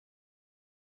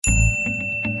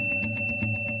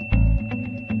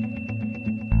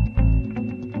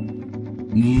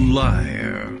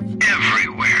Live.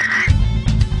 Everywhere.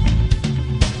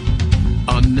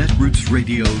 On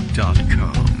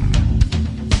netrootsradio.com.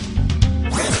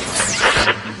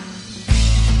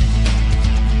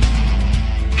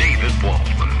 David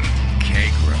Waldman.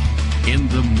 Kagro. In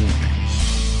the morning.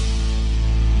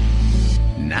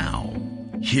 Now,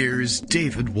 here's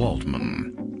David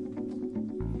Waldman.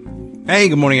 Hey,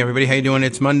 good morning, everybody. How you doing?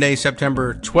 It's Monday,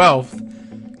 September 12th,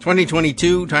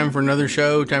 2022. Time for another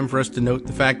show. Time for us to note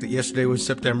the fact that yesterday was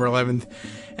September 11th.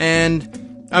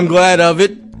 And I'm glad of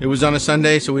it. It was on a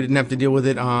Sunday, so we didn't have to deal with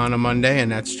it on a Monday,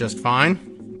 and that's just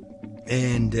fine.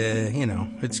 And,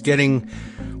 it's getting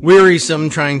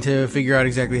wearisome trying to figure out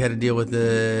exactly how to deal with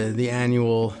the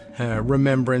annual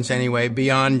remembrance anyway,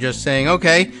 beyond just saying,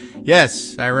 okay,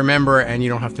 yes, I remember, and you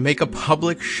don't have to make a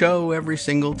public show every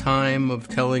single time of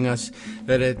telling us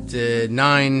that at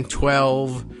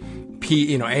 9:12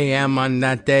 a.m. on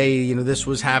that day, this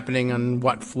was happening on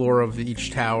what floor of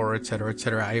each tower, et cetera, et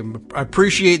cetera. I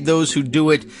appreciate those who do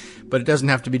it, but it doesn't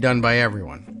have to be done by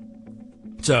everyone.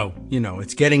 So,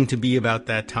 it's getting to be about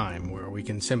that time where we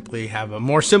can simply have a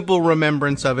more simple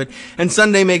remembrance of it, and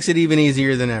Sunday makes it even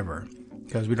easier than ever,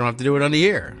 because we don't have to do it on the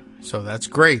air. So that's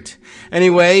great.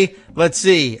 Anyway, let's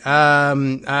see.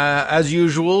 As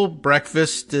usual,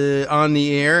 breakfast on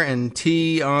the air and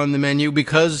tea on the menu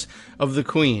because of the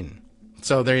Queen.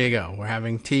 So there you go. We're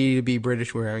having tea to be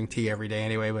British. We're having tea every day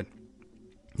anyway, but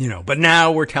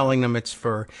now we're telling them it's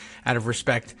out of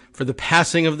respect for the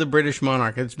passing of the British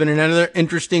monarch. It's been another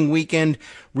interesting weekend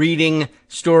reading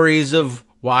stories of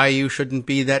why you shouldn't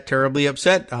be that terribly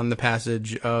upset on the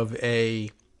passage of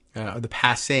the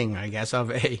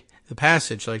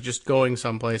passage, like just going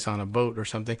someplace on a boat or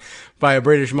something by a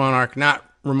British monarch. Not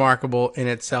remarkable in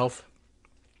itself.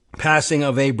 Passing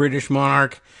of a British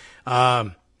monarch,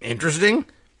 interesting,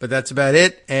 but that's about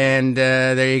it. And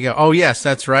there you go. Oh, yes,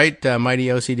 that's right. Mighty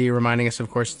OCD reminding us, of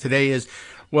course, today is,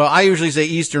 well, I usually say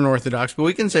Eastern Orthodox, but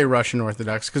we can say Russian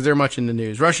Orthodox because they're much in the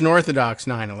news. Russian Orthodox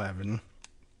 9/11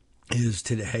 is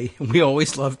today. We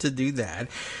always love to do that.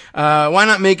 Why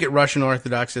not make it Russian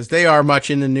Orthodox, as they are much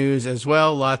in the news as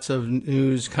well. Lots of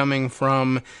news coming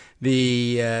from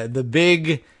the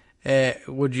big,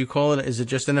 would you call it, is it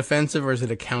just an offensive or is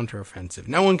it a counteroffensive?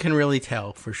 No one can really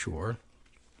tell for sure.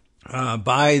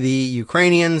 By the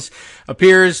Ukrainians,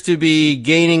 appears to be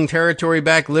gaining territory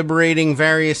back, liberating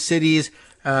various cities.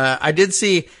 I did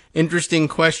see interesting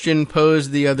question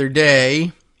posed the other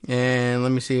day, and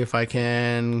let me see if I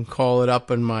can call it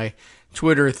up in my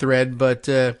Twitter thread, but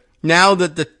now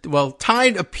that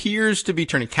tide appears to be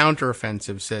turning.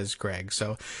 Counteroffensive, says Greg.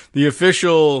 So the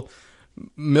official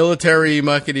military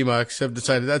muckety-mucks have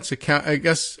decided that's I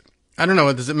guess, I don't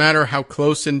know, does it matter how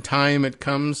close in time it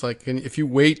comes? Like, if you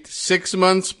wait 6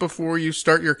 months before you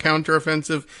start your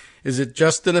counteroffensive, is it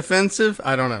just an offensive?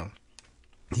 I don't know.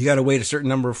 You gotta wait a certain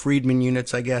number of Friedman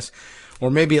units, I guess,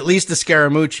 or maybe at least a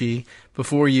Scaramucci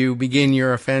before you begin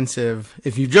your offensive,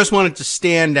 if you just want it to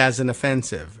stand as an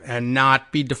offensive and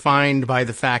not be defined by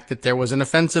the fact that there was an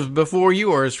offensive before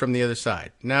yours from the other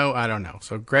side. No, I don't know.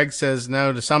 So Greg says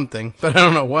no to something, but I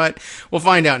don't know what. We'll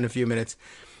find out in a few minutes.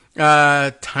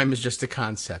 Time is just a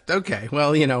concept. Okay,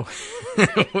 well,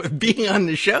 being on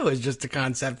the show is just a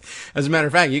concept. As a matter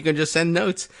of fact, you can just send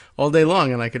notes all day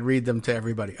long and I could read them to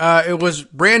everybody. It was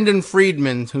Brandon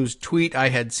Friedman whose tweet I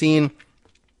had seen,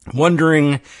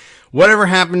 wondering whatever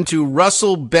happened to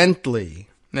Russell Bentley.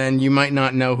 And you might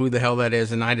not know who the hell that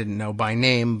is, and I didn't know by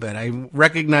name, but I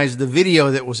recognized the video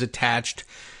that was attached.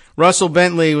 Russell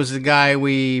Bentley was the guy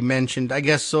we mentioned, I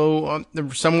guess,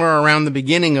 somewhere around the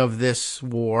beginning of this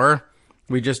war.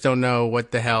 We just don't know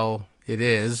what the hell it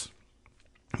is,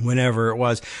 whenever it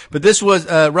was. But this was,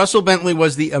 Russell Bentley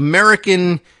was the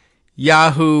American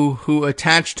Yahoo who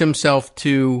attached himself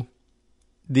to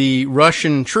the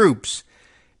Russian troops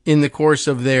in the course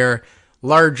of their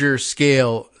larger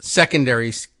scale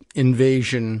secondary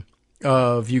invasion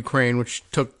of Ukraine, which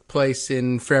took place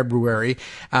in February.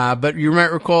 But you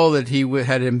might recall that he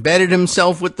had embedded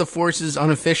himself with the forces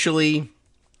unofficially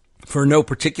for no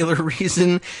particular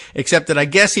reason, except that I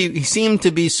guess he seemed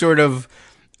to be sort of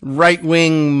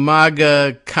right-wing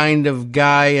MAGA kind of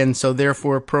guy, and so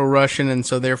therefore pro-Russian, and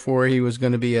so therefore he was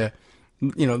going to be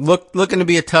looking to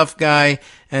be a tough guy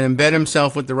and embed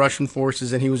himself with the Russian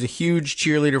forces, and he was a huge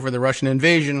cheerleader for the Russian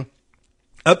invasion.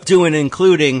 Up to and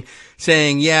including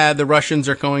saying, yeah, the Russians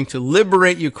are going to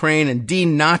liberate Ukraine and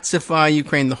denazify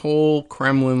Ukraine, the whole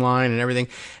Kremlin line and everything.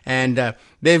 And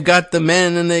they've got the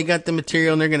men and they got the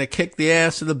material and they're going to kick the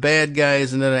ass of the bad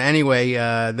guys. And then anyway,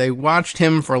 they watched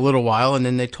him for a little while and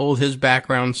then they told his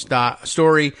background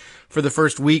story for the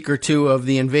first week or two of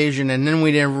the invasion, and then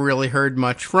we never really heard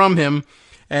much from him.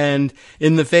 And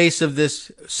in the face of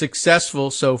this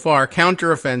successful, so far,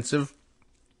 counteroffensive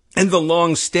and the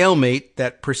long stalemate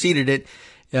that preceded it,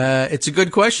 it's a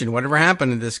good question. Whatever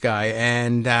happened to this guy?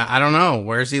 And I don't know.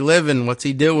 Where's he living? What's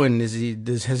he doing?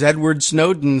 Has Edward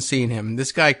Snowden seen him?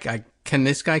 This guy, can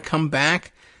this guy come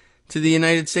back to the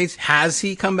United States? Has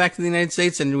he come back to the United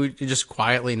States? And we just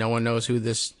quietly, no one knows who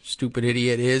this stupid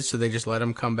idiot is, so they just let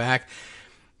him come back.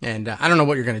 And I don't know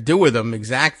what you're going to do with him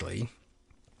exactly.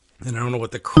 And I don't know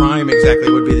what the crime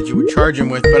exactly would be that you would charge him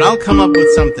with, but I'll come up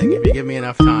with something if you give me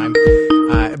enough time.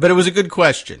 But it was a good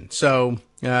question. So,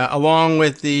 along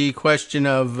with the question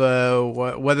of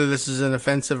whether this is an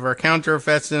offensive or a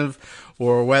counteroffensive,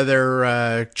 or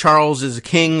whether Charles is a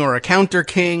king or a counter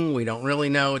king, we don't really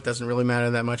know. It doesn't really matter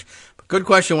that much. But good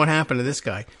question, what happened to this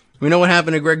guy? We know what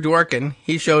happened to Greg Dworkin.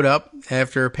 He showed up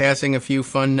after passing a few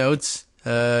fun notes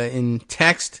in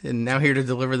text, and now here to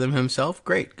deliver them himself.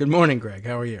 Great. Good morning, Greg.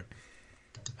 How are you?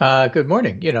 Good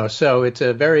morning. So it's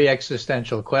a very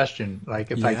existential question.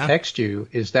 Like, if I text you,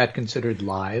 is that considered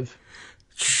live?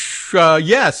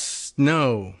 Yes.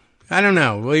 No. I don't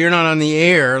know. Well, you're not on the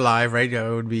air live, right? I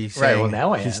would be saying, right, well,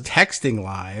 now I am. He's texting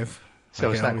live.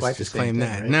 So it's not quite the same thing,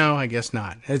 that. Right? No, I guess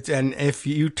not. And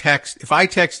if I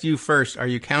text you first, are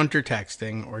you counter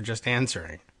texting or just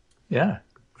answering? Yeah.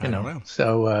 I don't know.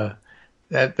 So,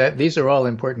 these are all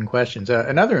important questions.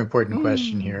 Another important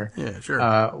question here,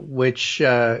 which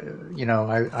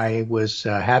I was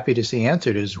happy to see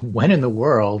answered, is when in the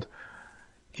world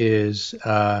is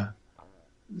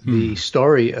the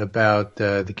story about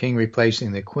the king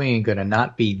replacing the queen going to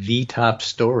not be the top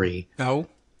story? Oh,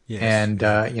 yes. And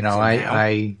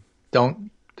I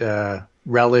don't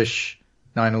relish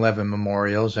 9/11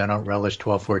 memorials. I don't relish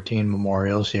 12/14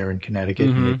 memorials here in Connecticut,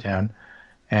 in Newtown.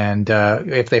 And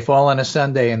if they fall on a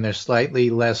Sunday and they're slightly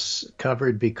less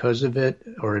covered because of it,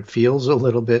 or it feels a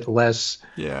little bit less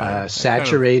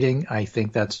saturating, I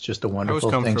think that's just a wonderful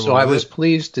thing. So I was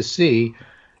pleased to see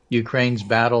Ukraine's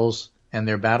battles and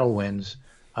their battle wins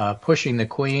pushing the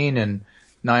Queen and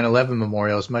 9/11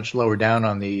 memorials much lower down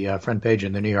on the front page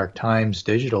of the New York Times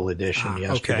digital edition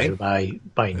yesterday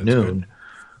by noon,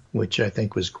 which I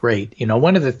think was great.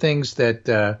 One of the things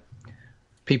that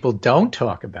people don't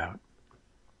talk about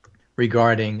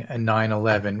regarding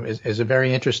 9/11 is a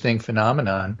very interesting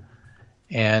phenomenon.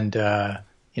 And,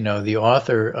 the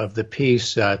author of the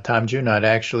piece, Tom Junod,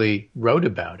 actually wrote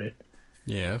about it.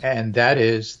 Yeah. And that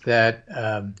is that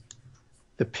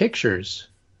the pictures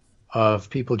of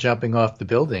people jumping off the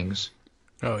buildings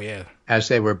as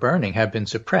they were burning have been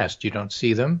suppressed. You don't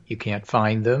see them. You can't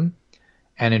find them.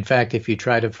 And in fact, if you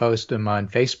try to post them on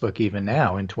Facebook even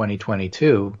now in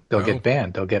 2022, they'll get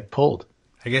banned. They'll get pulled.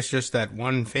 I guess just that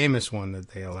one famous one that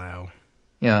they allow.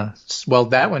 Yeah, well,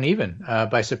 that one even.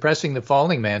 By suppressing the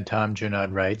falling man, Tom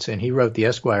Junod writes, and he wrote the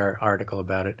Esquire article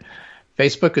about it,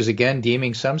 Facebook is again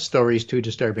deeming some stories too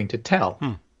disturbing to tell.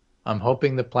 I'm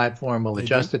hoping the platform will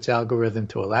adjust its algorithm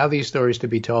to allow these stories to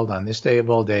be told on this day of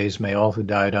all days. May all who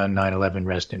died on 9/11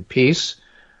 rest in peace.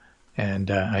 And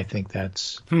I think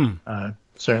that's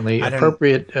certainly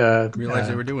appropriate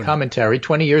commentary.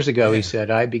 20 years ago, he said,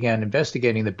 I began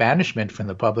investigating the banishment from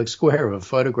the public square of a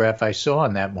photograph I saw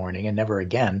on that morning and never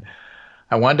again.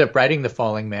 I wound up writing The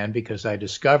Falling Man because I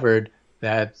discovered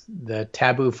that the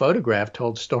taboo photograph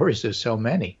told stories of so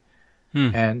many.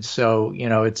 And so,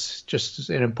 it's just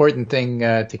an important thing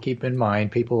to keep in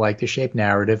mind. People like to shape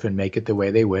narrative and make it the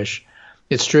way they wish.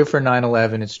 It's true for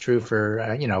 9/11. It's true for,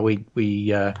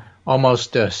 we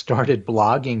almost started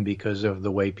blogging because of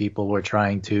the way people were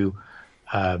trying to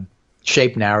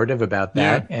shape narrative about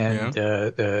that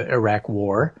the Iraq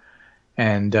War.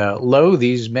 And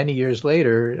these many years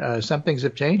later, some things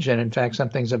have changed, and in fact, some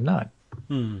things have not.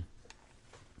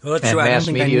 Well, and mass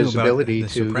media's ability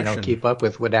to keep up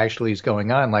with what actually is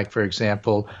going on, like, for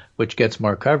example, which gets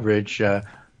more coverage,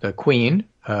 the Queen,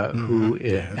 who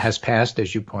has passed,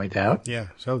 as you point out. Yeah,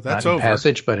 so that's not in over.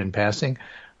 Passage, but in passing.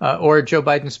 Or Joe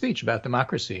Biden's speech about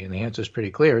democracy, and the answer is pretty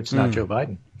clear. It's not Joe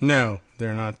Biden. No,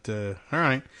 they're not. All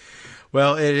right.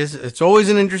 Well, it's always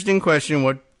an interesting question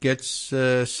what gets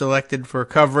selected for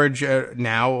coverage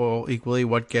now, or equally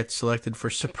what gets selected for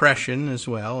suppression as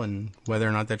well, and whether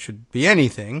or not that should be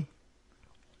anything.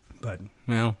 But,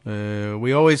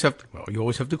 you always have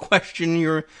to question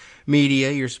your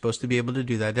media. You're supposed to be able to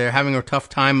do that. They're having a tough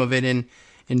time of it in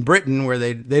Britain, where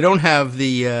they don't have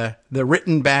the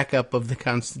written backup of the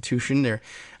Constitution.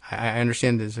 I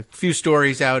understand there's a few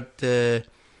stories out that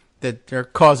are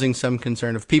causing some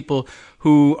concern of people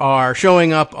who are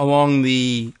showing up along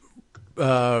the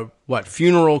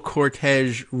funeral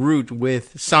cortege route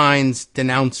with signs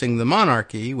denouncing the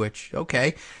monarchy, which,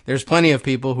 okay, there's plenty of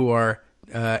people who are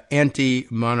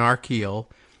anti-monarchical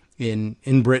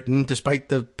in Britain, despite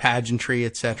the pageantry,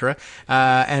 etc.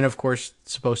 And of course,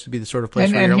 it's supposed to be the sort of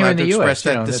place where you're allowed to express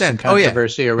that dissent. There's some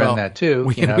controversy around that too.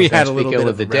 We had a little bit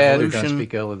of the dead, or don't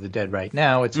speak ill of the dead right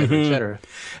now, etc.,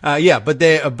 etc.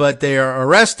 But they are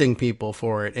arresting people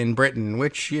for it in Britain,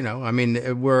 which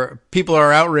where people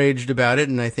are outraged about it,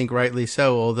 and I think rightly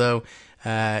so. Although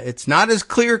it's not as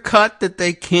clear cut that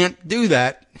they can't do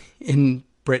that in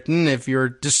Britain if you're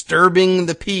disturbing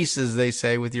the peace, as they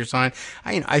say, with your sign.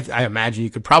 I imagine you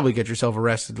could probably get yourself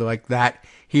arrested like that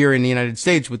here in the United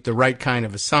States with the right kind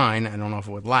of a sign. I don't know if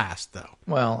it would last, though.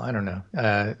 Well, I don't know.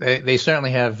 They certainly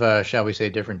have, shall we say,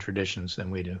 different traditions than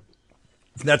we do.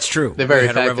 That's true. The very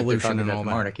fact that they're talking about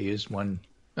monarchy is one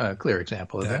clear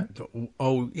example of that.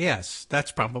 Oh, yes,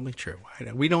 that's probably true.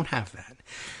 We don't have that.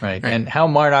 Right. And how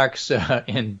monarchs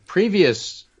in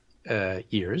previous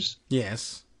years,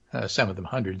 yes, some of them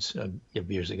hundreds of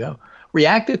years ago,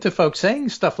 reacted to folks saying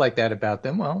stuff like that about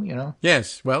them. Well,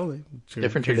 Yes, well,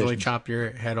 different usually traditions. chop your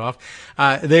head off.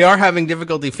 They are having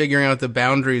difficulty figuring out the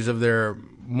boundaries of their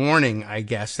mourning, I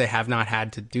guess. They have not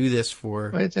had to do this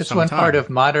for It's some one time. part of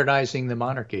modernizing the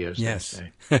monarchy, as Yes.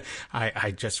 they say.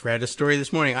 I just read a story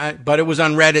this morning, but it was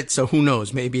on Reddit, so who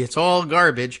knows? Maybe it's all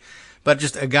garbage. But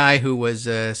just a guy who was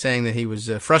saying that he was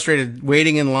frustrated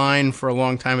waiting in line for a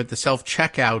long time at the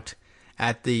self-checkout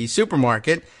at the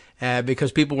supermarket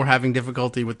because people were having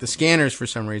difficulty with the scanners for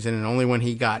some reason, and only when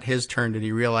he got his turn did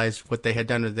he realize what they had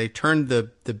done. Is they turned the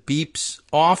beeps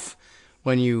off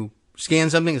when you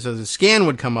scan something, so the scan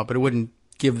would come up, but it wouldn't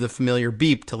give the familiar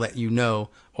beep to let you know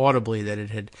audibly that it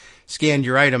had scanned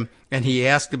your item. And he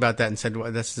asked about that and said,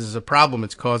 well, this is a problem.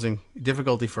 It's causing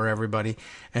difficulty for everybody.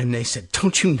 And they said,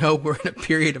 don't you know we're in a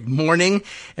period of mourning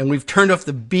and we've turned off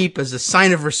the beep as a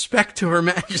sign of respect to Her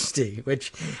Majesty,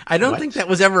 which I don't think that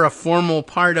was ever a formal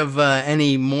part of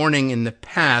any mourning in the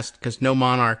past, because no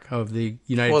monarch of the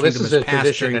United Kingdom has passed. Well, this is a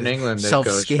tradition in England that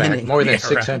goes back more than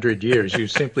 600 years. You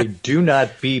simply do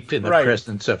not beep in the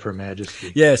presence of Her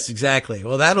Majesty. Yes, exactly.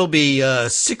 Well, that'll be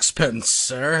sixpence,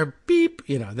 sir. Beep.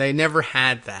 They never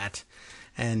had that.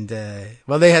 And,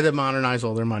 they had to modernize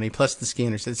all their money, plus the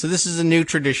scanners. So this is a new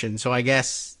tradition. So I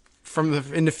guess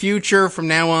in the future, from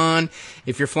now on,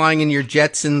 if you're flying in your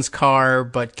Jetsons car,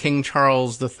 but King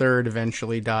Charles III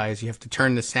eventually dies, you have to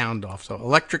turn the sound off. So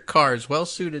electric cars, well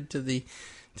suited to the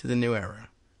new era.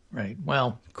 Right.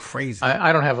 Well, crazy.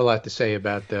 I don't have a lot to say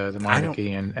about the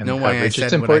monarchy and the why I coverage. said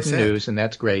It's what I important said. news, and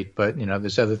that's great. But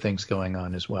there's other things going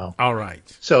on as well. All right.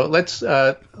 So let's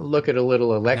look at a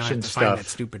little election Now I have to find that stuff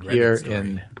stupid Reddit here story.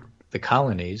 in the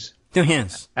colonies,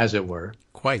 Yes. as it were.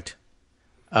 Quite.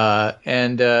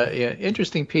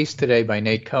 Interesting piece today by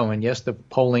Nate Cohen. Yes, the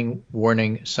polling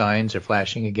warning signs are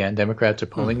flashing again. Democrats are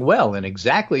polling well in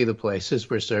exactly the places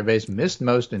where surveys missed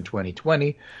most in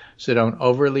 2020. So don't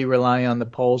overly rely on the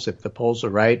polls. If the polls are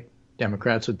right,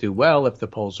 Democrats will do well. If the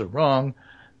polls are wrong,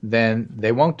 then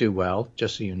they won't do well,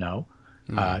 just so you know.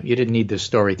 You didn't need this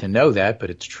story to know that, but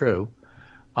it's true.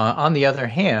 On the other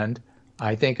hand,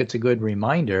 I think it's a good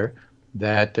reminder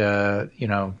that,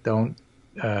 don't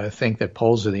think that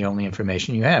polls are the only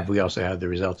information you have. We also have the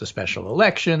results of special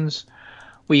elections.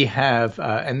 We have,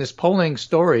 and this polling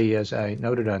story, as I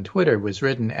noted on Twitter, was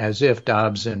written as if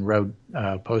Dobbs and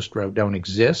Post Roe don't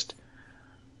exist,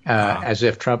 as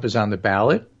if Trump is on the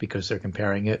ballot, because they're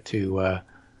comparing it to,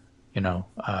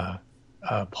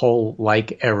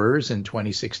 poll-like errors in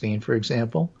 2016, for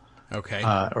example,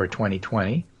 or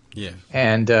 2020. Yeah.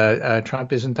 And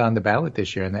Trump isn't on the ballot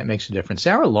this year, and that makes a difference.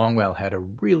 Sarah Longwell had a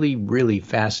really, really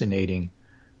fascinating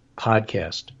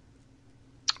podcast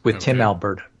with Tim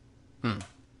Alberta,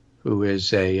 who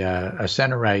is a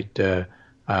center-right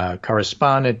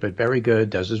correspondent, but very good,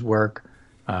 does his work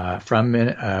from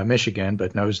Michigan,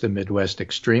 but knows the Midwest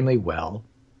extremely well.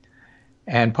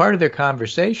 And part of their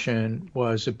conversation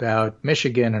was about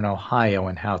Michigan and Ohio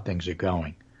and how things are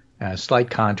going. Slight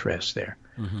contrast there.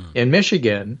 In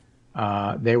Michigan,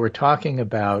 they were talking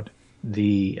about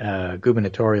the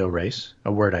gubernatorial race,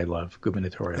 a word I love,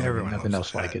 gubernatorial. Everyone nothing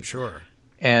loves else like that, it. Sure.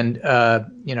 And,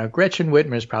 Gretchen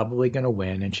Whitmer is probably going to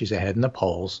win, and she's ahead in the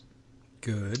polls.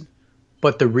 Good.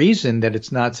 But the reason that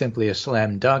it's not simply a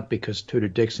slam dunk because Tudor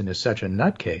Dixon is such a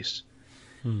nutcase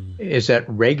is that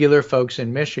regular folks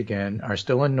in Michigan are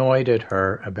still annoyed at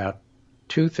her about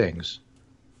two things,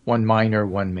 one minor,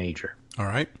 one major. All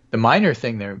right. The minor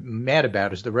thing they're mad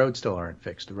about is the roads still aren't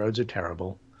fixed. The roads are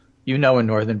terrible. In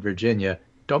Northern Virginia,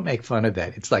 don't make fun of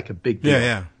that. It's like a big deal.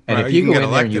 Yeah. And Right, if you can go get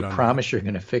in there and you elected on promise you're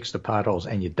going to fix the potholes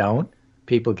and you don't,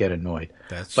 people get annoyed.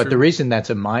 That's but true. the reason that's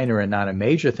a minor and not a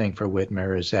major thing for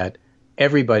Whitmer is that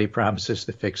everybody promises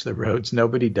to fix the roads.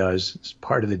 Nobody does. It's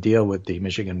part of the deal with the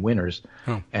Michigan winners.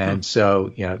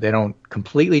 So, they don't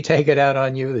completely take it out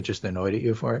on you. They're just annoyed at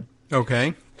you for it.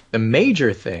 Okay. The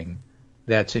major thing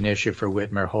that's an issue for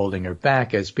Whitmer holding her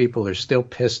back is people are still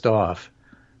pissed off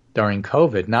during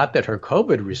COVID. Not that her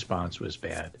COVID response was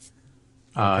bad.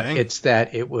 It's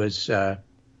that it was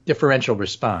differential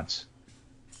response.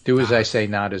 Do as I say,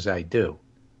 not as I do.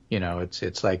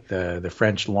 It's like the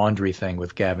French Laundry thing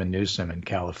with Gavin Newsom in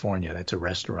California. That's a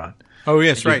restaurant. Oh,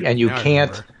 yes, right. And you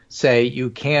can't say you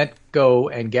can't go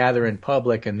and gather in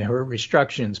public and there are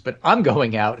restrictions, but I'm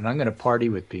going out and I'm going to party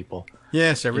with people.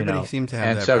 Yes, everybody seemed to have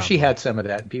that. And so problem. she had some of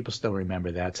that, and people still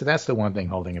remember that. So that's the one thing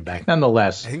holding her back.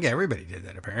 Nonetheless, I think everybody did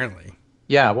that, apparently.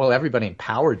 Yeah, well, everybody in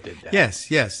power did that.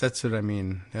 Yes, that's what I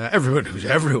mean.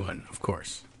 Everyone, of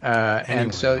course.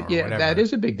 And so, whatever. that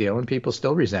is a big deal, and people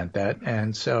still resent that.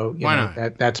 And so, Why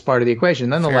not? That's part of the equation.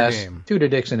 Nonetheless, Fair game. Tudor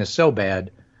Dixon is so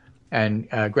bad, and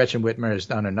Gretchen Whitmer has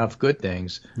done enough good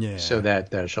things so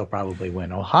that she'll probably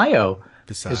win. Ohio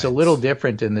is a little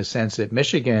different in the sense that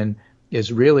Michigan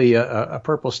is really a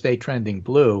purple state trending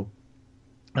blue,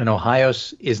 and Ohio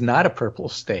is not a purple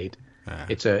state.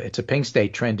 It's a pink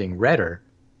state trending redder.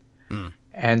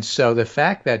 And so the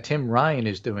fact that Tim Ryan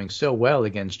is doing so well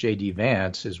against J.D.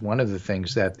 Vance is one of the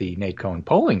things that the Nate Cohn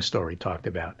polling story talked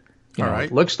about.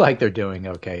 It looks like they're doing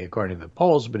okay according to the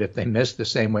polls, but if they miss the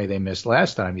same way they missed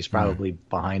last time, he's probably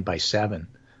behind by 7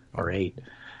 or 8.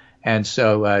 And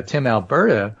so Tim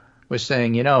Alberta was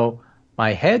saying,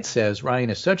 my head says Ryan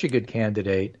is such a good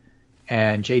candidate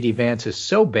and J.D. Vance is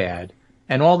so bad,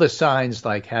 and all the signs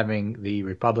like having the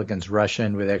Republicans rush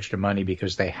in with extra money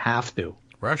because they have to.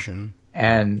 Russian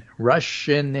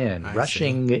Rushing in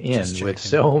with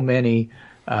so many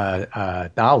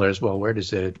dollars. Well, where does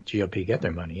the GOP get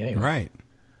their money anyway?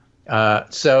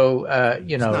 Right.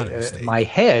 My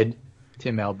head,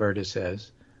 Tim Alberta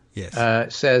says,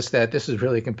 says that this is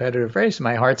really a competitive race.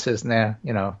 My heart says, nah,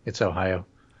 it's Ohio.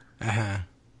 And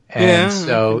it's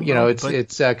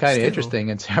kind of interesting.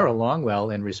 And Sarah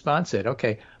Longwell in response said,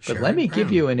 okay, but let me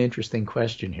give you an interesting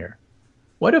question here.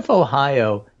 What if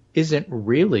Ohio isn't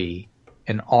really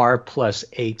an R plus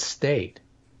 8 state?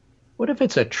 What if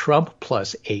it's a Trump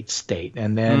plus 8 state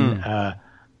and then,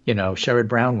 Sherrod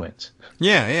Brown wins?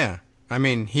 Yeah. I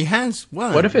mean, he has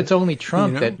won. What if it's only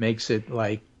Trump that makes it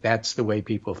like that's the way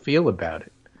people feel about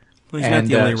it? Well, he's not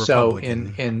the only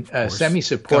Republican. So in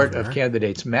semi-support of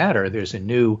Candidates Matter, there's a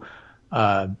new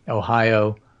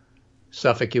Ohio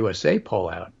Suffolk USA poll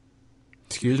out.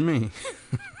 Excuse me?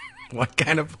 What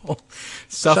kind of poll?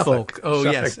 Suffolk. Oh,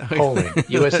 yes. Polling.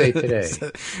 USA Today.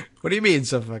 What do you mean,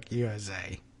 Suffolk,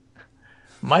 USA?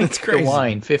 Mike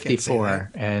DeWine,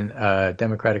 54, and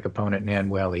Democratic opponent Nan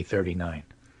Whaley, 39.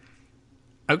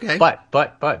 Okay.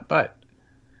 But,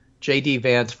 J.D.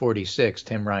 Vance, 46,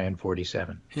 Tim Ryan,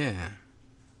 47. Yeah.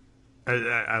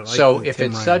 I like so if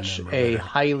Tim it's Ryan such number a better.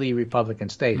 highly Republican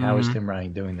state, how is Tim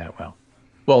Ryan doing that well?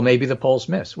 Well, maybe the polls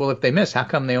miss. Well, if they miss, how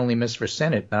come they only miss for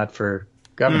Senate, not for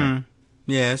governor?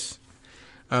 Yes.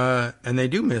 And they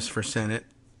do miss for Senate.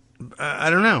 I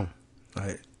don't know.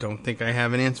 I don't think I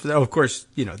have an answer for that. Oh, of course,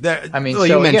 that. I mean, well,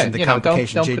 so you mentioned again, the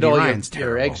complication. don't J.D. put all Ryan's your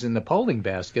terrible. eggs in the polling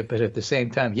basket, but at the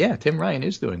same time, Tim Ryan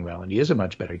is doing well, and he is a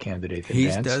much better candidate than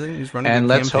Vance. He's running and a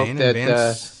let's hope campaign, that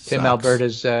Vance Tim sucks.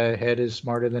 Alberta's head is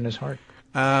smarter than his heart.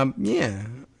 Yeah.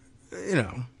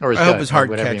 Or his I gut, hope his heart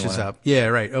whatever you catches wanna- up. Yeah,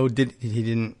 right. Oh, he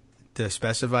didn't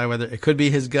specify whether it could be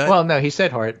his gut? Well, no, he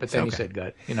said heart, but then he Okay. said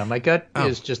gut. My gut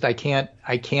is just I can't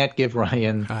give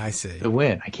Ryan I see. the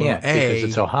win. I can't Well, because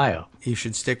it's Ohio. You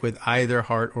should stick with either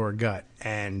heart or gut.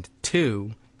 And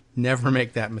 2, never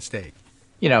make that mistake.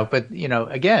 But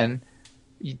again,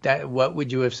 what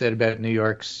would you have said about New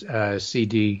York's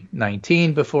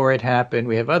CD19 before it happened?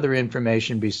 We have other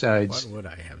information besides What would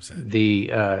I have said?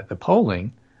 the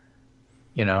polling.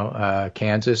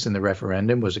 Kansas and the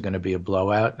referendum, was it going to be a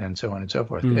blowout, and so on and so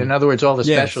forth. In other words, all the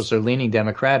specials are leaning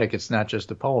Democratic. It's not just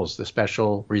the polls. The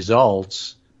special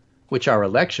results, which are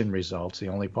election results, the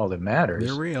only poll that matters,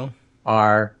 They're real.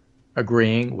 are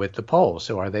agreeing with the polls.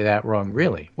 So are they that wrong,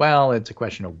 really? Well, it's a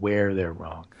question of where they're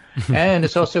wrong. And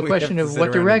it's also a We question have of to sit what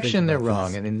around and direction think they're about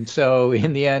wrong. this. And so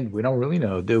in the end, we don't really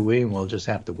know, do we? We'll just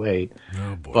have to wait.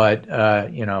 Oh, boy.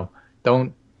 But,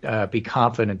 don't be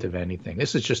confident of anything.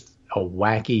 This is just a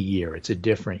wacky year. It's a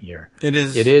different year. It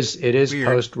is weird.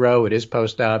 Post-Roe. It is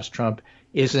post-Dobbs. Trump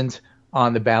isn't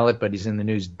on the ballot, but he's in the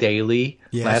news daily.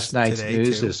 Yes, Last night's today,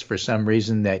 news too. is for some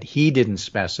reason that he didn't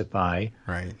specify.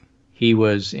 Right. He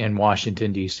was in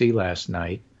Washington, D.C. last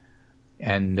night.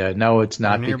 And no, it's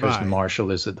not Nearby. because the marshal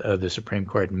is the Supreme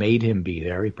Court made him be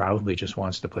there. He probably just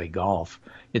wants to play golf.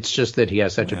 It's just that he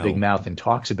has such a big mouth and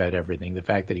talks about everything. The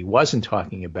fact that he wasn't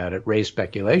talking about it raised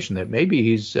speculation that maybe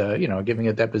he's, giving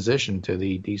a deposition to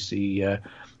the D.C.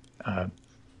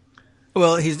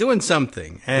 Well, he's doing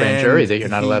something. Grand jury that you're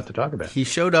not allowed to talk about. He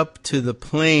showed up to the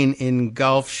plane in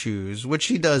golf shoes, which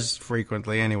he does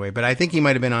frequently anyway, but I think he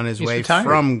might have been on his way retired.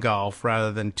 from golf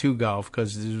rather than to golf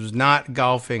because it was not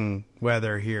golfing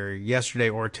weather here yesterday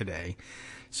or today.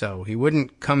 So he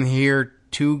wouldn't come here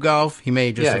to golf. He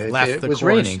may just have left the course. It was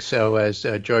raining, so as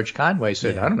George Conway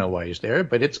said, I don't know why he's there,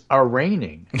 but it's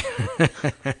raining.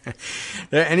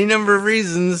 There are any number of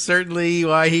reasons, certainly,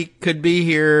 why he could be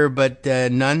here, but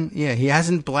none. Yeah, he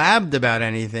hasn't blabbed about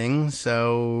anything,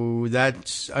 so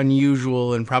that's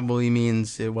unusual and probably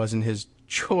means it wasn't his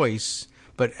choice.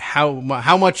 But how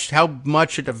much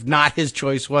of not his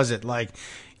choice was it? Like,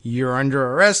 you're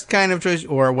under arrest kind of choice,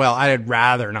 or, well, I'd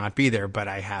rather not be there, but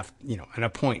I have, an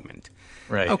appointment.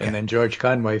 Right. Okay. And then George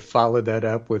Conway followed that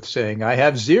up with saying, I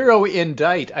have zero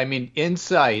insight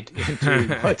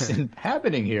into what's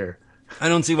happening here. I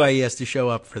don't see why he has to show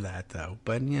up for that, though.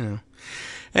 But,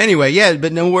 Anyway, yeah,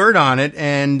 but no word on it.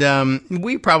 And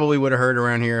we probably would have heard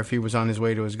around here if he was on his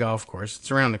way to his golf course. It's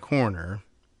around the corner.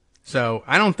 So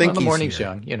I don't think the he's morning's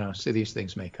here. young, so these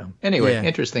things may come. Anyway,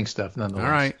 Interesting stuff nonetheless.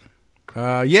 All right.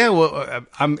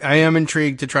 I am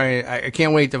intrigued to try. I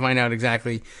can't wait to find out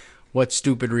exactly what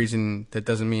stupid reason that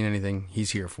doesn't mean anything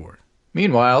he's here for.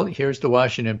 Meanwhile, here's the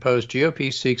Washington Post.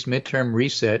 GOP seeks midterm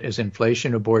reset as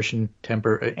inflation, abortion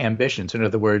temper ambitions. In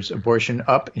other words, abortion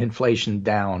up, inflation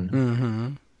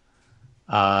down.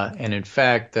 Mm-hmm. And in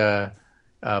fact,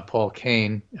 Paul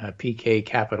Kane, PK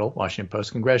Capital, Washington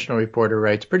Post congressional reporter,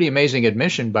 writes, pretty amazing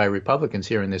admission by Republicans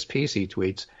here in this piece, he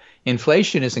tweets.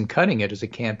 Inflation isn't cutting it as a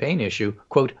campaign issue.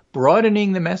 Quote,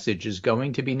 broadening the message is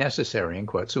going to be necessary, end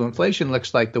quote. So inflation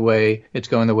looks like it's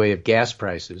going the way of gas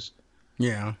prices.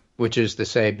 Yeah. Which is to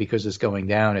say, because it's going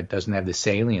down, it doesn't have the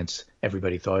salience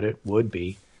everybody thought it would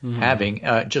be having.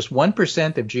 Just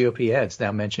 1% of GOP ads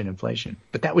now mention inflation.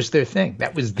 But that was their thing.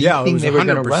 That was the thing they were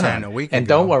going to run on. A week and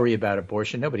ago. Don't worry about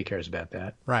abortion. Nobody cares about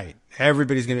that. Right.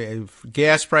 Everybody's going to...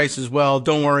 Gas prices, well,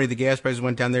 don't worry. The gas prices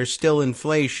went down. There's still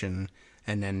inflation.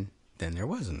 And then there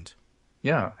wasn't.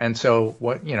 Yeah. And so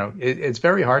it's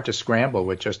very hard to scramble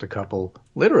with just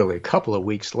literally a couple of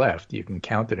weeks left. You can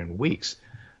count it in weeks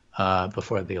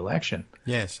before the election.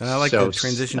 Yes. And I like the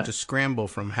transition to scramble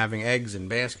from having eggs in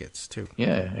baskets, too.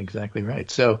 Yeah, exactly right.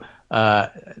 So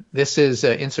this is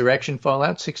insurrection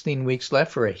fallout, 16 weeks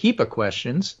left for a heap of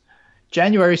questions.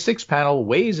 January 6th panel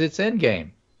weighs its endgame.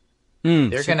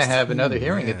 They're going to have another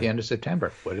hearing at the end of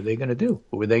September. What are they going to do?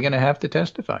 Who are they going to have to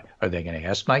testify? Are they going to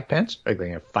ask Mike Pence? Are they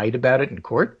going to fight about it in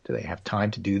court? Do they have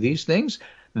time to do these things?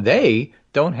 They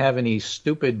don't have any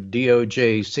stupid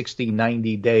DOJ 60,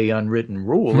 90-day unwritten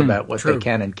rule about what they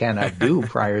can and cannot do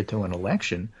prior to an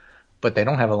election, but they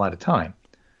don't have a lot of time.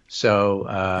 So,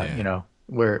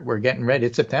 we're getting ready.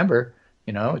 It's September.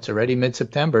 It's already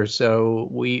mid-September, so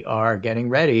we are getting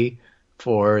ready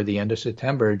for the end of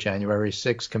September, January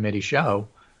 6th committee show.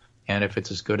 And if it's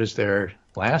as good as their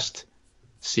last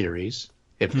series,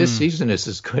 if this season is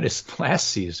as good as last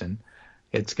season,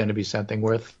 it's going to be something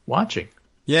worth watching.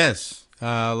 Yes,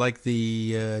 like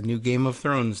the new Game of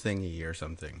Thrones thingy or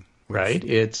something. Right.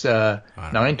 It's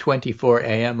 9:24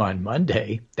 a.m. on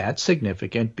Monday. That's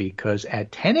significant because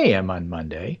at 10 a.m. on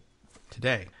Monday,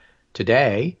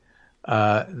 today,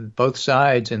 both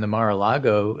sides in the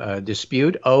Mar-a-Lago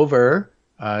dispute over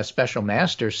special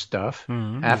master stuff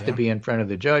have to be in front of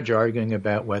the judge arguing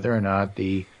about whether or not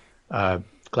the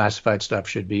classified stuff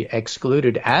should be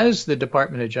excluded as the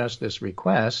Department of Justice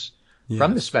requests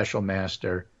from the special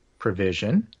master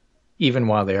provision, even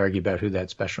while they argue about who that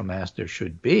special master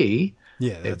should be.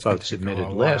 Yeah, they both submitted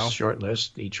lists, short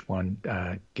lists. Each one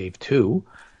gave two.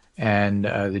 And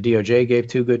the DOJ gave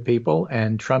two good people,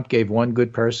 and Trump gave one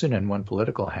good person and one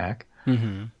political hack.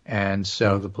 Mm-hmm. And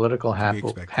so the political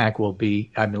hack will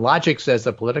be, logic says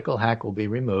the political hack will be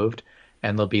removed,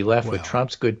 and they'll be left with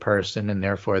Trump's good person, and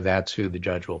therefore that's who the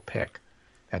judge will pick.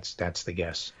 That's the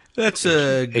guess. That's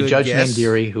a good judge guess. named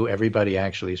Deary, who everybody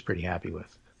actually is pretty happy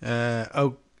with.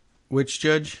 Which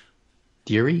judge?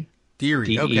 Deary.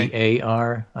 Deary, okay. Dearie.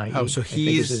 Oh, so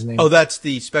he's... Oh, that's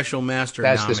the special master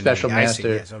That's nominee. the special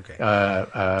master. Yes,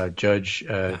 okay. Judge...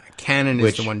 Cannon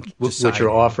is the one deciding. Which are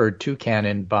offered to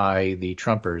Cannon by the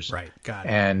Trumpers. Right, got it.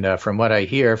 And from what I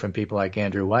hear from people like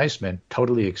Andrew Weissman,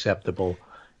 totally acceptable.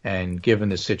 And given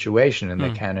the situation and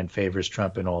that Cannon favors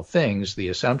Trump in all things, the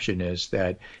assumption is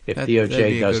that if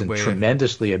DOJ doesn't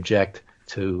tremendously object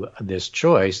to this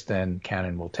choice, then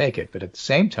Cannon will take it. But at the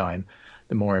same time,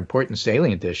 the more important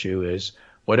salient issue is,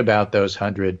 what about those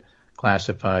 100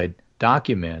 classified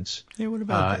documents? Yeah, what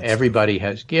about that everybody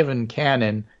has given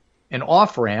Cannon an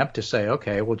off-ramp to say,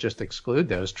 okay, we'll just exclude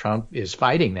those. Trump is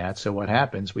fighting that, so what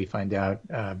happens? We find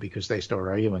out because they start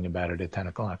arguing about it at 10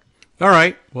 o'clock. All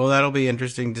right. Well, that'll be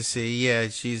interesting to see. Yeah,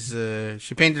 she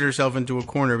painted herself into a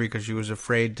corner because she was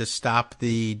afraid to stop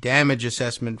the damage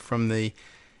assessment from the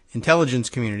intelligence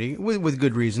community, with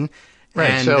good reason. Right.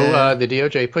 And, so the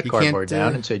DOJ put cardboard down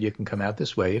and and said you can come out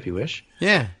this way if you wish.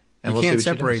 Yeah. And you we'll can't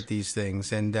separate these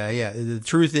things. And, the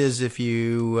truth is, if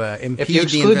you impede the investigation... If you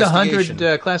exclude the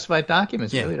 100 classified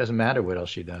documents, it really doesn't matter what else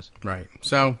she does. Right.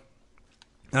 So,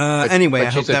 anyway, I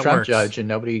hope that works. She's a Trump judge, and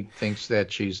nobody thinks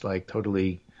that she's, like,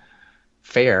 totally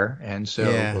fair, and so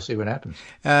we'll see what happens.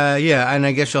 And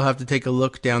I guess you'll have to take a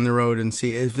look down the road and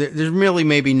see. If there's really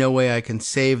maybe no way I can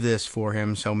save this for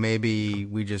him, so maybe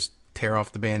we just tear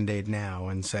off the Band-Aid now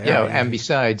and say, yeah. And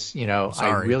besides, I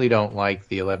sorry. really don't like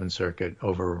the 11th Circuit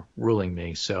overruling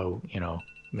me, so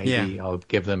maybe I'll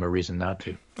give them a reason not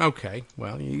to. Okay,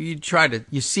 well, you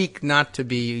seek not to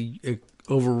be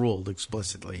overruled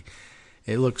explicitly.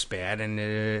 It looks bad, and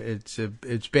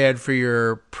it's bad for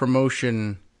your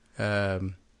promotion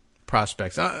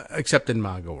prospects, except in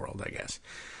MAGA world, I guess.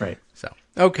 Right. So,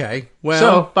 okay. Well,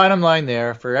 so bottom line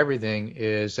there for everything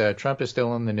is Trump is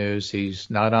still in the news. He's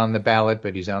not on the ballot,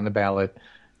 but he's on the ballot.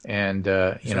 And,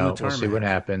 we'll see what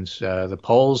happens. The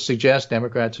polls suggest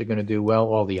Democrats are going to do well.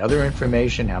 All the other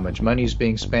information, how much money is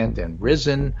being spent and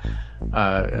risen,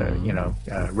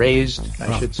 raised,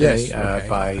 I should say, yes.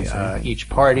 by each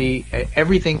party.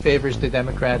 Everything favors the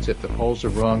Democrats. If the polls are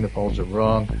wrong, the polls are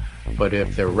wrong. But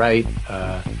if they're right,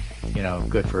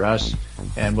 good for us.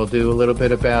 And we'll do a little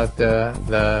bit about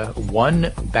the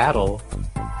one battle,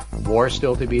 war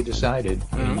still to be decided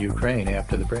in Ukraine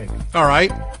after the break. All right.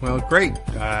 Well, great.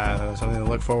 Something to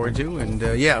look forward to. And,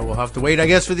 we'll have to wait, I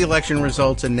guess, for the election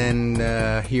results and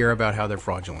then hear about how they're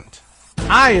fraudulent.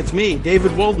 Hi, it's me,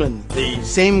 David Waldman, the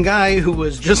same guy who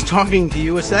was just talking to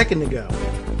you a second ago.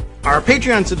 Our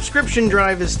Patreon subscription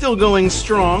drive is still going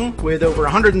strong, with over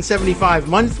 175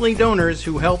 monthly donors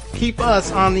who help keep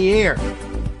us on the air.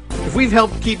 If we've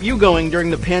helped keep you going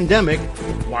during the pandemic,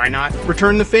 why not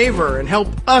return the favor and help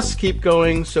us keep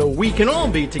going so we can all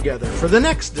be together for the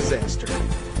next disaster?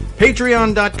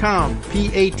 Patreon.com,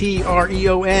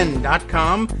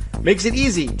 Patreon.com, makes it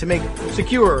easy to make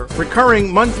secure,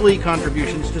 recurring monthly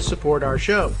contributions to support our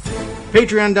show.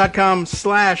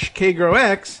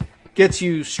 Patreon.com/KagroX gets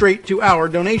you straight to our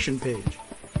donation page.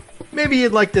 Maybe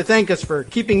you'd like to thank us for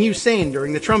keeping you sane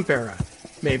during the Trump era.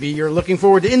 Maybe you're looking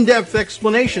forward to in-depth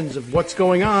explanations of what's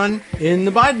going on in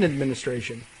the Biden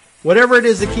administration. Whatever it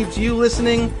is that keeps you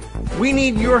listening, we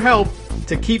need your help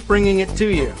to keep bringing it to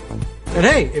you. And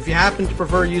hey, if you happen to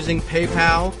prefer using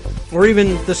PayPal or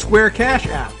even the Square Cash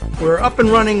app, we're up and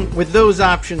running with those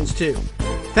options too.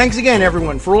 Thanks again,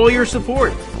 everyone, for all your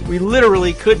support. We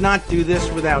literally could not do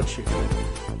this without you.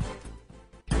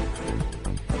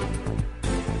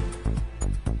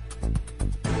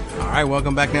 All right,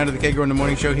 welcome back now to the Kagro in the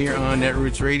Morning Show here on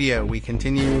Netroots Radio. We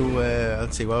continue,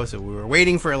 let's see, what was it? We were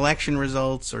waiting for election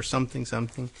results or something.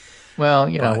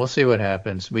 Well, we'll see what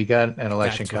happens. We got an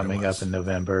election coming up in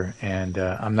November, and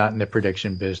I'm not in the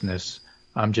prediction business.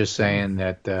 I'm just saying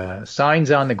that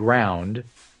signs on the ground,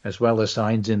 as well as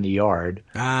signs in the yard,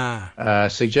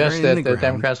 suggest that the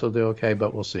Democrats will do okay,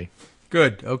 but we'll see.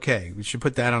 Good, okay. We should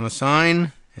put that on a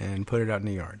sign and put it out in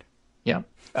the yard. Yeah.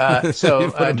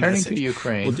 Turning to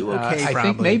Ukraine, we'll do okay, I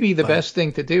think maybe the best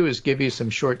thing to do is give you some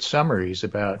short summaries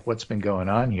about what's been going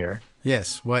on here.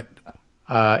 Yes, what?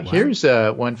 Here's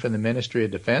one from the Ministry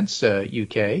of Defense,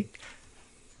 UK.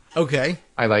 Okay.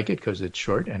 I like it because it's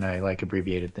short, and I like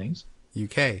abbreviated things.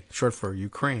 UK, short for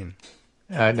Ukraine.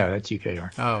 No, that's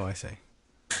UKR. Oh, I see.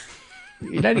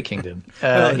 United Kingdom.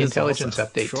 Intelligence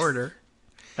updates. Shorter.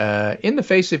 In the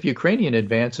face of Ukrainian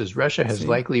advances, Russia has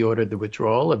likely ordered the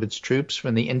withdrawal of its troops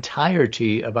from the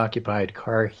entirety of occupied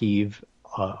Kharkiv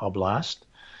Oblast,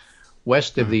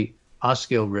 west of the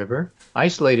Oskil River.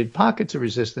 Isolated pockets of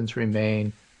resistance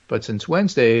remain, but since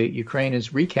Wednesday, Ukraine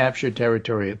has recaptured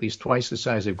territory at least twice the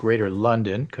size of Greater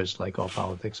London, because like all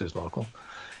politics is local.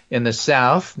 In the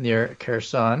south, near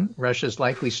Kherson, Russia is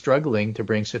likely struggling to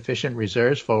bring sufficient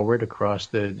reserves forward across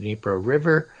the Dnipro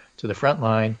River to the front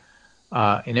line.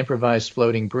 An improvised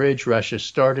floating bridge Russia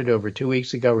started over 2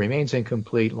 weeks ago remains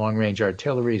incomplete. Long-range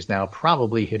artillery is now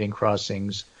probably hitting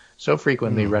crossings so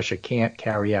frequently Russia can't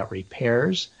carry out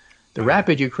repairs. The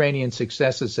rapid Ukrainian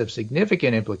successes have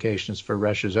significant implications for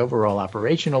Russia's overall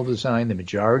operational design. The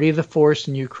majority of the force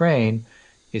in Ukraine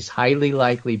is highly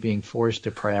likely being forced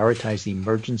to prioritize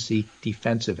emergency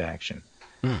defensive action.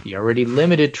 The already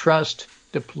limited trust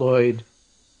deployed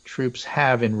troops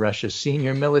have in Russia's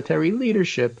senior military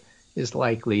leadership is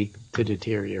likely to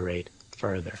deteriorate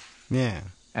further. Yeah.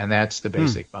 And that's the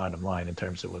basic bottom line in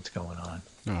terms of what's going on.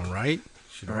 All right.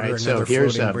 All right, so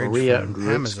here's Maria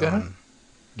Rutska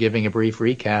giving a brief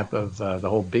recap of the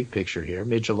whole big picture here.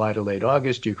 Mid-July to late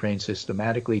August, Ukraine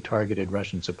systematically targeted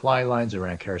Russian supply lines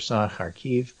around Kherson,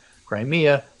 Kharkiv,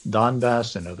 Crimea,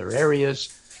 Donbass, and other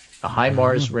areas. The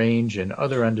HIMARS range and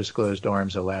other undisclosed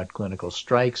arms allowed clinical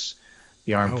strikes.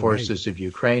 The armed forces of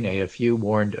Ukraine, AFU,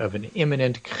 warned of an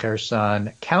imminent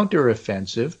Kherson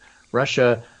counteroffensive.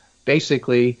 Russia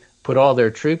basically put all their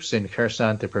troops in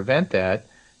Kherson to prevent that.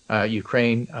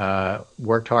 Ukraine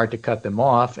worked hard to cut them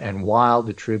off, and while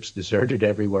the troops deserted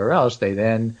everywhere else, they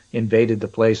then invaded the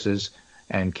places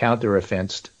and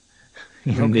counteroffensed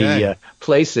in the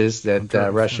places that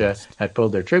Russia had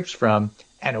pulled their troops from,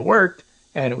 and it worked,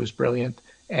 and it was brilliant,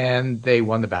 and they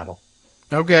won the battle.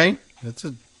 Okay, that's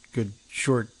a good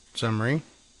short summary.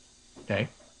 Okay,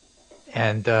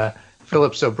 and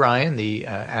Phillips O'Brien, the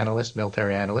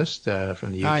military analyst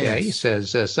from the UK,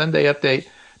 says, Sunday update,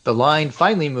 the line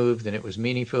finally moved and it was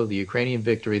meaningful, the Ukrainian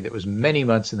victory that was many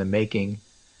months in the making.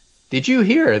 Did you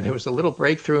hear there was a little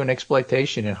breakthrough in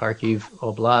exploitation in Kharkiv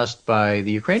Oblast by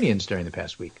the Ukrainians during the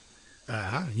past week?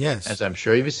 Yes. As I'm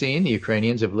sure you've seen, the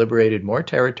Ukrainians have liberated more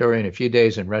territory in a few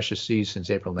days in Russia's seas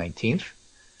since April 19th.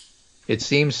 It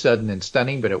seems sudden and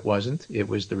stunning, but it wasn't. It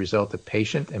was the result of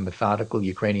patient and methodical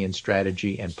Ukrainian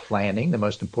strategy and planning. The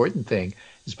most important thing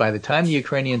is by the time the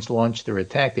Ukrainians launched their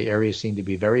attack, the area seemed to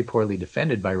be very poorly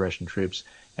defended by Russian troops,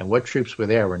 and what troops were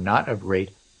there were not of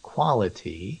great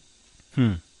quality.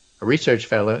 A research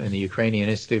fellow in the Ukrainian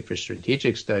Institute for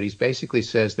Strategic Studies basically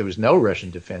says there was no Russian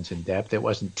defense in depth. It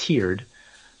wasn't tiered.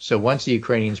 So once the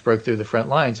Ukrainians broke through the front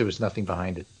lines, there was nothing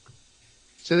behind it.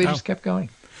 So they just kept going.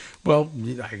 Well,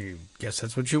 I guess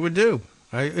that's what you would do.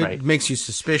 It makes you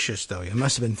suspicious, though. You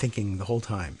must have been thinking the whole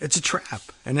time, it's a trap.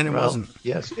 And then it wasn't.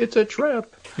 Yes, it's a trap.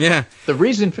 Yeah. The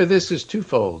reason for this is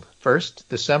twofold. First,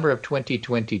 the summer of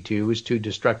 2022 was too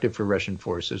destructive for Russian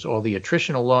forces. All the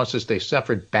attritional losses they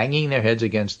suffered banging their heads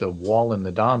against the wall in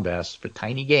the Donbass for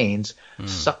tiny gains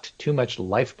sucked too much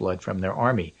lifeblood from their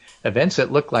army. Events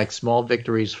that looked like small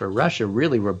victories for Russia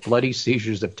really were bloody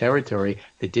seizures of territory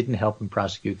that didn't help them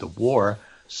prosecute the war.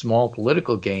 Small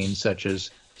political gains such as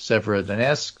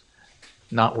Severodonetsk,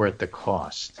 not worth the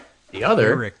cost. The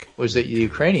other was that the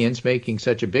Ukrainians, making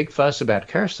such a big fuss about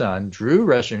Kherson, drew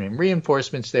Russian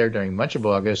reinforcements there during much of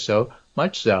August, so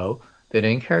much so that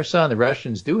in Kherson the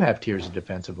Russians do have tiers of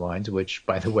defensive lines, which,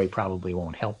 by the way, probably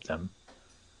won't help them.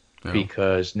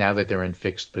 Because now that they're in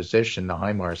fixed position, the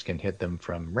HIMARS can hit them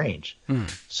from range.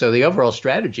 So the overall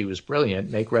strategy was brilliant.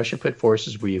 Make Russia put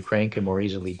forces where Ukraine can more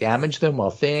easily damage them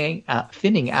while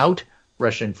thinning out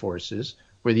Russian forces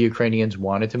where the Ukrainians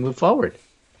wanted to move forward.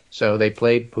 So they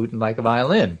played Putin like a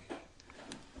violin.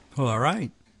 Well, all right.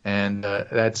 And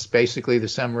that's basically the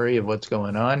summary of what's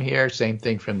going on here. Same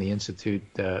thing from the Institute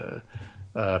for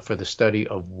the Study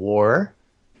of War.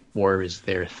 War is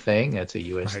their thing. That's a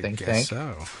U.S. think tank.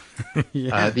 So.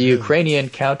 The Ukrainian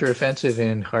counteroffensive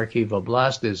in Kharkiv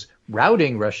Oblast is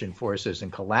routing Russian forces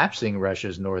and collapsing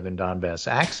Russia's northern Donbass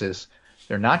axis.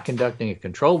 They're not conducting a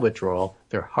control withdrawal.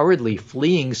 They're hurriedly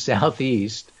fleeing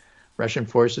southeast. Russian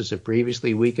forces have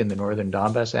previously weakened the northern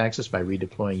Donbass axis by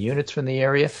redeploying units from the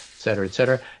area, et cetera, et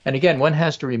cetera. And again, one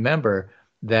has to remember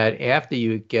that after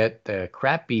you get the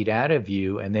crap beat out of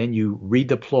you and then you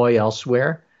redeploy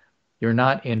elsewhere, you're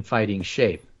not in fighting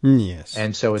shape. Yes.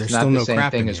 And so it's not the same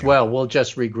thing as, well, we'll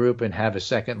just regroup and have a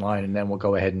second line and then we'll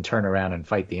go ahead and turn around and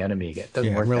fight the enemy again. It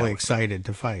doesn't work I'm really that way. excited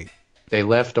to fight. They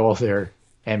left all their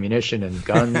ammunition and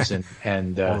guns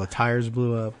and all the tires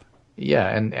blew up. Yeah,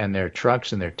 and their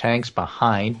trucks and their tanks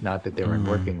behind, not that they're in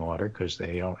working order because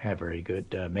they don't have very good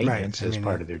maintenance as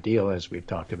part of their deal, as we've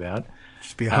talked about.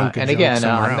 Just be a hunk of and again,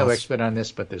 I'm no else. expert on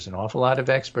this, but there's an awful lot of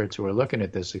experts who are looking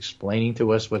at this, explaining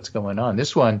to us what's going on.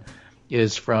 This one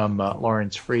is from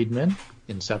Lawrence Friedman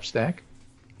in Substack.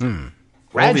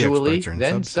 Gradually,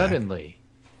 then suddenly.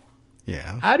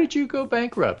 Yeah. How did you go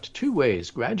bankrupt? 2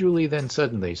 ways. Gradually, then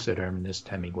suddenly, said Ernest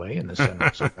Hemingway in The Sun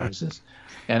of Surprises.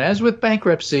 And as with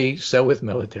bankruptcy, so with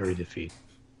military defeat.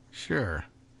 Sure.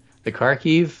 The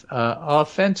Kharkiv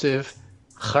offensive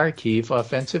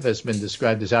has been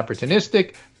described as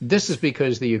opportunistic. This is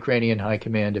because the Ukrainian High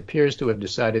Command appears to have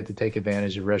decided to take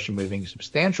advantage of Russia moving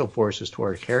substantial forces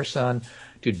toward Kherson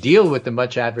to deal with the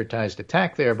much advertised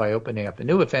attack there by opening up a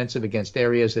new offensive against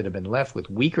areas that have been left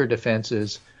with weaker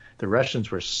defenses. The Russians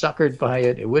were suckered by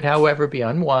it. It would, however, be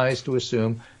unwise to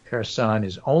assume Kherson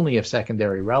is only of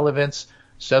secondary relevance.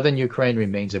 Southern Ukraine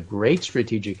remains of great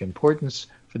strategic importance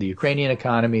for the Ukrainian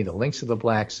economy, the links to the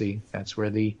Black Sea. That's where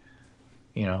the,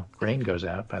 grain goes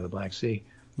out by the Black Sea,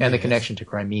 and the connection to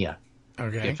Crimea.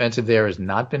 Okay. The offensive there has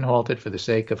not been halted for the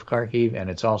sake of Kharkiv, and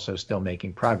it's also still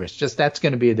making progress. Just that's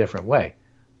going to be a different way.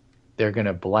 They're going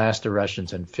to blast the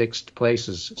Russians in fixed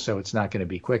places, so it's not going to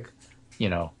be quick,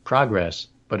 progress,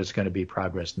 but it's going to be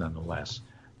progress nonetheless.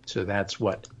 So that's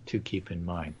what to keep in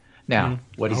mind. Now,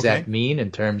 what does that mean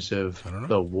in terms of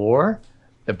the war?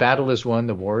 The battle is won.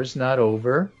 The war is not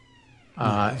over.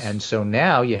 Yes. And so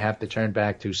now you have to turn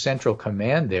back to Central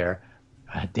Command there.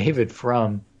 David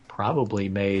Frum probably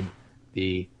made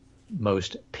the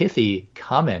most pithy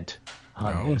comment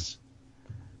on this.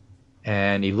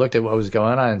 And he looked at what was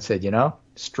going on and said,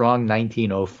 strong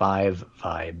 1905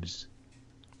 vibes.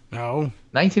 No.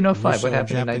 1905. What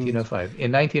happened in 1905?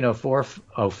 In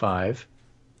 1904-05,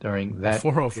 during that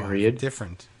period,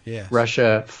 different. Yes.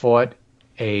 Russia fought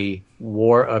a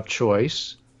war of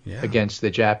choice against the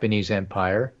Japanese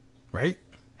Empire. Right.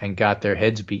 And got their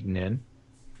heads beaten in.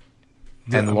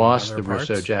 And lost the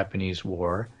Russo-Japanese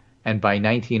War. And by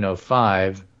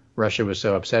 1905, Russia was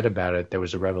so upset about it, there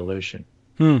was a revolution.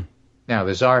 Now,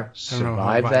 the Tsar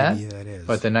survived that,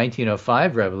 but the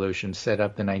 1905 revolution set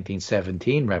up the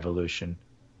 1917 revolution,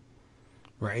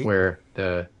 right? Where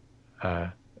the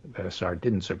Tsar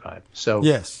didn't survive. So,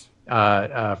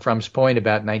 Frum's point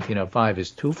about 1905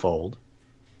 is twofold,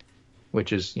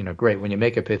 which is, great when you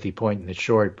make a pithy point and it's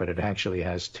short, but it actually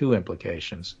has two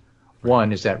implications.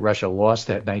 One is that Russia lost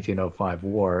that 1905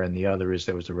 war, and the other is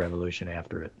there was a revolution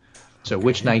after it. So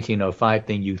which 1905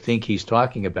 thing you think he's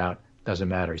talking about doesn't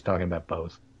matter. He's talking about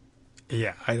both.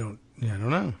 Yeah, I don't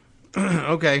know.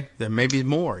 Okay, there may be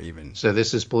more even. So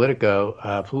this is Politico.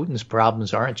 Putin's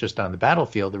problems aren't just on the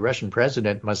battlefield. The Russian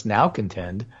president must now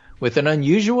contend with an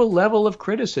unusual level of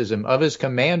criticism of his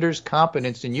commander's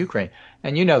competence in Ukraine.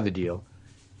 And you know the deal.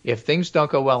 If things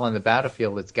don't go well on the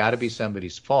battlefield, it's got to be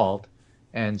somebody's fault.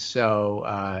 And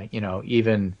so,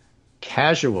 even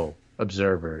casual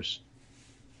observers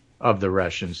of the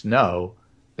Russians know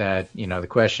that, the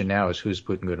question now is who's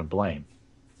Putin going to blame?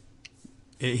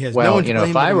 If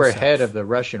I were head of the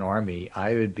Russian army,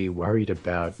 I would be worried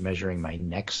about measuring my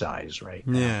neck size right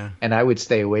now. Yeah. And I would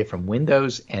stay away from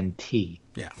Windows and tea.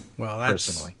 Yeah. Well, that's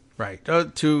personally. Right.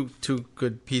 Two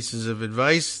good pieces of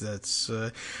advice. That's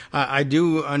I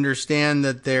do understand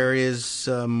that there is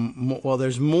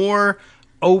there's more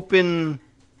open-ish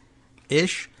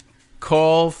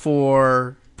call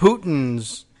for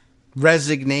Putin's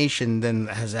resignation than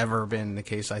has ever been the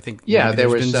case. I think there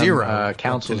was some zero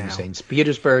councils in St.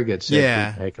 Petersburg that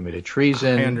said Putin had committed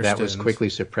treason. That was quickly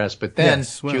suppressed. But then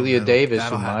Julia Davis,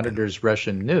 who monitors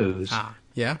Russian news,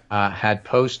 had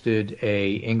posted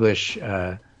a English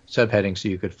subheading so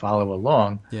you could follow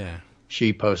along. Yeah.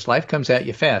 She posts, "Life comes at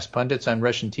you fast. Pundits on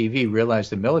Russian TV realize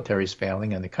the military's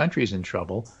failing and the country's in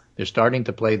trouble. They're starting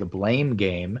to play the blame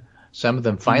game. Some of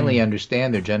them finally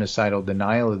understand their genocidal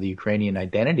denial of the Ukrainian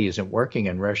identity isn't working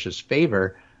in Russia's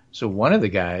favor." So one of the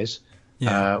guys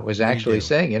was actually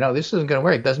saying, this isn't going to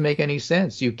work. It doesn't make any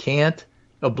sense. You can't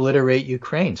obliterate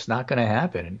Ukraine. It's not going to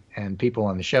happen. And people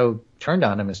on the show turned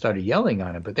on him and started yelling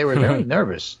on him, but they were very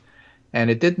nervous. And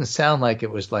it didn't sound like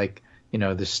it was like,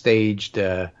 the staged,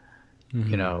 sort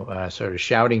of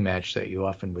shouting match that you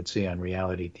often would see on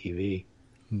reality TV.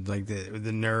 Like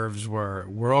the nerves were,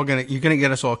 you're gonna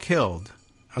get us all killed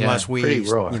unless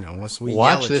unless we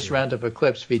watch this roundup of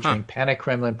clips featuring panic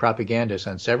Kremlin propagandists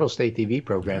on several state TV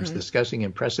programs discussing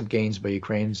impressive gains by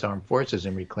Ukraine's armed forces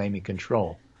in reclaiming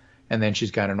control. And then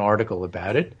she's got an article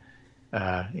about it,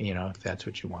 if that's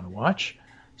what you want to watch.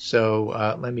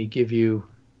 So let me give you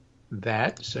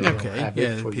that. So you'll have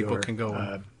it for people can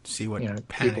go see what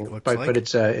panic looks like. But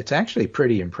it's actually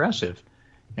pretty impressive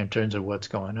in terms of what's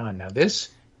going on. Now, this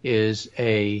is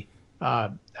a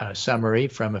summary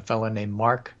from a fellow named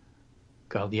Mark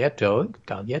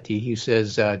Gaglietti. He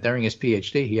says during his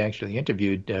PhD, he actually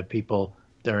interviewed people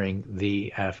during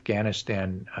the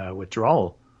Afghanistan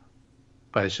withdrawal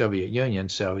by the Soviet Union,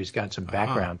 so he's got some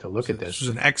background to look at this. This was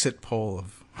an exit poll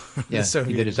of the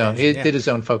Soviet he did his own. He did his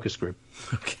own focus group.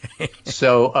 Okay.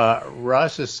 So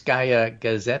Rossiyskaya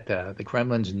Gazeta, the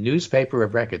Kremlin's newspaper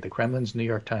of record, the Kremlin's New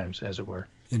York Times, as it were.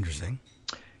 Interesting.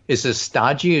 Is as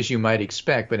stodgy as you might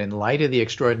expect, but in light of the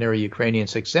extraordinary Ukrainian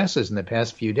successes in the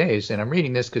past few days, and I'm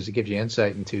reading this because it gives you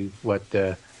insight into what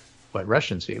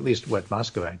Russians see, at least what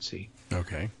Moscovites see.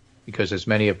 Okay. Because as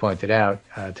many have pointed out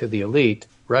to the elite,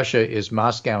 Russia is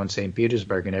Moscow and St.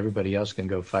 Petersburg, and everybody else can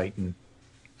go fight in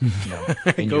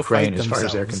in Go Ukraine fight as far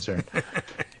as they're themselves. concerned.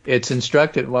 It's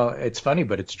instructive. Well, it's funny,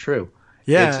 but it's true.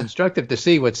 Yeah. It's instructive to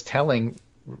see what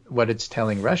it's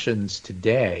telling Russians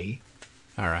today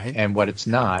All right. and what it's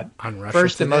not. On Russia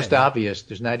First and today. most obvious,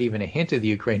 there's not even a hint of the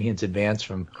Ukrainians' advance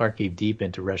from Kharkiv deep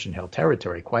into Russian-held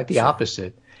territory. Quite the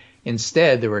opposite.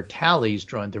 Instead, there were tallies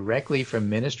drawn directly from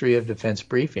Ministry of Defense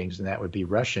briefings, and that would be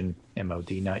Russian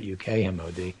MOD, not UK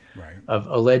MOD, Right. of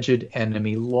alleged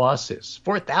enemy losses.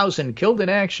 4,000 killed in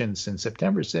action since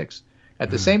September 6th. At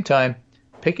the same time,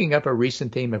 picking up a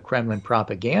recent theme of Kremlin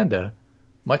propaganda,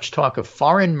 much talk of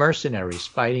foreign mercenaries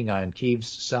fighting on Kyiv's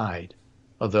side,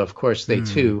 although, of course, they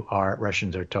too are,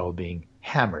 Russians are told, being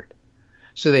hammered.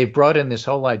 So they brought in this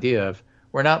whole idea of,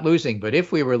 we're not losing, but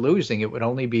if we were losing, it would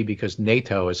only be because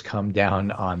NATO has come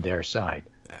down on their side.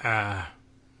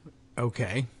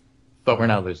 Okay. But we're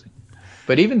not losing.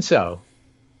 But even so,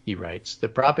 he writes, the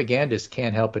propagandists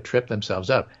can't help but trip themselves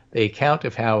up. They account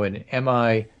of how an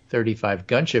Mi-35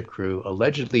 gunship crew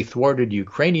allegedly thwarted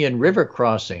Ukrainian river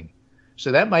crossing.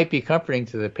 So that might be comforting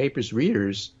to the paper's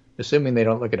readers, assuming they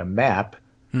don't look at a map,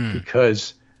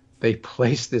 because they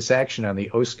placed this action on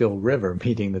the Oskil River,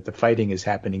 meaning that the fighting is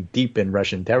happening deep in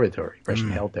Russian territory,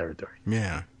 Russian-held territory.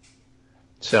 Yeah.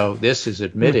 So this is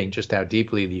admitting just how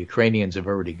deeply the Ukrainians have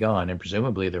already gone, and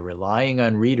presumably they're relying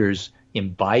on readers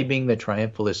imbibing the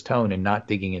triumphalist tone and not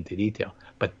digging into detail.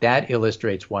 But that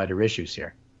illustrates wider issues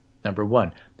here. Number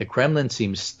one, the Kremlin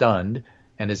seems stunned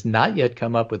and has not yet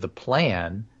come up with a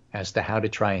plan as to how to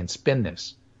try and spin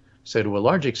this. So to a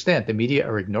large extent, the media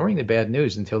are ignoring the bad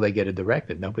news until they get it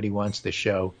directed. Nobody wants to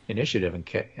show initiative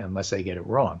unless they get it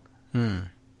wrong.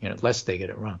 Lest they get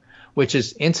it wrong. Which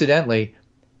is, incidentally,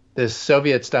 the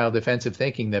Soviet-style defensive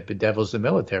thinking that bedevils the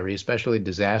military, especially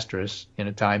disastrous in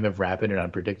a time of rapid and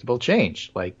unpredictable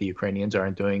change, like the Ukrainians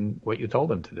aren't doing what you told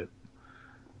them to do.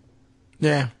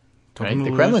 Yeah. Right?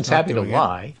 The Kremlin's happy to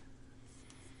lie,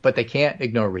 but they can't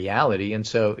ignore reality, and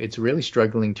so it's really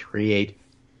struggling to create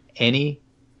any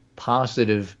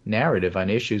positive narrative on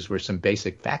issues where some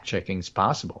basic fact-checking is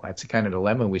possible. That's the kind of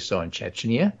dilemma we saw in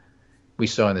Chechnya, we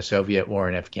saw in the Soviet war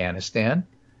in Afghanistan,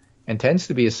 and tends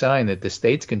to be a sign that the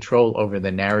state's control over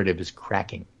the narrative is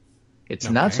cracking. It's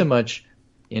not so much,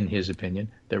 in his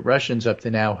opinion, that Russians up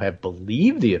to now have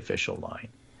believed the official line.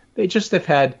 They just have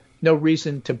had no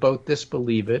reason to both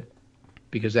disbelieve it,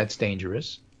 because that's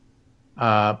dangerous,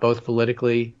 both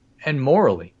politically and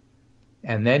morally.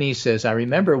 And then he says, I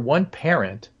remember one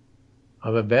parent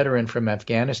of a veteran from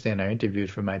Afghanistan I interviewed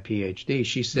for my PhD.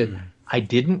 She said, I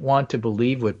didn't want to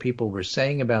believe what people were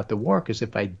saying about the war, because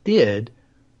if I did,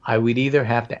 I would either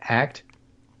have to act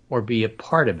or be a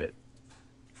part of it.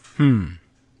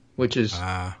 Which is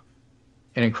an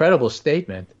incredible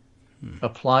statement.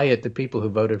 Apply it to people who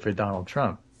voted for Donald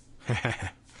Trump.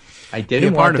 I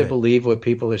didn't want to believe what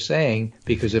people are saying,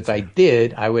 because if I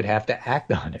did, I would have to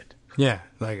act on it. Yeah,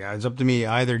 like it's up to me to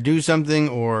either do something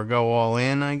or go all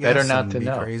in, I guess. Better not to be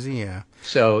know. Crazy, yeah.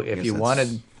 So if you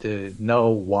wanted to know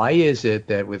why is it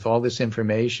that with all this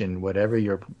information, whatever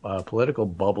your political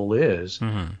bubble is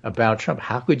about Trump,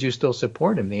 how could you still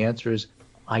support him? The answer is,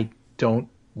 I don't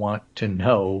want to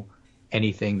know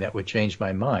anything that would change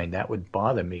my mind. That would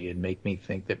bother me and make me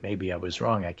think that maybe I was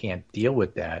wrong. I can't deal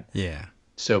with that. Yeah.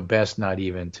 So best not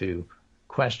even to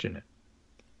question it.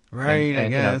 Right, and I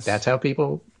guess. That's how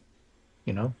people,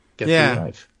 get through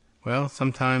life. Well,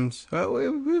 sometimes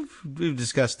we've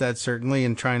discussed that certainly,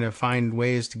 in trying to find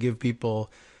ways to give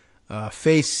people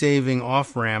face-saving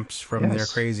off-ramps from their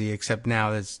crazy. Except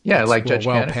now that's like Judge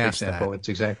well Cannon, for past example. that. It's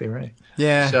exactly right.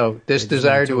 Yeah. So this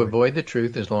desire to avoid the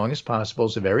truth as long as possible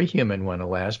is a very human one,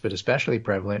 alas, but especially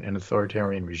prevalent in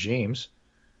authoritarian regimes.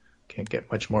 Can't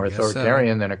get much more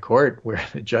authoritarian than a court where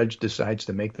the judge decides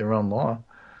to make their own law.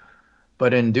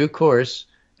 But in due course,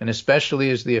 and especially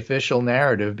as the official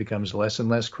narrative becomes less and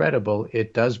less credible,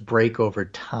 it does break over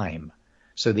time.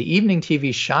 So the evening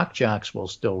TV shock jocks will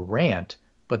still rant,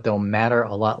 but they'll matter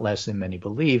a lot less than many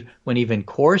believe, when even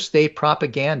core state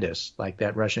propagandists, like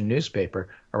that Russian newspaper,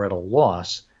 are at a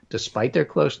loss. Despite their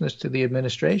closeness to the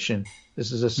administration,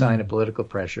 this is a sign of political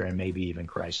pressure and maybe even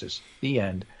crisis. The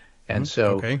end. And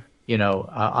so,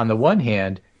 on the one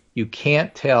hand, you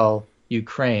can't tell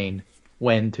Ukraine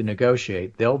when to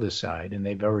negotiate. They'll decide, and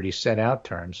they've already set out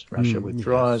terms. Russia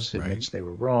withdraws, admits they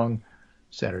were wrong,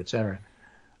 et cetera, et cetera.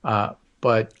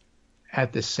 But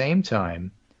at the same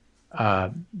time,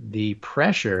 the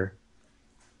pressure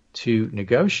to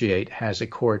negotiate has a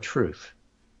core truth.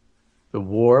 The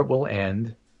war will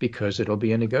end because it'll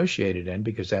be a negotiated end,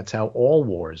 because that's how all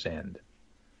wars end.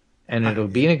 And it'll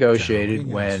be negotiated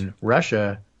when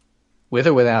Russia, with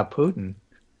or without Putin,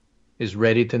 is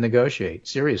ready to negotiate,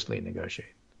 seriously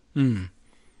negotiate.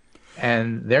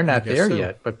 And they're not there so.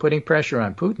 yet. But putting pressure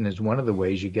on Putin is one of the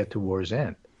ways you get to war's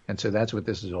end. And so that's what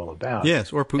this is all about.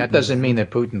 Yes, or Putin. That doesn't mean that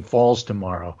Putin falls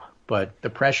tomorrow, but the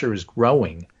pressure is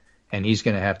growing, and he's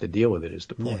going to have to deal with it, is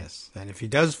the point. Yes, and if he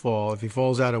does fall, if he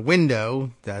falls out a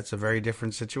window, that's a very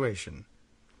different situation.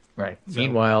 Right. So,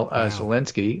 Meanwhile,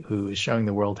 Zelensky, who is showing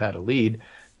the world how to lead,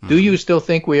 do you still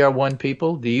think we are one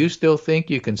people? Do you still think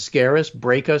you can scare us,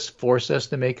 break us, force us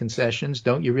to make concessions?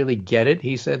 Don't you really get it,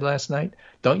 he said last night?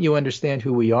 Don't you understand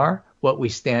who we are, what we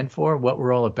stand for, what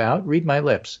we're all about? Read my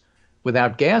lips.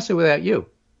 Without gas or without you?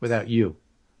 Without you.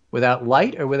 Without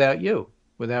light or without you?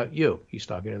 Without you. He's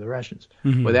talking to the Russians.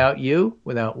 Without you,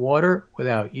 without water,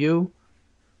 without you,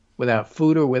 without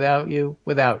food or without you,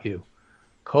 without you.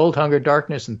 Cold, hunger,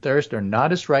 darkness, and thirst are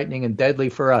not as frightening and deadly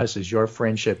for us as your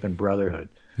friendship and brotherhood.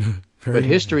 But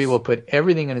history will put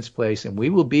everything in its place, and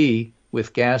we will be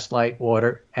with gas, light,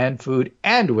 water, and food,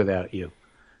 and without you.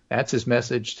 That's his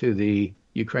message to the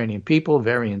Ukrainian people.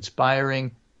 Very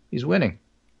inspiring. He's winning.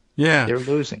 Yeah. They're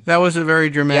losing. That was a very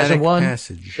He dramatic hasn't won.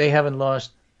 passage. They haven't lost,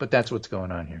 but that's what's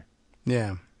going on here.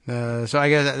 Yeah. So I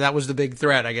guess that was the big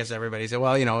threat. I guess everybody said,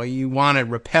 well, you want to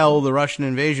repel the Russian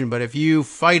invasion, but if you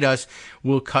fight us,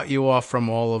 we'll cut you off from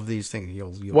all of these things.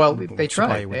 Well, they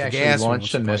tried. They actually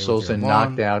launched some missiles and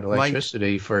knocked out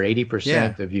electricity for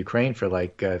 80% of Ukraine for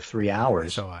like 3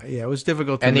 hours. So, it was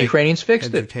difficult to And the make Ukrainians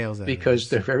fixed heads or it tails out of because this.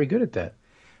 they're very good at that.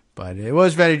 But it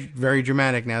was very, very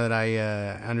dramatic now that I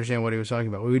understand what he was talking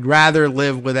about. We'd rather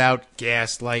live without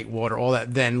gas, light, water, all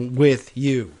that than with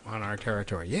you on our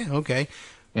territory. Yeah, okay.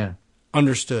 Yeah.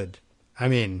 Understood. I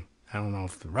mean, I don't know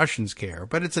if the Russians care,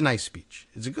 but it's a nice speech.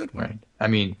 It's a good one. Right. I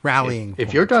mean, Rallying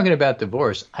if you're talking about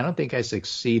divorce, I don't think I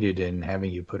succeeded in having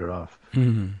you put it off.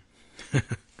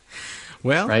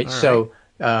 Well, right. So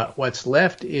what's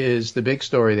left is the big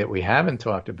story that we haven't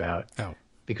talked about. Oh.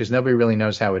 Because nobody really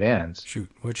knows how it ends. Shoot,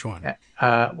 which one?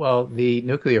 Well, the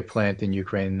nuclear plant in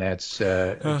Ukraine that's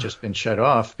just been shut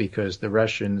off because the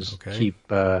Russians keep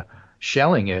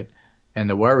shelling it. And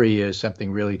the worry is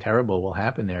something really terrible will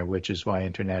happen there, which is why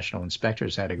international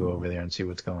inspectors had to go over there and see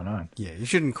what's going on. Yeah, you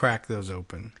shouldn't crack those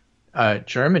open.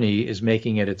 Germany is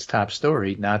making it its top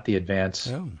story, not the advance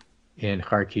in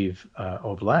Kharkiv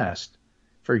Oblast,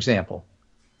 for example.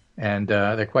 And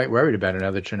they're quite worried about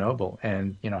another Chernobyl.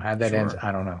 And, how that ends,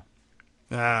 I don't know.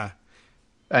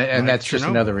 And that's just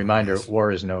another reminder,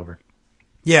 war isn't over.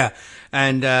 Yeah,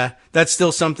 and that's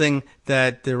still something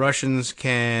that the Russians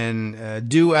can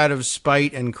do out of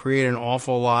spite and create an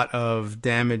awful lot of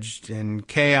damage and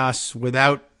chaos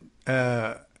without,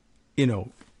 openly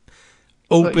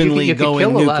you going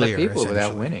kill nuclear. A lot of people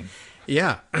without winning.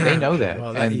 Yeah. They know that,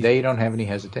 and they don't have any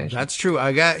hesitation. That's true.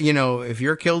 If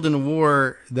you're killed in a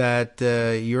war that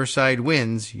your side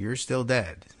wins, you're still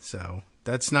dead. So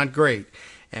that's not great.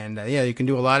 And, you can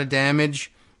do a lot of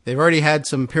damage. They've already had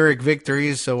some Pyrrhic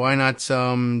victories, so why not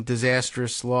some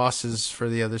disastrous losses for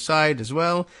the other side as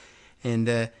well?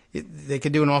 And they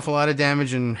could do an awful lot of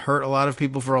damage and hurt a lot of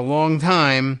people for a long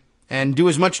time and do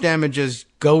as much damage as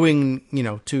going,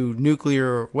 to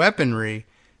nuclear weaponry,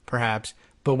 perhaps,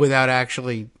 but without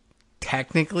actually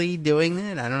technically doing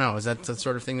that. I don't know. Is that the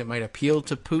sort of thing that might appeal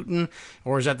to Putin?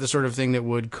 Or is that the sort of thing that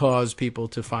would cause people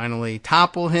to finally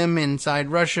topple him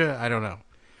inside Russia? I don't know.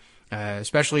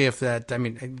 Especially if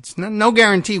it's no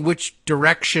guarantee which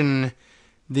direction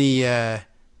the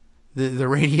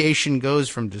radiation goes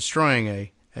from destroying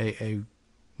a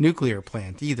nuclear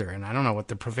plant either. And I don't know what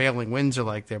the prevailing winds are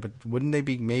like there, but wouldn't they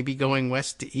be maybe going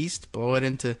west to east, blow it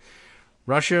into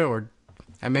Russia? Or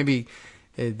maybe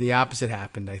the opposite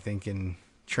happened, I think, in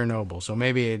Chernobyl. So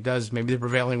maybe it does. Maybe the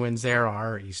prevailing winds there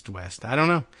are east-west. I don't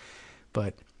know.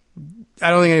 But I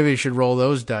don't think anybody should roll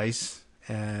those dice.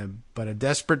 But a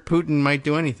desperate Putin might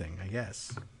do anything, I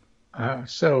guess.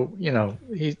 Putin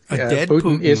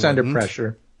Putin is under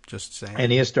pressure. Just saying.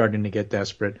 And he is starting to get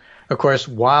desperate. Of course,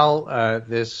 while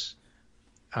this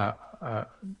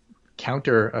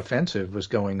counter-offensive was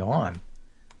going on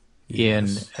in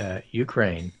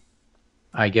Ukraine,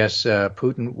 I guess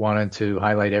Putin wanted to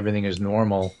highlight everything as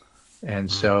normal. And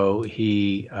so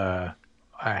he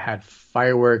had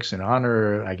fireworks in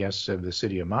honor, I guess, of the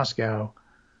city of Moscow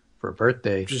for a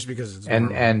birthday, just because it's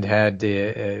and had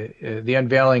the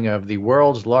unveiling of the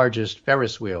world's largest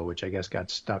Ferris wheel, which I guess got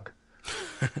stuck.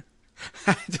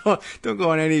 don't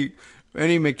go on any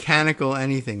mechanical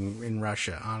anything in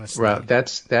Russia, honestly. Well,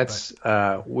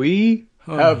 we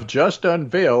have just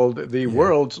unveiled the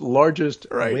world's largest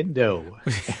window,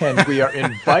 and we are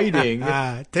inviting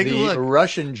the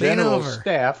Russian general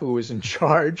staff, who is in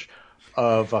charge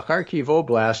of Kharkiv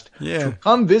Oblast Yeah. to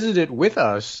come visit it with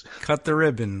us. Cut the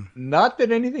ribbon. Not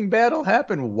that anything bad will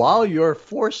happen while you're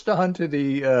forced onto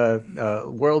the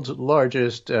world's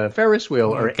largest Ferris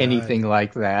wheel or God. anything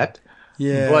like that.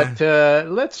 Yeah. But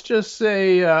let's just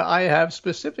say I have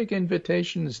specific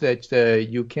invitations that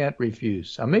you can't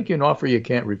refuse. I'll make you an offer you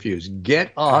can't refuse.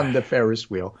 Get on the Ferris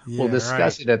wheel. We'll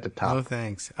discuss it at the top. No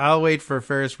thanks. I'll wait for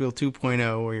Ferris wheel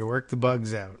 2.0 where you work the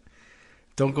bugs out.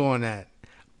 Don't go on that.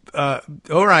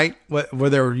 All right. Were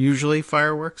there usually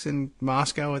fireworks in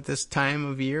Moscow at this time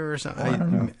of year or something? I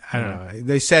don't know. I don't know.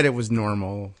 They said it was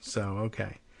normal, so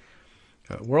okay.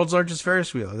 World's largest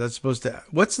Ferris wheel. That's supposed to.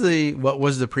 What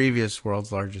was the previous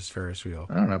world's largest Ferris wheel?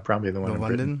 I don't know. Probably the one The in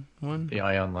London Britain. one? The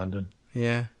Ion London.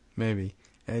 Yeah, maybe.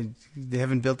 They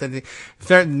haven't built anything.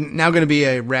 There's now going to be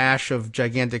a rash of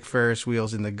gigantic Ferris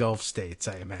wheels in the Gulf states,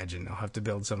 I imagine. They'll have to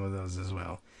build some of those as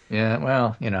well. Yeah,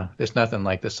 well, there's nothing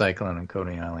like the cyclone on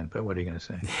Coney Island, but what are you going to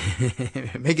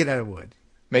say? Make it out of wood.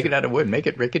 Make it out of wood. Make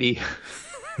it rickety.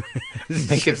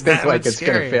 Make it That think like much it's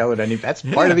going to scarier. fail at any. That's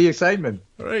part of the excitement.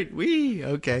 Right,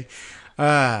 okay.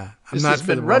 I'm This not has for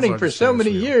been the running world's for largest so Ferris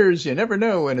many wheel. years. You never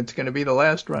know when it's going to be the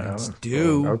last run. It's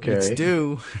due. Okay. It's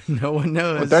due. No one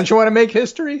knows. Well, don't you want to make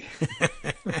history?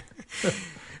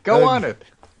 Go on it.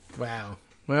 Wow.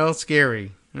 Well,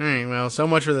 scary. All right. Well, so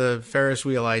much for the Ferris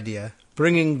wheel idea.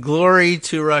 Bringing glory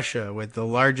to Russia with the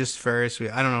largest Ferris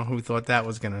wheel. I don't know who thought that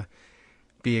was going to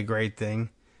be a great thing,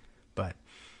 but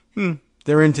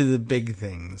they're into the big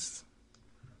things.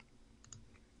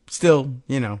 Still,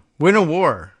 win a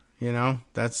war.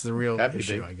 That's the real That'd be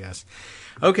issue, big. I guess.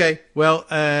 Okay. Well,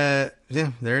 yeah,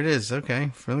 there it is.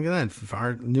 Okay. Look at that.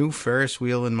 Our new Ferris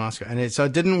wheel in Moscow. And it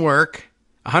didn't work.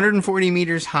 140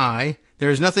 meters high.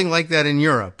 There's nothing like that in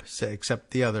Europe,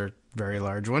 except the other very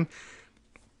large one.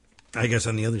 I guess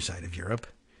on the other side of Europe.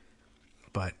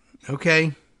 But,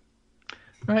 okay.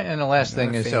 Right, and the last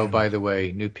thing is, by the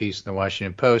way, new piece in the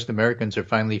Washington Post. Americans are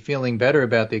finally feeling better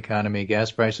about the economy.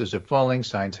 Gas prices are falling.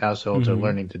 Signs households are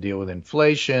learning to deal with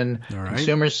inflation. All right.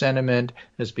 Consumer sentiment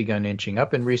has begun inching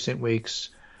up in recent weeks.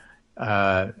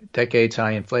 Decades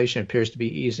high inflation appears to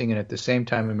be easing, and at the same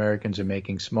time, Americans are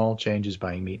making small changes,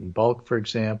 buying meat in bulk, for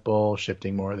example,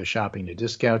 shifting more of the shopping to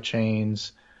discount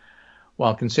chains.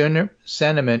 While consumer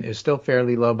sentiment is still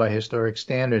fairly low by historic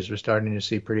standards, we're starting to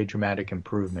see pretty dramatic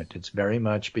improvement. It's very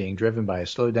much being driven by a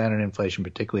slowdown in inflation,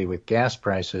 particularly with gas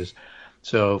prices.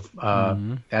 So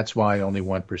that's why only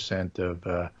 1%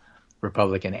 of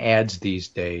Republican ads these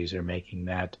days are making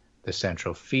that the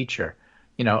central feature.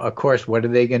 Of course, what are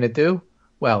they going to do?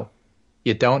 Well,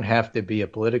 you don't have to be a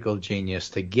political genius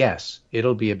to guess.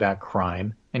 It'll be about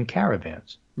crime and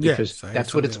caravans. Because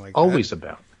that's what it's always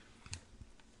about.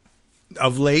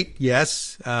 Of late,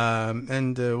 yes.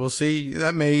 And we'll see.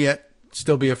 That may yet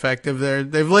still be effective.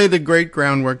 They've laid the great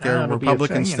groundwork there.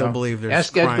 Republicans still believe there's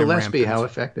Ask crime Ed Gillespie rampant. how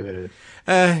effective it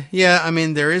is. Yeah, I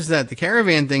mean, there is that. The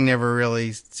caravan thing never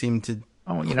really seemed to.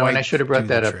 Oh, and I should have brought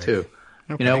that up too.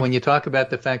 Okay. When you talk about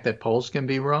the fact that polls can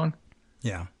be wrong,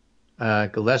 Yeah.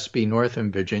 Gillespie, North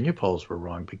and Virginia polls were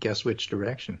wrong, but guess which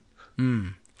direction?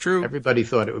 True. Everybody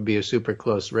thought it would be a super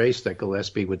close race that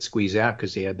Gillespie would squeeze out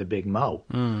because he had the big mo.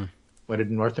 What did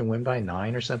Northern win by,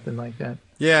 9 or something like that?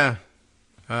 Yeah.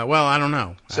 Well, I don't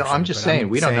know. So actually, I'm just but saying,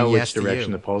 we don't know yes which to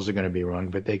direction you. the polls are going to be wrong,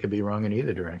 but they could be wrong in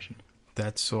either direction.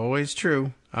 That's always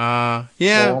true. Yeah.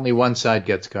 So only one side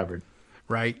gets covered.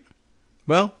 Right.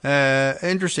 Well,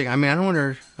 interesting. I mean, I don't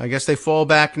wonder. I guess they fall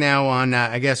back now on.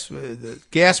 I guess the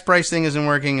gas price thing isn't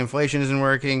working. Inflation isn't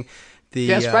working. The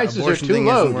Gas prices are abortion too thing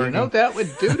low. isn't Do you working. know what that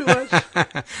would do to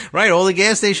us? Right. All the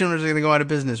gas station owners are going to go out of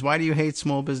business. Why do you hate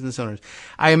small business owners?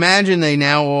 I imagine they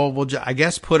now all will, I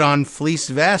guess, put on fleece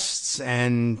vests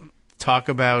and talk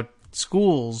about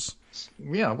schools.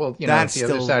 Yeah, well, That's the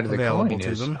other still side of the available coin to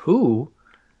is them. who,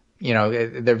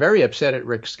 they're very upset at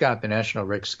Rick Scott. The National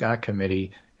Rick Scott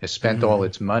Committee has spent all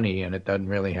its money and it doesn't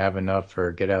really have enough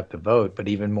for get out the vote. But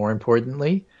even more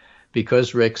importantly,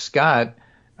 because Rick Scott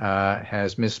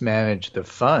has mismanaged the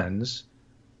funds,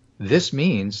 this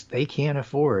means they can't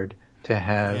afford to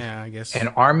have an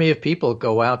army of people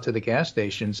go out to the gas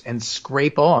stations and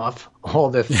scrape off all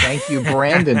the thank you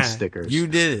Brandon stickers. You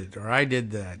did it, or I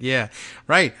did that. Yeah,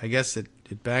 right. I guess it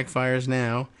backfires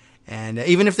now. And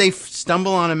even if they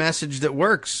stumble on a message that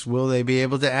works, will they be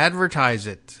able to advertise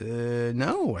it?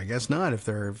 No, I guess not if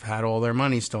they've had all their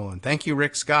money stolen. Thank you,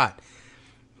 Rick Scott.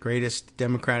 Greatest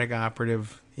Democratic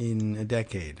operative in a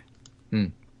decade.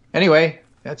 Anyway,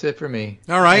 that's it for me.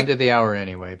 All right. End of the hour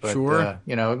anyway. But, Sure.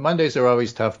 Mondays are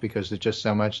always tough because there's just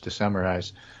so much to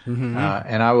summarize.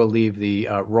 And I will leave the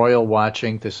royal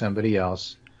watching to somebody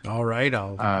else. All right.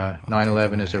 I'll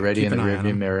 9/11 is already in the keep an eye on rearview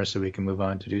 'em. mirror, so we can move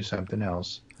on to do something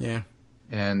else. Yeah.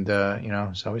 And,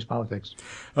 it's always politics.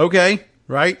 Okay.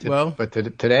 Right. Well, But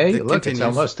today, it look, continues. it's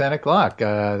almost 10 o'clock.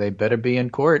 They better be in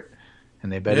court,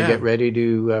 and they better Yeah. get ready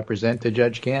to present to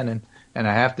Judge Cannon. And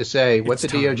I have to say, what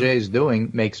It's the DOJ is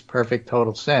doing makes perfect,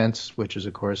 total sense, which is,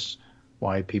 of course,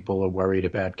 why people are worried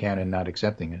about Cannon not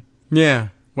accepting it. yeah.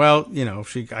 Well,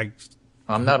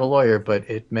 I'm not a lawyer, but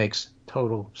it makes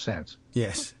total sense.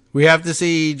 yes. We have to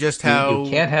see just how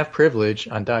You can't have privilege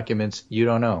on documents you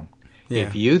don't own. Yeah.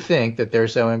 If you think that they're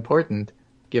so important,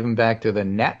 give them back to the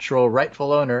natural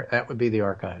rightful owner. That would be the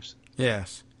archives.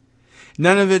 Yes.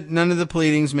 None of the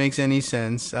pleadings makes any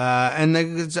sense.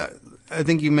 I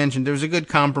think you mentioned there was a good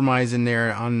compromise in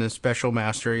there on the special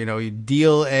master. You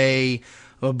deal a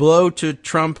blow to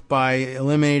Trump by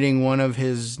eliminating one of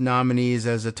his nominees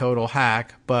as a total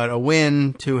hack, but a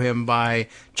win to him by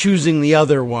choosing the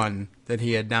other one that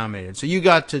he had nominated. So you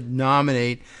got to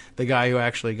nominate the guy who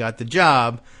actually got the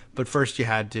job, but first you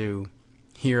had to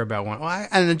hear about one.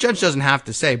 And the judge doesn't have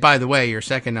to say, by the way, your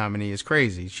second nominee is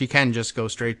crazy. She can just go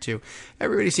straight to,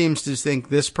 everybody seems to think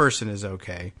this person is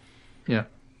okay. Yeah.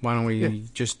 Why don't we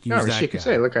just use that she guy? could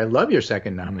say, look, I love your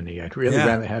second nominee. I'd really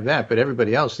rather have that. But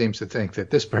everybody else seems to think that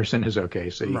this person is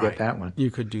okay, so you get that one. You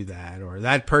could do that. Or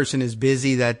that person is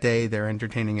busy that day. They're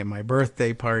entertaining at my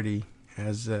birthday party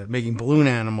as making balloon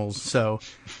animals, so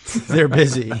they're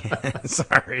busy.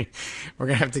 Sorry. We're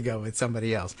going to have to go with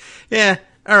somebody else. Yeah.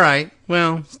 All right.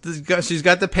 Well, she's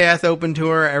got the path open to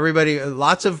her. Everybody,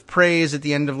 lots of praise at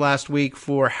the end of last week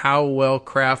for how well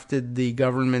crafted the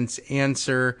government's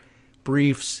answer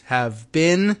briefs have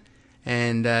been,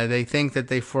 and they think that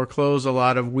they foreclose a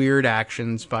lot of weird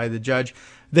actions by the judge.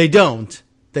 They don't.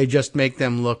 They just make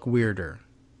them look weirder.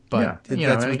 But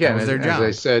that's their job. As I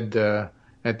said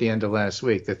at the end of last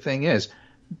week, the thing is,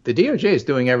 the DOJ is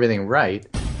doing everything right,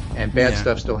 and bad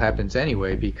stuff still happens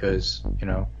anyway because,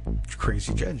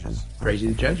 crazy judges.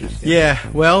 Crazy judges. Yeah,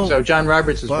 well... So John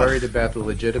Roberts is worried about the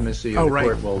legitimacy of the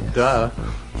court. Well, duh.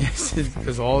 Yes,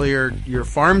 because all your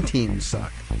farm teams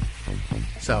suck.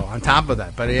 So, on top of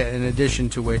that, but in addition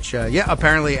to which,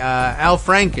 apparently Al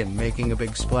Franken making a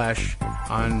big splash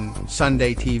on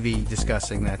Sunday TV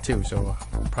discussing that too. So,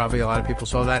 probably a lot of people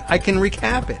saw that. I can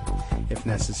recap it if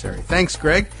necessary. Thanks,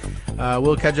 Greg.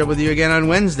 We'll catch up with you again on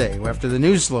Wednesday after the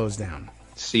news slows down.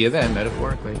 See you then,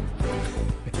 metaphorically.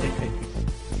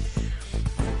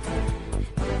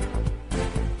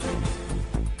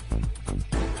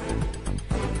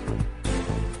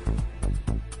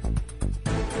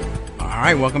 All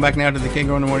right, welcome back now to the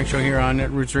Kagro in the Morning Show here on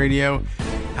Netroots Radio.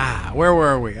 Where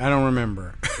were we? I don't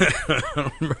remember.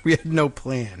 We had no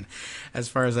plan, as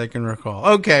far as I can recall.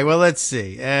 Okay, well, let's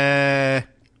see.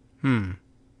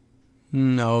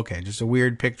 No, okay, just a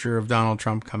weird picture of Donald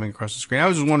Trump coming across the screen. I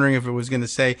was just wondering if it was going to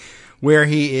say where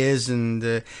he is, and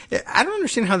I don't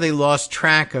understand how they lost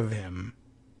track of him.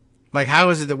 Like,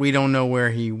 how is it that we don't know where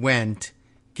he went,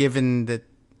 given that,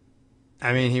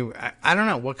 I mean, I don't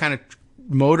know what kind of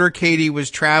motorcade he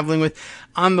was traveling with.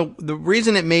 On the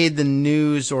reason it made the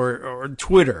news or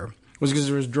Twitter was because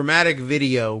there was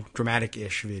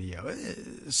dramatic-ish video,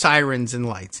 sirens and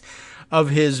lights,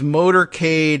 of his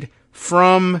motorcade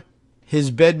from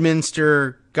his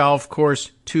Bedminster golf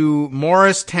course to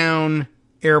Morristown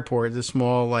Airport, the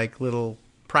small, little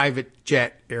private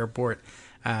jet airport.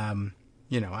 I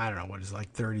don't know what is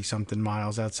 30-something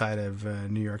miles outside of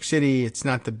New York City. It's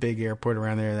not the big airport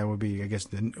around there. That would be, I guess,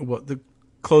 the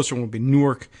closer one would be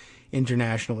Newark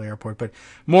International Airport. But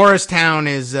Morristown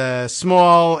is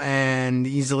small and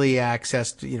easily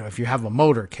accessed, if you have a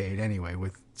motorcade anyway,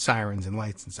 with sirens and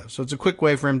lights and stuff. So it's a quick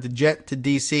way for him to jet to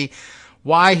D.C.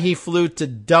 Why he flew to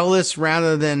Dulles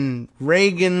rather than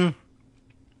Reagan,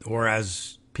 or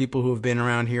as people who have been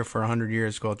around here for 100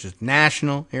 years call it, just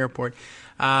National Airport.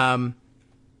 But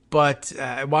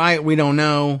why, we don't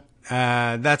know.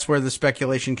 That's where the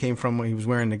speculation came from when he was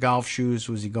wearing the golf shoes.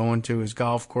 Was he going to his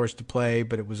golf course to play?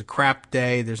 But it was a crap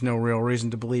day. There's no real reason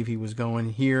to believe he was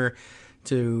going here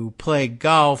to play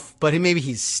golf. But maybe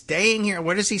he's staying here.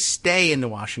 Where does he stay in the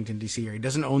Washington, D.C. area? He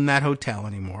doesn't own that hotel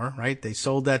anymore, right? They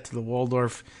sold that to the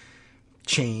Waldorf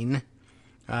chain.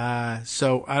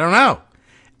 So I don't know.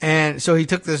 And so he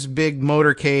took this big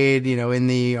motorcade, in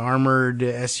the armored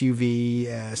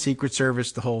SUV, Secret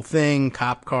Service, the whole thing,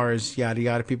 cop cars, yada,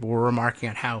 yada. People were remarking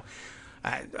on how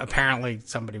apparently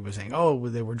somebody was saying,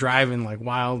 they were driving like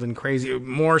wild and crazy,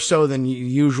 more so than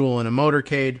usual in a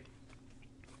motorcade,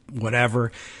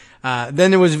 whatever.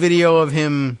 Then there was video of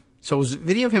him. So it was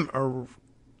video of him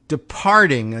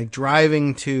departing,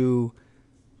 driving to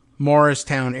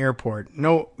Morristown Airport.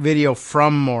 No video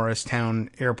from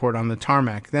Morristown Airport on the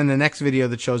tarmac. Then the next video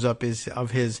that shows up is of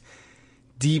his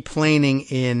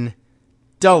deplaning in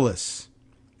Dulles,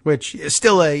 which is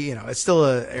still it's still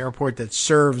a airport that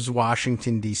serves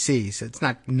Washington, D.C., so it's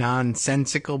not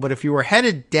nonsensical. But if you were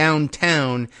headed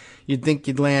downtown, you'd think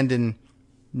you'd land in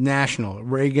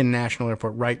Reagan National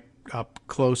Airport, right up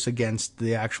close against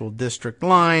the actual district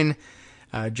line,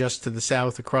 just to the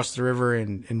south across the river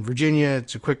in Virginia.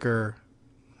 It's a quicker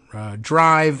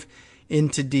drive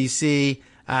into D.C.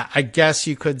 I guess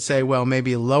you could say, well,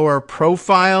 maybe a lower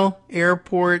profile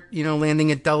airport,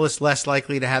 landing at Dulles, less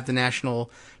likely to have the National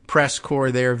Press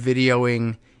Corps there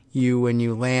videoing you when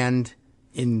you land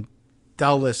in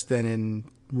Dulles than in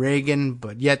Reagan,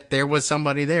 but yet there was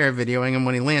somebody there videoing him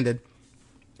when he landed.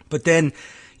 But then,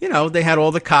 they had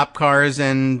all the cop cars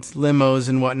and limos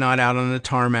and whatnot out on the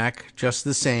tarmac, just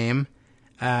the same.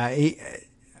 I'm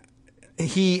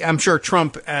sure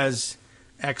Trump, as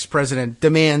ex-president,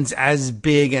 demands as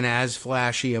big and as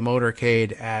flashy a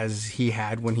motorcade as he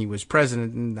had when he was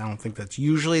president. And I don't think that's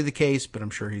usually the case, but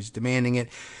I'm sure he's demanding it.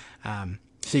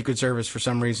 Secret Service, for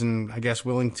some reason, I guess,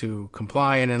 willing to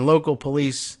comply. And then local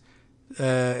police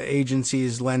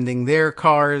agencies lending their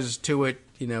cars to it,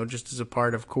 just as a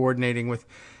part of coordinating with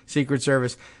Secret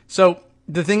Service. So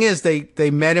the thing is, they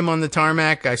met him on the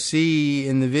tarmac. I see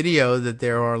in the video that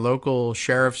there are local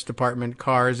sheriff's department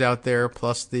cars out there,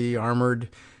 plus the armored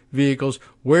vehicles.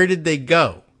 Where did they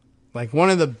go? Like, one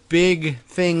of the big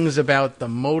things about the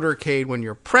motorcade when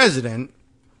you're president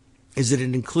is that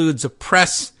it includes a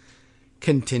press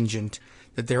contingent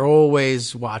that they're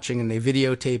always watching, and they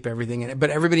videotape everything. But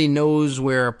everybody knows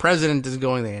where a president is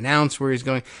going. They announce where he's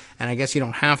going. And I guess you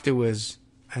don't have to as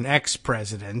an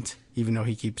ex-president, even though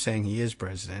he keeps saying he is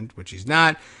president, which he's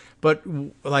not. But,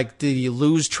 did he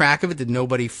lose track of it? Did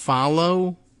nobody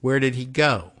follow? Where did he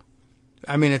go?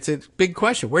 I mean, it's a big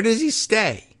question. Where does he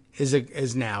stay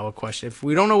is now a question. If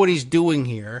we don't know what he's doing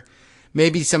here,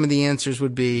 maybe some of the answers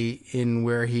would be in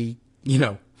where he,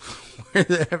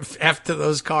 after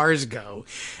those cars go,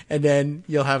 and then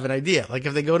you'll have an idea. Like,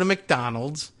 if they go to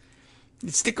McDonald's,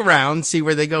 stick around, see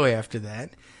where they go after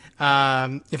that.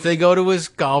 If they go to his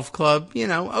golf club,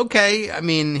 okay. I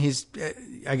mean,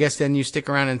 I guess then you stick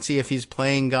around and see if he's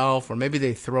playing golf, or maybe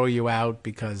they throw you out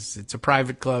because it's a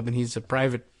private club and he's a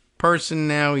private person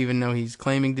now, even though he's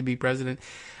claiming to be president.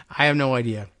 I have no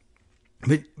idea.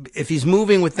 But if he's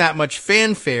moving with that much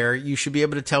fanfare, you should be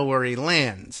able to tell where he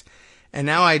lands. And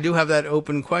now I do have that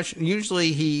open question.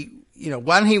 Usually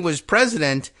when he was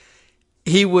president,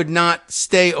 he would not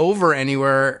stay over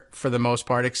anywhere for the most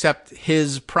part, except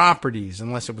his properties,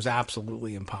 unless it was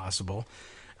absolutely impossible.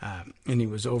 And he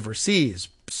was overseas.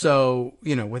 So,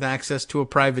 with access to a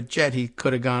private jet, he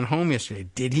could have gone home yesterday.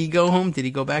 Did he go home? Did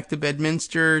he go back to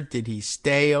Bedminster? Did he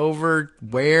stay over?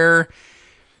 Where?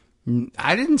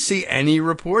 I didn't see any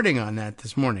reporting on that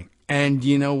this morning. And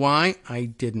you know why? I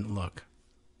didn't look.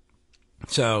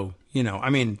 So,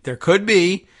 there could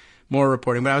be more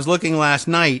reporting, but I was looking last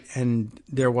night and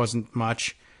there wasn't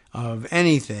much of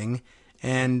anything.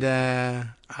 And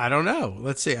I don't know.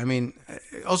 Let's see.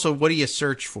 Also, what do you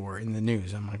search for in the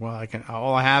news? I'm like, well,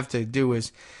 all I have to do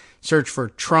is search for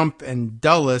Trump and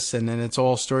Dulles, and then it's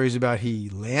all stories about he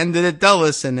landed at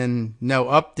Dulles, and then no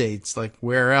updates. Like,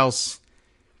 where else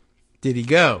did he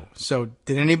go? So,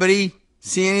 did anybody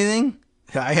see anything?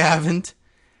 I haven't.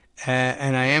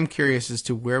 And I am curious as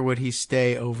to where would he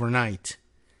stay overnight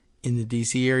in the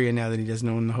D.C. area now that he doesn't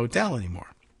own the hotel anymore.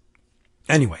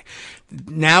 Anyway,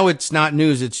 now it's not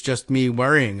news. It's just me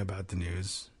worrying about the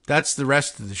news. That's the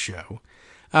rest of the show.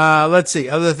 Let's see.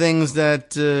 Other things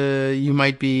that you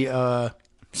might be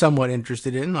somewhat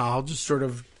interested in. I'll just sort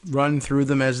of run through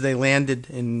them as they landed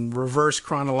in reverse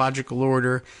chronological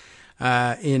order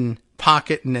in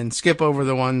pocket, and then skip over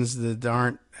the ones that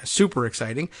aren't super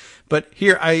exciting. But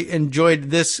here, I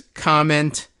enjoyed this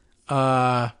comment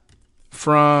from,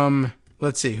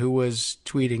 let's see, who was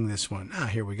tweeting this one?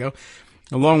 Here we go.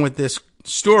 Along with this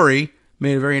story,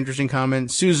 made a very interesting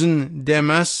comment. Susan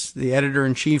Demas, the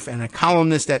editor-in-chief and a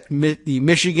columnist at the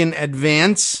Michigan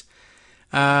Advance,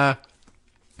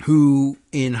 who,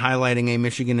 in highlighting a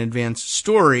Michigan Advance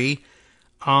story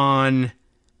on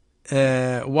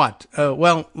what?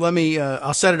 Well,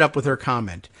 I'll set it up with her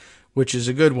comment, which is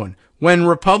a good one. When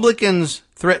Republicans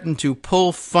threaten to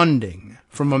pull funding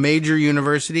from a major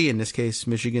university, in this case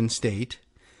Michigan State,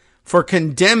 for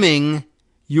condemning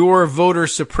your voter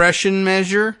suppression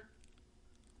measure,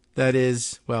 that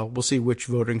is, well, we'll see which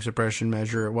voting suppression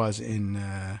measure it was in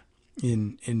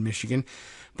in Michigan.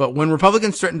 But when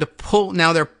Republicans threatened to pull,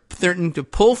 now they're threatening to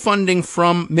pull funding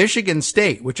from Michigan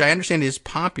State, which I understand is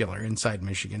popular inside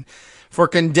Michigan, for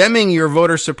condemning your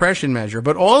voter suppression measure,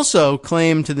 but also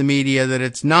claim to the media that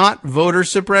it's not voter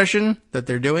suppression that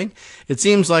they're doing. It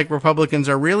seems like Republicans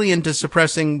are really into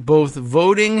suppressing both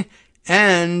voting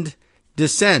and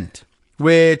dissent,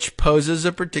 which poses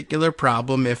a particular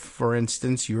problem if, for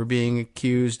instance, you're being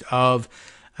accused of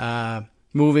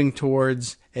moving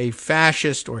towards a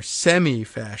fascist or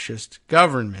semi-fascist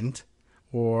government,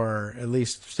 or at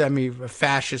least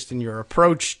semi-fascist in your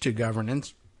approach to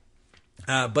governance,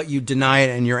 but you deny it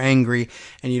and you're angry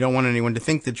and you don't want anyone to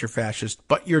think that you're fascist,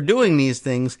 but you're doing these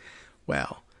things,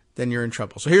 well, then you're in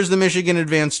trouble. So here's the Michigan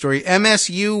Advance story.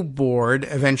 MSU board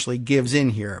eventually gives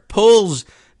in here, pulls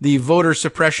the voter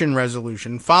suppression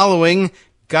resolution following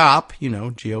GOP,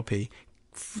 GOP,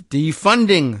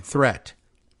 defunding threat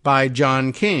by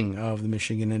John King of the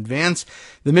Michigan Advance.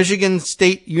 The Michigan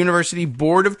State University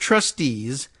Board of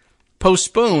Trustees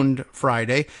postponed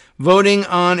Friday, voting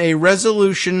on a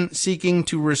resolution seeking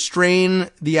to restrain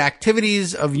the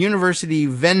activities of university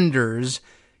vendors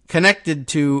connected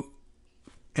to,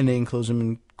 and they enclose them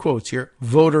in quotes here,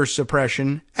 voter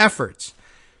suppression efforts.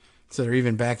 So they're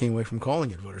even backing away from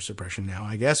calling it voter suppression now,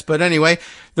 I guess. But anyway,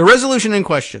 the resolution in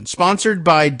question, sponsored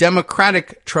by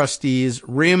Democratic trustees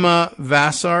Rima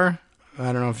Vassar,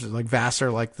 I don't know if it's like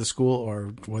Vassar like the school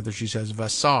or whether she says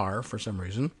Vassar for some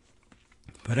reason.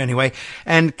 But anyway,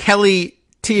 and Kelly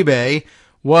Tebey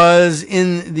was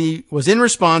in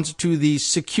response to the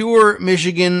Secure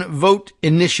Michigan Vote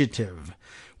Initiative,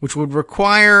 which would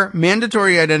require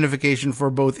mandatory identification for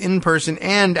both in-person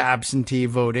and absentee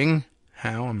voting.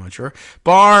 How? I'm not sure.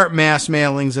 Bar mass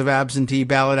mailings of absentee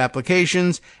ballot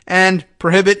applications and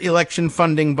prohibit election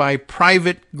funding by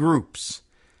private groups.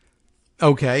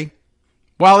 Okay.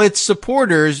 While its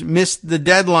supporters missed the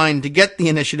deadline to get the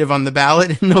initiative on the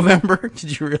ballot in November.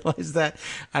 Did you realize that?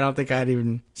 I don't think that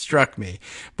even struck me.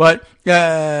 But,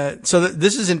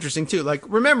 this is interesting too. Like,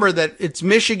 remember that it's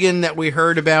Michigan that we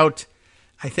heard about,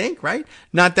 I think, right?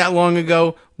 Not that long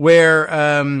ago, where,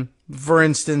 for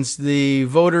instance, the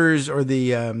voters or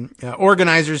the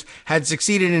organizers had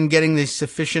succeeded in getting the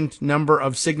sufficient number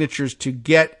of signatures to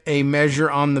get a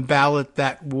measure on the ballot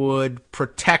that would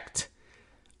protect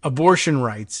abortion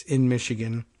rights in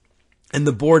Michigan. And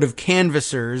the Board of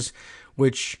Canvassers,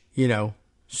 which,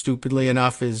 stupidly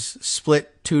enough is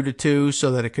split 2-2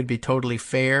 so that it could be totally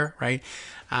fair, right?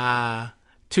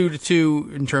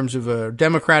 2-2 in terms of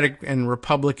Democratic and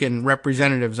Republican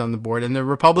representatives on the board. And the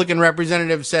Republican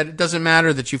representative said it doesn't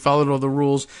matter that you followed all the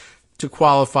rules to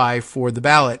qualify for the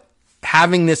ballot.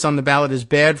 Having this on the ballot is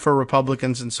bad for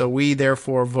Republicans, and so we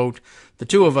therefore vote, the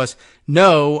two of us,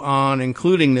 no on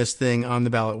including this thing on the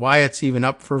ballot. Why it's even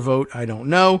up for vote, I don't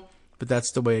know, but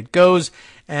that's the way it goes.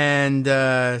 And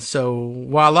so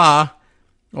voila,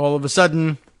 all of a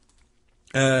sudden,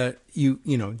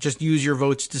 just use your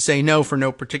votes to say no for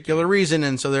no particular reason,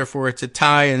 and so therefore it's a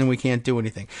tie, and we can't do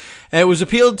anything. And it was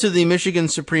appealed to the Michigan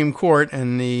Supreme Court,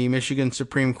 and the Michigan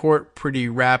Supreme Court pretty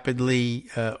rapidly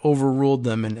overruled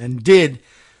them and did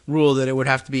rule that it would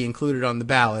have to be included on the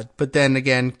ballot. But then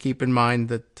again, keep in mind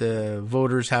that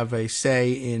voters have a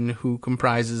say in who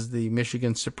comprises the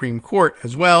Michigan Supreme Court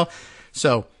as well.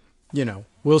 So,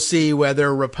 we'll see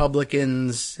whether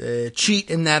Republicans cheat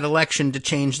in that election to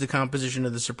change the composition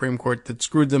of the Supreme Court that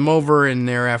screwed them over in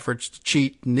their efforts to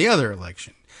cheat in the other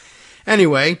election.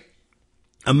 Anyway,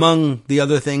 among the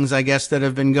other things, I guess, that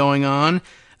have been going on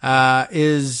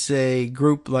is a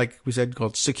group, like we said,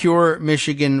 called Secure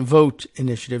Michigan Vote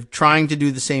Initiative, trying to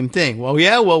do the same thing. Well,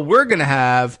 we're going to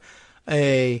have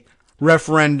a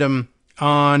referendum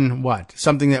on what?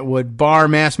 Something that would bar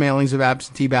mass mailings of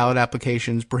absentee ballot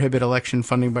applications, prohibit election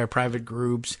funding by private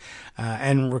groups,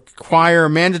 and require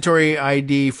mandatory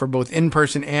ID for both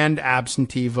in-person and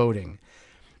absentee voting.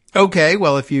 Okay,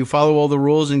 well, if you follow all the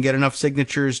rules and get enough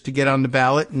signatures to get on the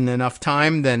ballot in enough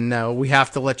time, then we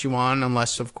have to let you on,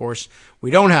 unless, of course,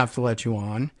 we don't have to let you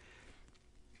on,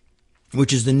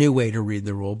 which is the new way to read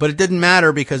the rule. But it didn't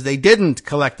matter because they didn't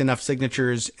collect enough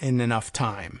signatures in enough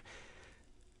time.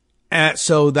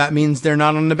 So that means they're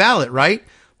not on the ballot, right?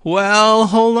 Well,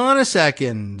 hold on a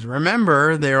second.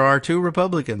 Remember, there are 2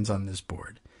 Republicans on this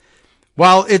board.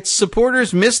 While its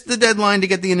supporters missed the deadline to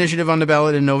get the initiative on the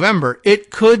ballot in November, it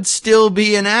could still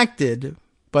be enacted,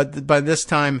 but by this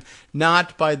time,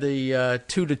 not by the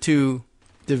 2-2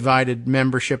 divided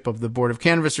membership of the Board of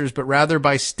Canvassers, but rather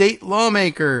by state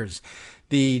lawmakers.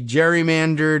 The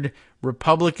gerrymandered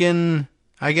Republican,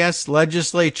 I guess,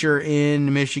 legislature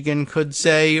in Michigan could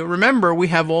say, remember, we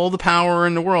have all the power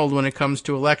in the world when it comes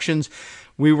to elections.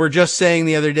 We were just saying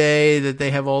the other day that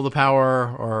they have all the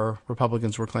power, or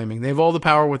Republicans were claiming, they have all the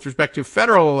power with respect to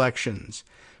federal elections,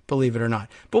 believe it or not.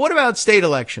 But what about state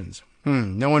elections?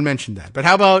 No one mentioned that. But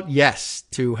how about yes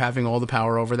to having all the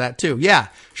power over that too? Yeah,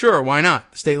 sure, why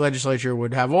not? The state legislature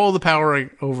would have all the power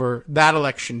over that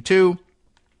election too.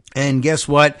 And guess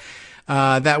what?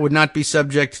 That would not be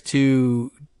subject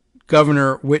to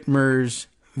Governor Whitmer's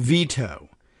veto.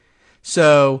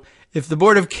 So if the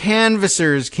Board of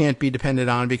Canvassers can't be depended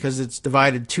on because it's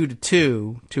divided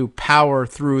 2-2 to power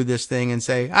through this thing and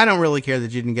say, I don't really care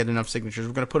that you didn't get enough signatures,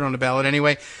 we're going to put it on the ballot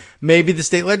anyway, maybe the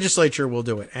state legislature will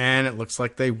do it. And it looks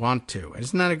like they want to.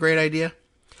 Isn't that a great idea?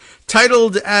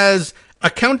 Titled as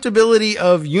Accountability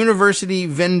of University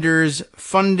Vendors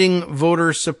Funding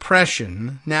Voter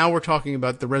Suppression. Now we're talking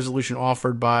about the resolution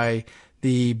offered by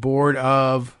the Board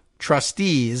of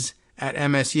Trustees at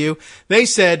MSU. They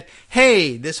said,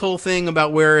 hey, this whole thing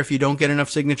about where if you don't get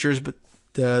enough signatures, but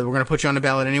we're going to put you on the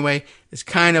ballot anyway, is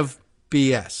kind of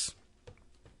BS.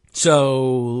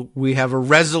 So we have a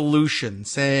resolution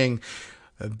saying,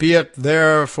 be it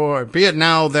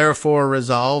now therefore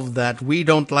resolved that we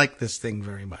don't like this thing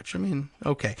very much. I mean,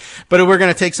 okay. But we're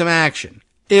going to take some action.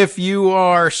 If you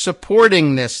are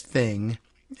supporting this thing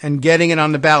and getting it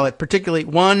on the ballot, particularly,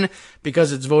 one,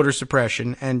 because it's voter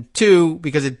suppression, and two,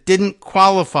 because it didn't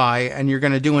qualify and you're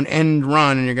going to do an end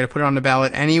run and you're going to put it on the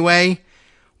ballot anyway,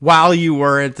 while you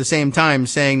were at the same time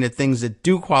saying that things that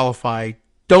do qualify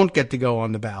don't get to go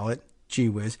on the ballot, gee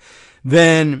whiz,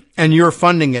 then, and you're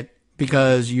funding it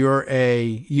because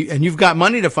and you've got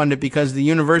money to fund it because the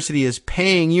university is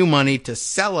paying you money to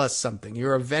sell us something.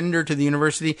 You're a vendor to the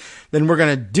university, then we're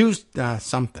going to do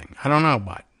something. I don't know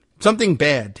what. Something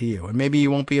bad to you, and maybe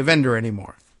you won't be a vendor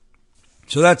anymore.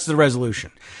 So that's the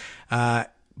resolution.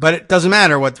 But it doesn't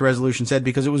matter what the resolution said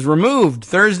because it was removed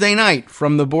Thursday night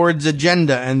from the board's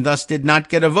agenda and thus did not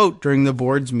get a vote during the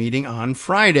board's meeting on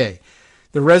Friday.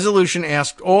 The resolution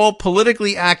asked all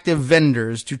politically active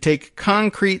vendors to take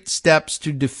concrete steps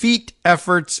to defeat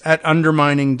efforts at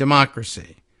undermining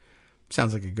democracy.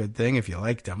 Sounds like a good thing if you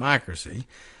like democracy.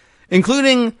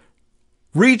 Including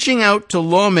reaching out to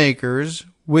lawmakers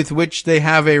with which they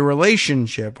have a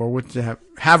relationship, or which they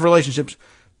have relationships.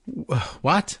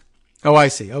 What? Oh, I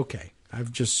see. Okay.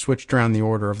 I've just switched around the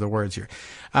order of the words here.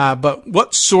 But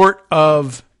what sort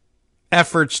of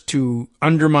efforts to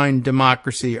undermine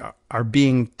democracy are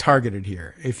being targeted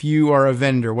here? If you are a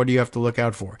vendor, what do you have to look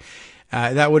out for?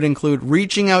 That would include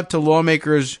reaching out to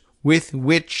lawmakers with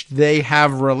which they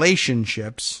have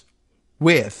relationships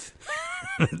with.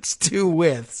 It's two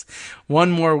withs.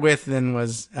 One more with than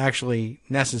was actually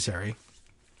necessary.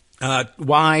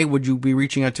 Why would you be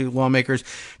reaching out to lawmakers?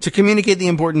 To communicate the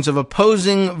importance of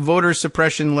opposing voter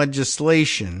suppression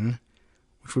legislation,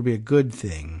 which would be a good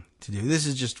thing to do. This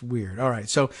is just weird. All right.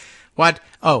 So what?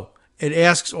 Oh, it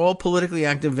asks all politically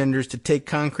active vendors to take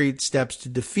concrete steps to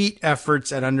defeat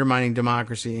efforts at undermining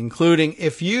democracy, including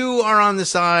if you are on the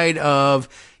side of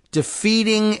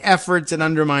defeating efforts at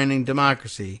undermining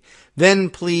democracy, then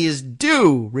please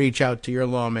do reach out to your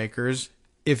lawmakers,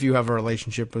 if you have a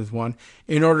relationship with one,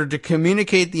 in order to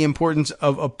communicate the importance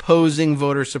of opposing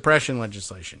voter suppression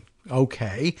legislation.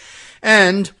 Okay.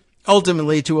 And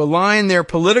ultimately to align their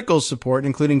political support,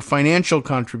 including financial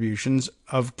contributions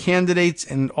of candidates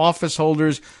and office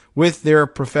holders with their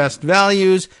professed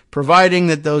values, providing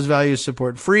that those values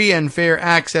support free and fair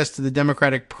access to the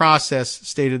democratic process,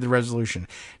 stated the resolution.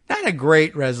 Not a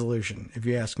great resolution, if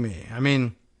you ask me. I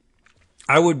mean,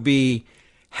 I would be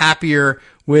happier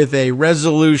with a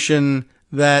resolution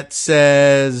that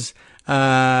says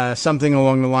something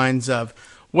along the lines of,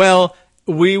 well,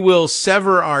 we will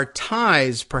sever our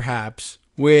ties, perhaps,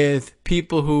 with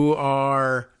people who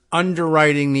are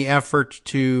underwriting the effort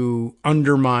to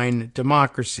undermine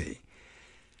democracy.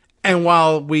 And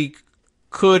while we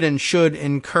could and should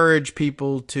encourage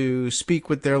people to speak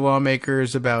with their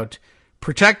lawmakers about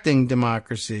protecting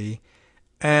democracy,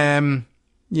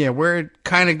 where it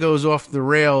kind of goes off the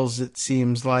rails, it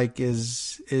seems like,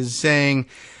 is saying,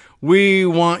 we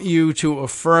want you to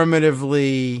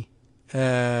affirmatively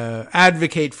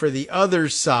advocate for the other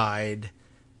side.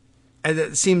 And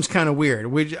it seems kind of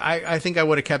weird. I think I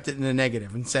would have kept it in the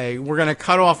negative and say, we're going to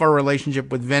cut off our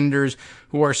relationship with vendors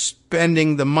who are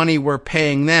spending the money we're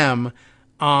paying them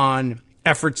on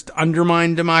efforts to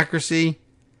undermine democracy.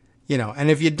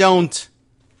 And if you don't,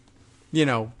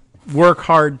 work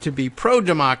hard to be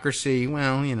pro-democracy,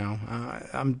 well,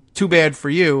 I'm too bad for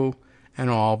you and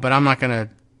all, but I'm not going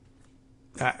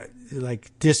to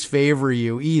disfavor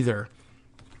you either.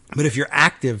 But if you're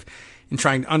active in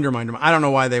trying to undermine them, I don't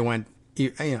know why they went,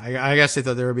 I guess they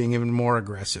thought they were being even more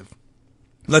aggressive.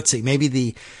 Let's see, maybe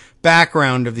the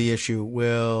background of the issue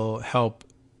will help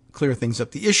clear things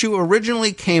up. The issue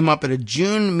originally came up at a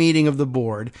June meeting of the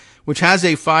board, which has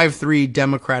a 5-3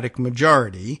 Democratic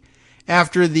majority,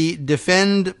 after the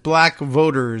Defend Black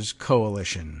Voters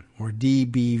Coalition, or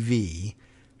DBV,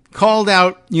 called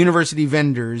out university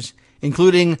vendors,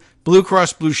 including Blue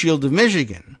Cross Blue Shield of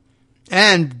Michigan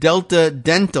and Delta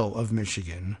Dental of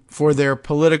Michigan, for their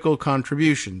political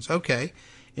contributions. Okay,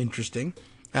 interesting.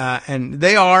 And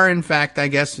they are, in fact, I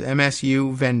guess,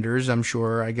 MSU vendors, I'm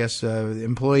sure. I guess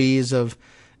employees of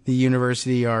the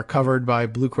university are covered by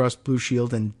Blue Cross Blue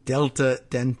Shield and Delta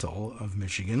Dental of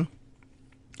Michigan.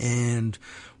 And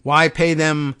why pay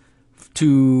them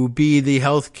to be the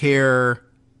healthcare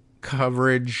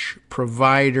coverage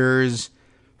providers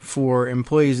for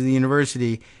employees of the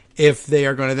university if they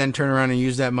are going to then turn around and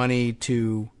use that money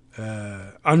to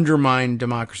undermine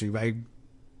democracy by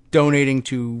donating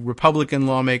to Republican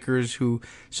lawmakers who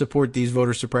support these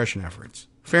voter suppression efforts?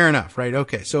 Fair enough, right?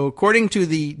 Okay, so according to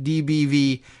the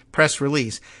DBV press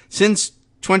release, since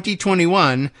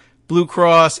 2021, Blue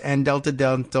Cross and Delta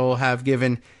Dental have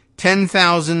given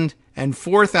 $10,000 and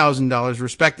 $4,000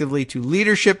 respectively to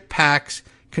leadership PACs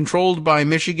controlled by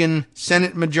Michigan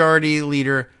Senate Majority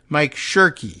Leader Mike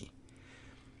Shirkey.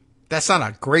 That's not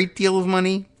a great deal of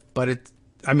money, but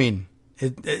in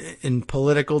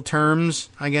political terms,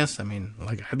 I guess.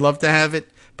 I'd love to have it,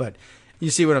 but you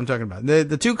see what I'm talking about.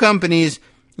 The two companies,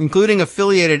 including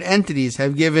affiliated entities,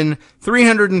 have given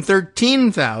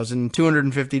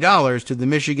 $313,250 to the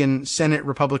Michigan Senate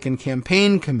Republican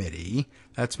Campaign Committee.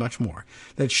 That's much more.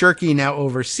 That Shirkey now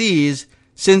oversees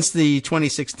since the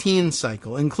 2016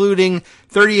 cycle, including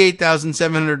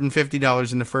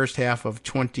 $38,750 in the first half of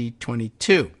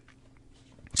 2022.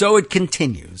 So it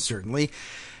continues, certainly.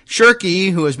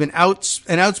 Shirkey, who has been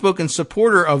an outspoken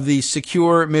supporter of the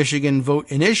Secure Michigan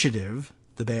Vote Initiative,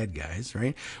 the bad guys,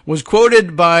 right, was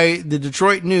quoted by the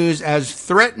Detroit News as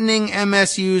threatening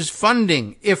MSU's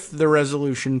funding if the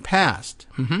resolution passed.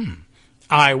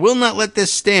 I will not let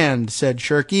this stand, said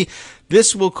Shirkey.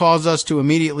 This will cause us to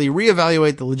immediately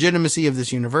reevaluate the legitimacy of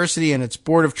this university and its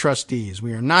board of trustees.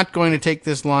 We are not going to take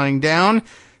this lying down.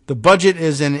 The budget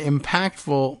is an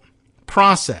impactful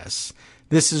process.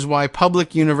 This is why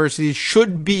public universities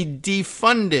should be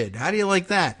defunded. How do you like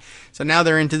that? So now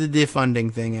they're into the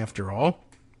defunding thing after all.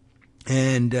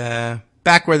 And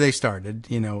back where they started,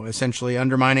 essentially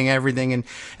undermining everything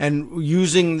and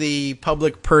using the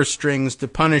public purse strings to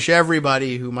punish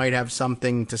everybody who might have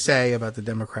something to say about the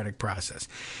democratic process.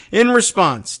 In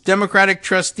response, Democratic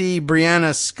trustee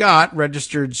Brianna Scott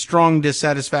registered strong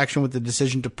dissatisfaction with the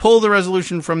decision to pull the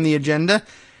resolution from the agenda.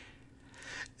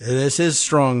 This is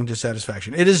strong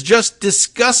dissatisfaction. It is just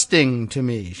disgusting to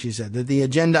me, she said, that the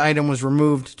agenda item was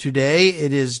removed today.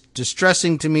 It is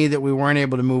distressing to me that we weren't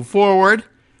able to move forward.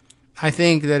 I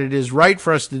think that it is right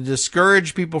for us to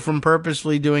discourage people from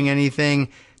purposely doing anything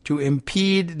to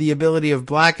impede the ability of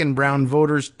black and brown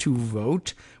voters to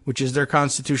vote, which is their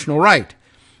constitutional right.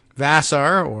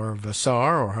 Vassar, or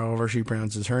however she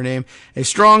pronounces her name, a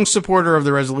strong supporter of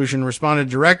the resolution,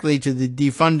 responded directly to the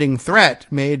defunding threat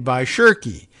made by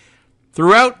Shirkey.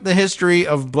 Throughout the history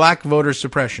of black voter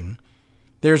suppression,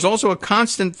 there's also a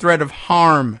constant threat of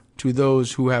harm to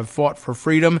those who have fought for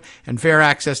freedom and fair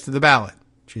access to the ballot,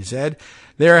 she said.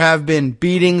 There have been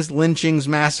beatings, lynchings,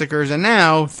 massacres, and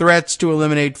now threats to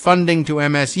eliminate funding to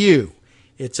MSU.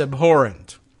 It's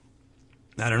abhorrent.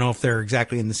 I don't know if they're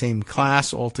exactly in the same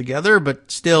class altogether,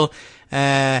 but still,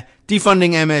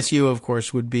 defunding MSU, of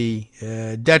course, would be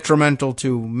detrimental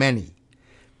to many.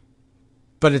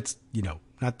 But it's,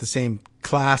 not the same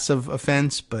class of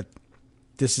offense, but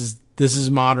this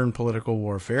is modern political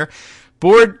warfare.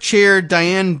 Board Chair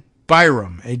Diane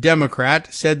Byram, a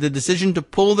Democrat, said the decision to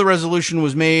pull the resolution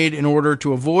was made in order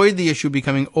to avoid the issue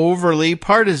becoming overly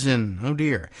partisan. Oh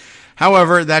dear.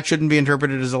 However, that shouldn't be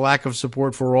interpreted as a lack of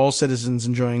support for all citizens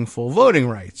enjoying full voting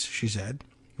rights, she said.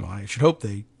 Well, I should hope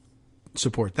they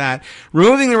support that.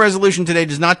 Removing the resolution today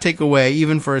does not take away,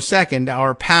 even for a second,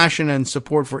 our passion and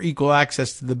support for equal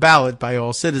access to the ballot by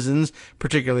all citizens,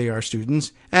 particularly our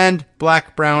students, and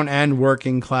black, brown, and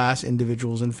working class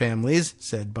individuals and families,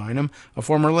 said Bynum, a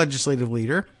former legislative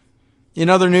leader. In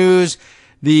other news,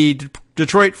 the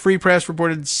Detroit Free Press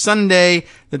reported Sunday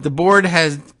that the board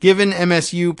has given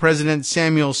MSU President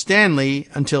Samuel Stanley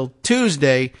until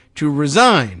Tuesday to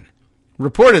resign,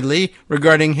 reportedly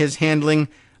regarding his handling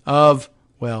of,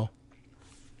 well,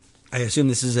 I assume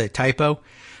this is a typo,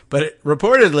 but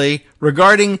reportedly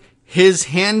regarding his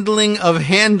handling of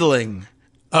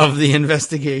the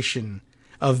investigation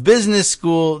of business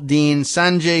school dean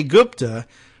Sanjay Gupta,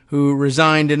 who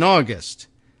resigned in August.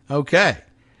 Okay.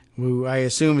 who I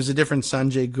assume is a different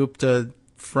Sanjay Gupta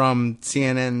from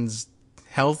CNN's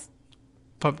health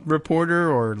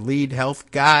reporter or lead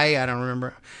health guy. I don't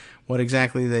remember what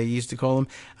exactly they used to call him.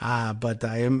 But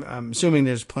I'm assuming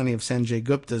there's plenty of Sanjay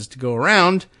Guptas to go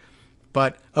around.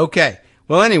 But okay.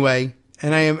 Well, anyway,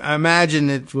 and I imagine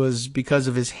it was because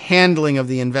of his handling of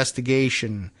the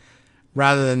investigation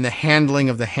rather than the handling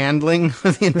of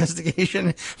the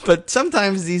investigation. But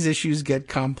sometimes these issues get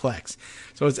complex.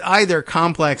 So it's either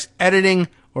complex editing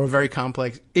or a very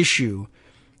complex issue.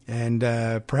 And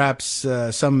perhaps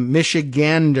some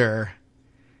Michigander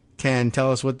can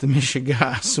tell us what the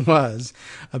Michigas was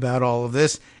about all of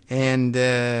this and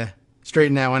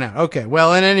straighten that one out. Okay,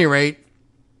 well, at any rate,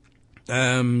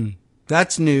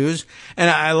 that's news. And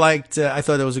I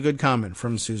thought that was a good comment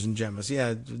from Susan Gemas.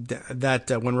 Yeah,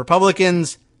 that when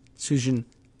Republicans, Susan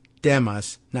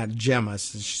Demas, not Gemas,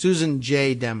 Susan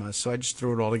J. Demas, so I just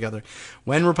threw it all together.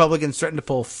 When Republicans threaten to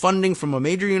pull funding from a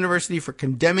major university for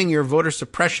condemning your voter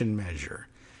suppression measure.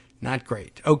 Not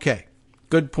great. Okay,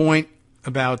 good point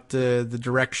about the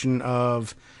direction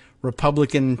of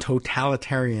Republican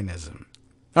totalitarianism.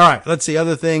 All right, let's see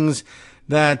other things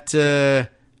that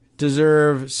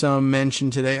deserve some mention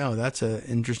today. Oh, that's an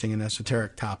interesting and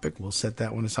esoteric topic. We'll set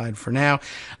that one aside for now.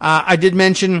 I did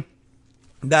mention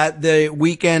that the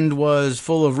weekend was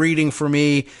full of reading for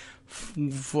me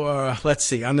for, let's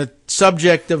see, on the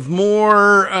subject of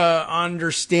more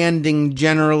understanding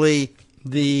generally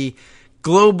the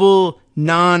global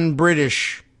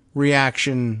non-British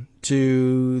reaction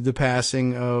to the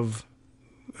passing of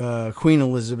Queen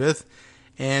Elizabeth.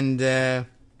 And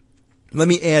let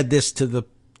me add this to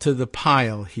the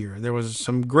pile here. There was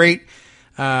some great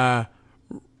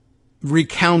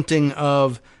recounting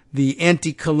of the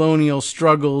anti-colonial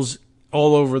struggles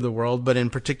all over the world, but in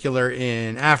particular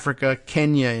in Africa,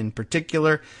 Kenya in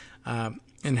particular,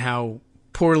 and how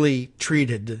poorly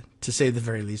treated, to say the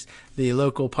very least, the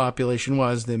local population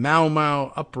was. The Mau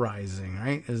Mau uprising,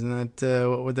 right? Isn't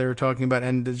that what they were talking about?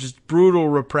 And just brutal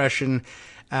repression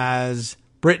as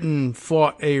Britain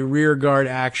fought a rearguard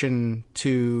action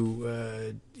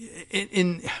to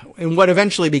in what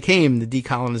eventually became the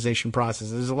decolonization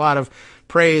process. There's a lot of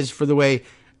praise for the way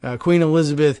Queen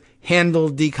Elizabeth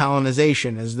handled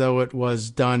decolonization, as though it was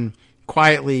done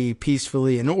quietly,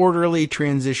 peacefully, an orderly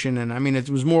transition. And I mean, it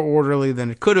was more orderly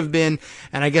than it could have been.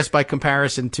 And I guess by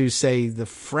comparison to, say, the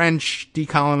French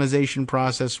decolonization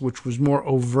process, which was more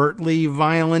overtly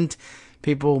violent,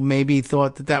 people maybe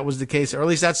thought that was the case, or at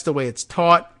least that's the way it's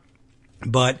taught.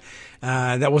 But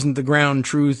that wasn't the ground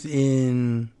truth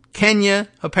in Kenya,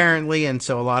 apparently. And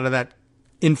so a lot of that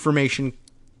information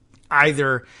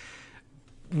either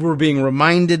we're being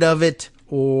reminded of it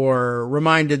or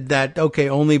reminded that, okay,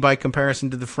 only by comparison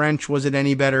to the French was it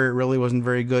any better. It really wasn't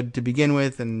very good to begin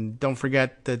with. And don't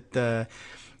forget that,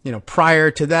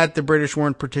 prior to that, the British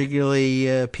weren't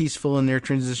particularly peaceful in their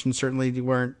transition. Certainly they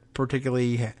weren't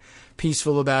particularly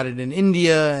peaceful about it in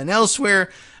India and elsewhere.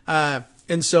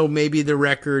 And so maybe the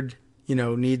record,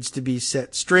 needs to be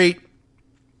set straight.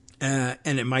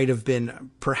 And it might have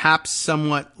been perhaps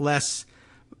somewhat less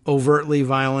overtly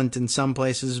violent in some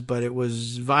places, but it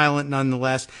was violent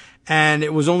nonetheless. And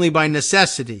it was only by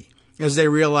necessity, as they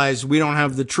realized we don't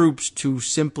have the troops to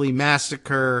simply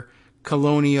massacre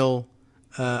colonial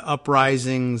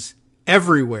uprisings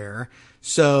everywhere.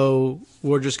 So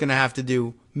we're just going to have to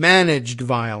do managed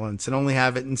violence and only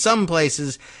have it in some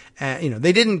places.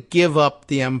 They didn't give up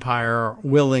the empire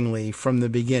willingly from the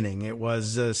beginning. It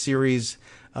was a series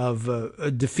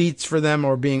of defeats for them,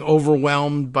 or being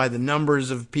overwhelmed by the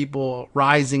numbers of people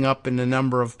rising up in a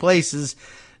number of places,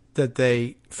 that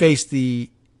they faced the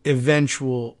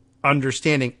eventual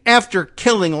understanding, after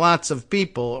killing lots of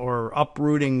people or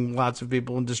uprooting lots of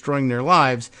people and destroying their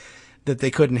lives, that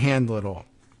they couldn't handle it all.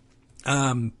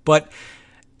 But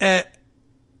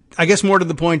I guess more to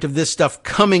the point of this stuff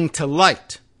coming to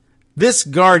light, this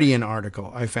Guardian article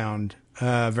I found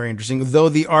very interesting. Though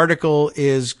the article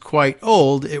is quite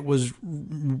old, it was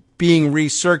being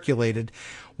recirculated.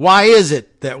 Why is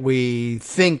it that we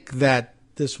think that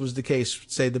this was the case,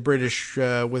 say, the British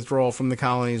withdrawal from the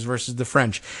colonies versus the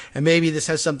French? And maybe this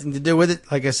has something to do with it.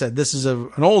 Like I said, this is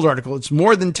an old article. It's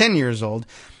more than 10 years old.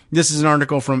 This is an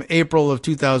article from April of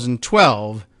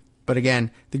 2012. But again,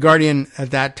 The Guardian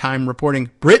at that time reporting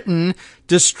Britain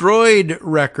destroyed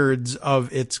records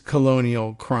of its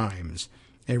colonial crimes.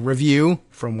 A review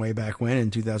from way back when,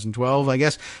 in 2012, I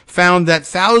guess, found that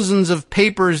thousands of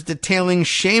papers detailing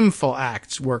shameful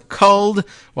acts were culled,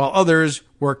 while others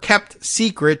were kept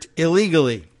secret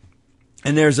illegally.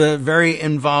 And there's a very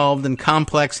involved and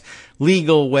complex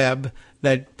legal web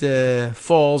that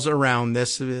falls around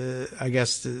this. I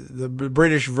guess the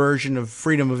British version of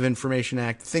Freedom of Information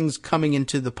Act, things coming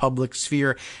into the public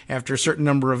sphere after a certain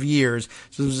number of years.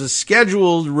 So there's a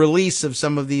scheduled release of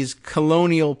some of these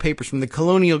colonial papers from the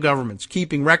colonial governments,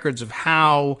 keeping records of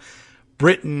how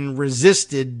Britain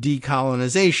resisted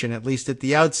decolonization, at least at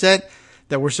the outset,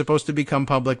 that were supposed to become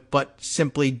public, but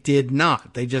simply did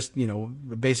not. They just,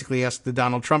 basically asked the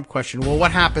Donald Trump question, well,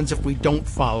 what happens if we don't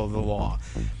follow the law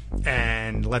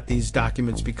and let these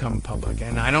documents become public?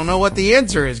 And I don't know what the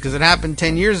answer is, because it happened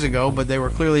 10 years ago, but they were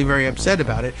clearly very upset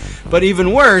about it. But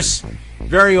even worse,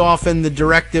 very often the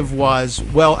directive was,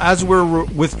 well, as we're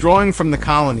withdrawing from the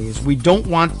colonies, we don't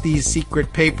want these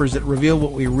secret papers that reveal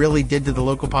what we really did to the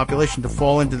local population to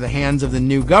fall into the hands of the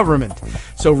new government.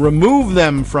 So remove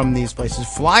them from these places,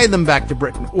 fly them back to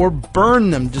Britain, or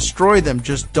burn them, destroy them.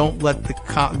 Just don't let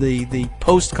the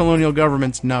post-colonial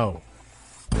governments know.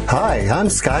 Hi, I'm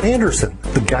Scott Anderson,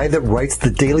 the guy that writes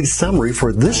the daily summary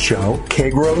for this show,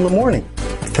 Kagro in the Morning.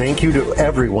 Thank you to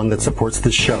everyone that supports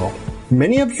this show.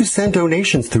 Many of you send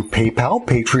donations through PayPal,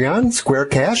 Patreon, Square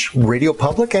Cash, Radio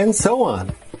Public, and so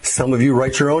on. Some of you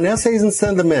write your own essays and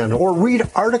send them in, or read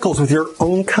articles with your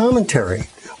own commentary.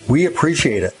 We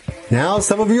appreciate it. Now,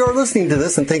 some of you are listening to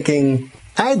this and thinking,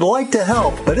 I'd like to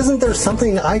help, but isn't there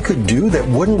something I could do that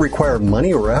wouldn't require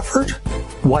money or effort?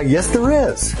 Why, yes, there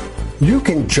is. You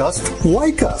can just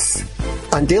like us.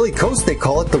 On Daily Kos, they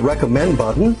call it the recommend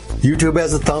button. YouTube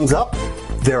has a thumbs up.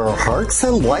 There are hearts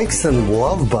and likes and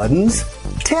love buttons.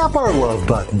 Tap our love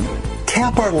button.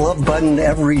 Tap our love button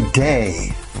every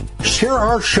day. Share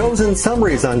our shows and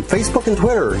summaries on Facebook and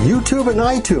Twitter, YouTube and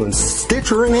iTunes,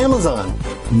 Stitcher and Amazon.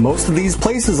 Most of these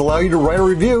places allow you to write a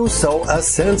review, so a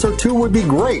sentence or two would be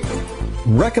great.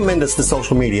 Recommend us to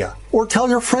social media, or tell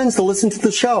your friends to listen to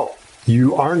the show.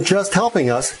 You aren't just helping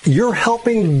us, you're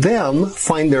helping them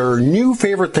find their new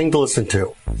favorite thing to listen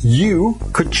to. You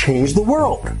could change the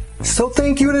world. So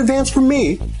thank you in advance from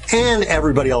me and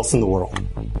everybody else in the world.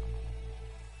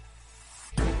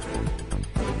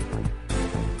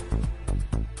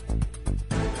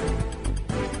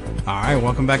 All right,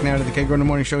 welcome back now to the Kagro in the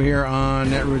Morning Show here on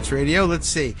Netroots Radio. Let's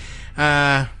see.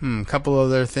 A couple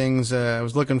other things. I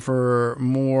was looking for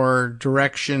more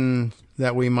direction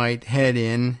that we might head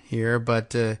in here, but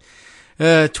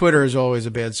Twitter is always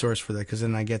a bad source for that, because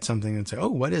then I get something and say, oh,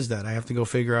 what is that? I have to go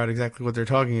figure out exactly what they're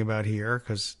talking about here,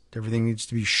 because everything needs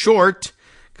to be short,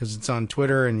 because it's on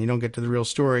Twitter and you don't get to the real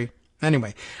story.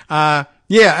 Anyway, I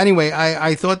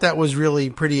thought that was really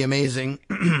pretty amazing,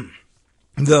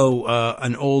 though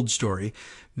an old story,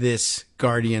 this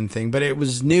Guardian thing, but it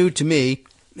was new to me.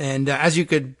 And as you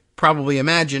could probably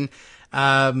imagine,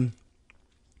 I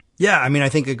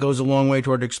think it goes a long way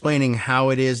toward explaining how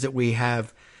it is that we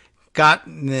have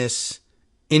gotten this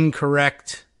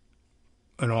incorrect,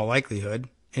 in all likelihood,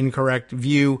 incorrect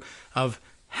view of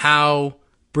how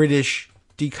British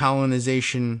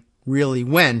decolonization really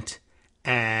went.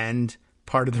 And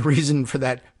part of the reason for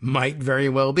that might very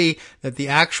well be that the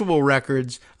actual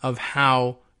records of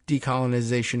how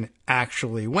decolonization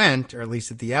actually went, or at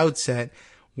least at the outset,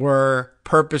 were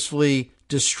purposefully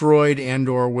destroyed and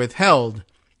or withheld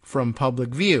from public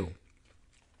view.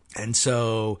 And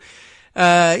so,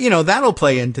 that'll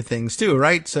play into things too,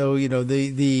 right? So,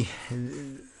 the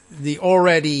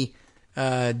already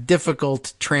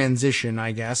difficult transition,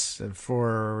 I guess,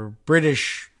 for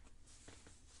British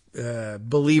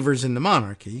believers in the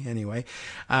monarchy, anyway,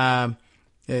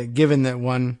 given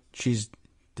that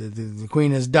the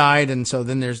Queen has died, and so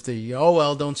then there's the, oh,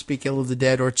 well, don't speak ill of the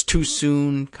dead, or it's too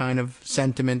soon kind of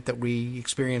sentiment that we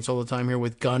experience all the time here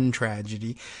with gun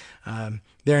tragedy.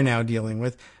 They're now dealing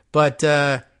with. But,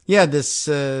 this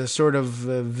sort of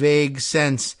vague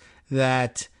sense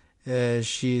that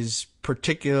she's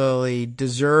particularly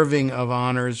deserving of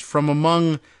honors from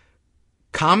among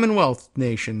Commonwealth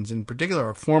nations, in particular,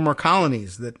 or former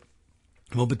colonies, that,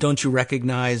 well, but don't you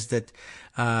recognize that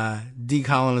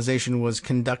decolonization was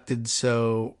conducted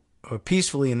so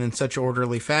peacefully and in such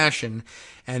orderly fashion,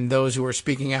 and those who are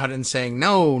speaking out and saying,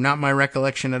 no, not my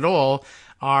recollection at all,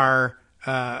 are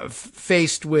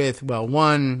faced with, well,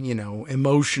 one,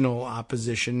 emotional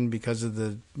opposition because of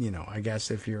the, I guess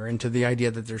if you're into the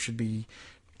idea that there should be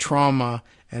trauma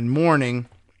and mourning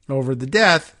over the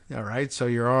death, all right, so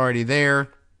you're already there,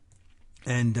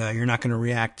 and you're not going to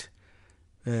react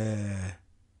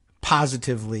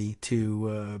positively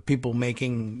to people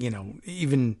making,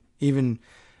 even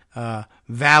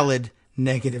valid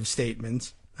negative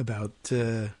statements about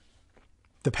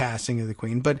the passing of the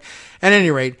Queen. But at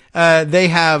any rate, they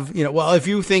have, well, if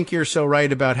you think you're so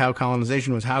right about how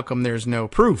colonization was, how come there's no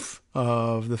proof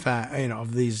of the fact,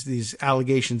 of these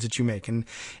allegations that you make? And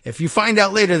if you find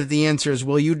out later that the answer is,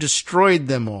 well, you destroyed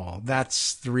them all,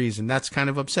 that's the reason. That's kind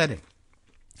of upsetting.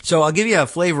 So I'll give you a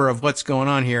flavor of what's going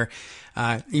on here.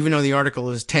 Even though the article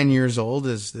is 10 years old,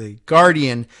 as the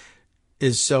Guardian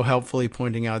is so helpfully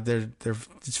pointing out,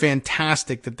 it's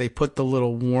fantastic that they put the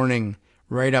little warning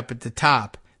right up at the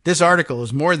top. This article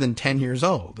is more than 10 years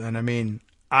old. And I mean,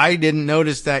 I didn't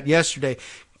notice that yesterday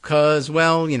because,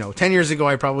 well, 10 years ago,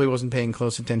 I probably wasn't paying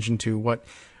close attention to what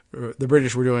the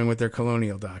British were doing with their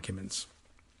colonial documents.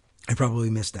 I probably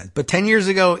missed that. But 10 years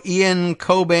ago, Ian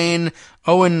Cobain,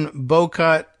 Owen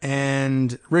Bowcut,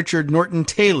 and Richard Norton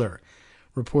Taylor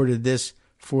reported this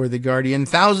for The Guardian.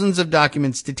 Thousands of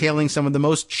documents detailing some of the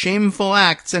most shameful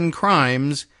acts and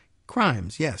crimes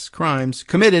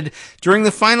committed during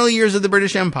the final years of the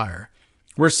British Empire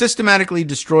were systematically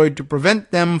destroyed to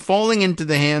prevent them falling into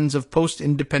the hands of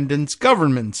post-independence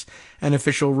governments, an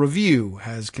official review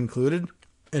has concluded.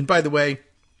 And by the way,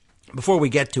 before we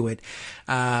get to it,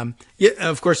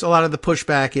 of course, a lot of the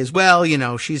pushback is, well,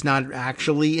 she's not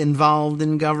actually involved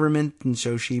in government, and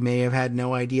so she may have had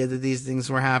no idea that these things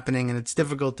were happening, and it's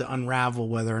difficult to unravel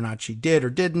whether or not she did or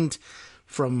didn't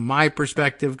from my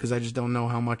perspective, because I just don't know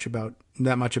that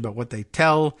much about what they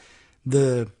tell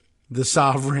the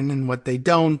sovereign and what they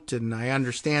don't, and I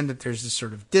understand that there's this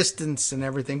sort of distance and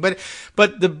everything, but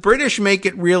the British make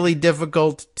it really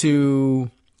difficult to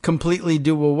completely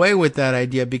do away with that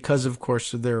idea because, of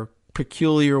course, of their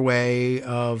peculiar way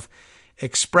of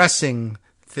expressing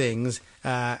things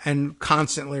and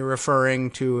constantly referring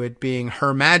to it being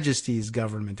Her Majesty's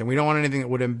government. And we don't want anything that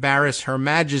would embarrass Her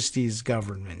Majesty's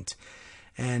government.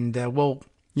 And,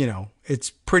 it's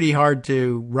pretty hard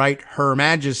to write Her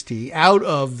Majesty out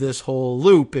of this whole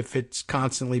loop if it's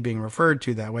constantly being referred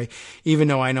to that way, even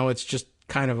though I know it's just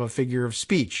kind of a figure of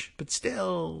speech. But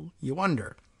still, you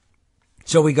wonder.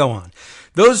 So we go on.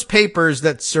 Those papers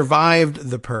that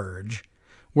survived the purge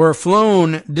were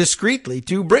flown discreetly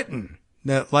to Britain,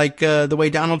 like the way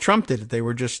Donald Trump did it. They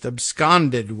were just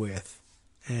absconded with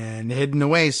and hidden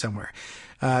away somewhere.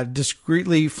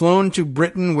 Discreetly flown to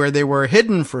Britain, where they were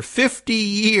hidden for 50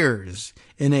 years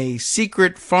in a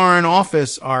secret Foreign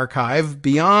Office archive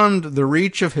beyond the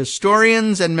reach of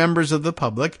historians and members of the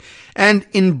public, and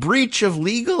in breach of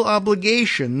legal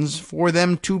obligations for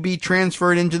them to be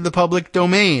transferred into the public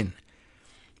domain.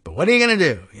 But what are you going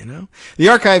to do, The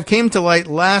archive came to light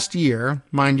last year,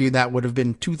 mind you, that would have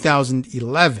been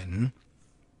 2011,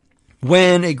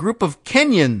 when a group of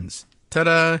Kenyans,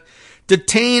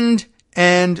 detained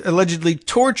and allegedly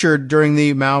tortured during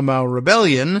the Mau Mau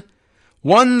Rebellion,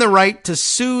 won the right to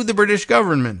sue the British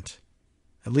government.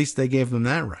 At least they gave them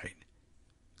that right.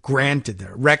 Granted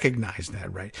that, recognized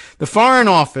that right. The Foreign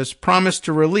Office promised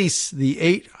to release the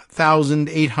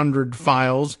 8,800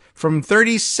 files from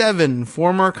 37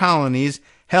 former colonies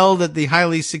held at the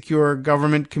highly secure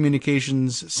Government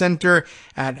Communications Centre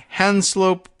at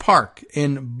Hanslope Park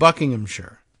in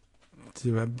Buckinghamshire.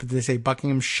 Did they say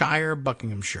Buckinghamshire?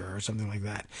 Buckinghamshire or something like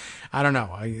that. I don't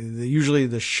know. Usually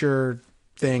the sure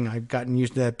thing, I've gotten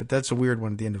used to that, but that's a weird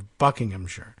one at the end of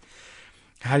Buckinghamshire.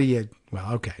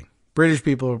 Okay. British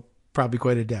people are probably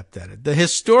quite adept at it. The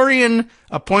historian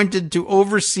appointed to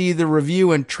oversee the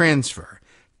review and transfer,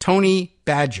 Tony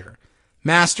Badger,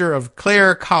 master of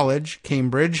Clare College,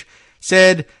 Cambridge,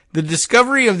 said the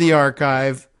discovery of the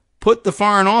archive put the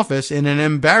Foreign Office in an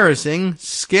embarrassing,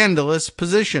 scandalous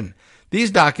position.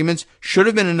 These documents should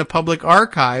have been in the public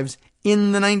archives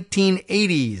in the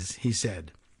 1980s, he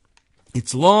said.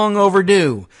 It's long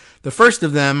overdue. The first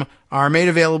of them are made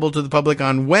available to the public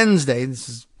on Wednesday. This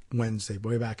is Wednesday,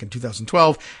 way back in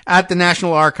 2012, at the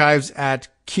National Archives at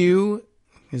Kew.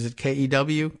 Is it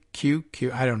Kew?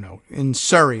 Kew? I don't know. In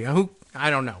Surrey. I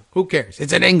don't know. Who cares?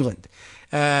 It's in England.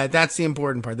 That's the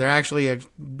important part. They're actually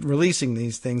releasing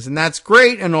these things, and that's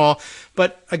great and all.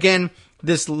 But again,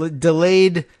 this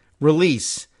delayed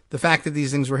release, the fact that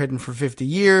these things were hidden for 50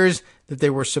 years, that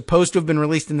they were supposed to have been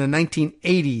released in the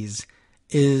 1980s,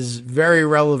 is very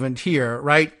relevant here,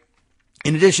 right?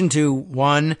 In addition to,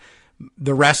 one,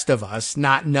 the rest of us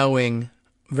not knowing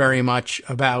very much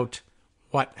about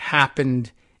what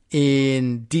happened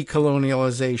in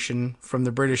decolonialization from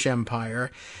the British Empire.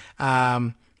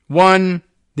 One,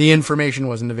 the information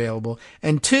wasn't available.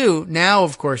 And two, now,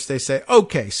 of course, they say,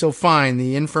 okay, so fine,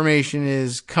 the information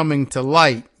is coming to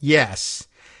light. Yes.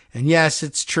 And yes,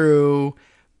 it's true,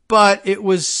 but it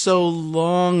was so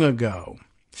long ago.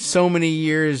 So many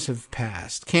years have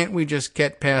passed. Can't we just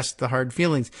get past the hard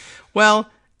feelings? Well,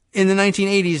 in the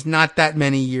 1980s, not that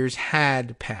many years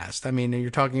had passed. I mean, you're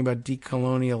talking about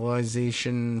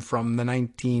decolonialization from the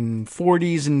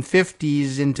 1940s and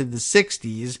 50s into the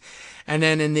 60s. And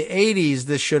then in the 80s,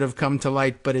 this should have come to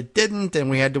light, but it didn't. And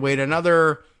we had to wait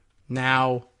another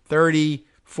now 30,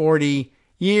 40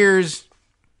 years.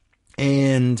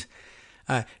 And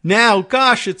now,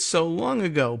 gosh, it's so long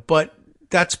ago, but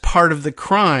that's part of the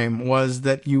crime, was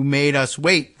that you made us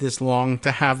wait this long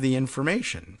to have the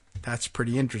information. That's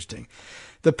pretty interesting.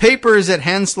 The papers at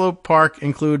Hanslope Park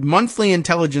include monthly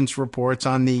intelligence reports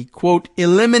on the, quote,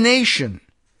 elimination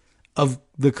of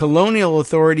the colonial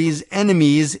authorities'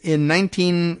 enemies in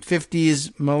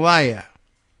 1950s Malaya.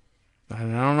 I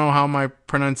don't know how my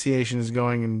pronunciation is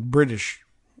going in British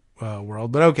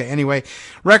world, but okay. Anyway,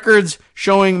 records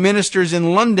showing ministers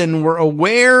in London were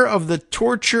aware of the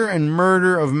torture and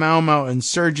murder of Mau Mau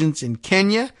insurgents in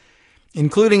Kenya,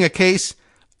 including a case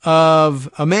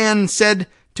of a man said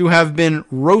to have been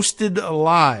roasted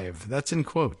alive. That's in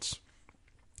quotes.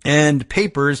 And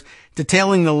papers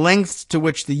detailing the lengths to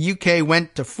which the UK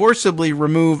went to forcibly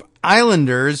remove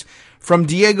islanders from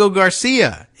Diego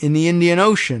Garcia in the Indian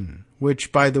Ocean,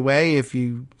 which, by the way, if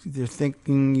you're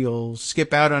thinking you'll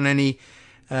skip out on any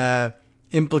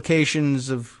implications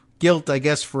of guilt, I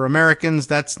guess, for Americans,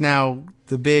 that's now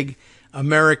the big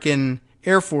American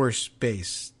Air Force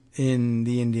base in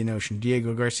the Indian Ocean,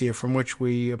 Diego Garcia, from which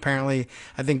we apparently,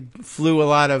 I think, flew a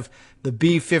lot of the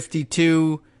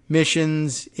B-52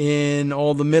 missions in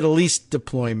all the Middle East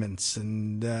deployments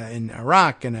and in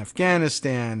Iraq and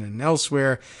Afghanistan and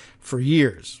elsewhere for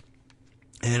years.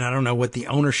 And I don't know what the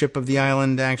ownership of the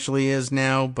island actually is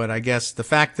now, but I guess the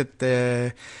fact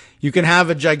that you can have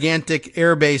a gigantic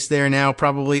air base there now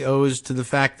probably owes to the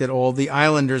fact that all the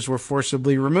islanders were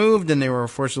forcibly removed, and they were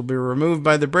forcibly removed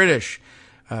by the British.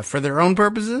 For their own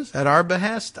purposes, at our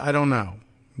behest, I don't know.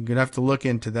 You're going to have to look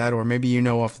into that, or maybe you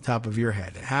know off the top of your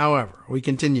head. However, we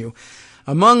continue.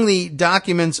 Among the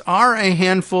documents are a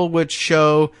handful which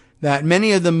show that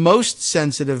many of the most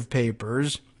sensitive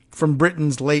papers from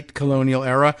Britain's late colonial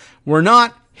era were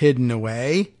not hidden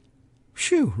away.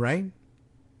 Phew, right?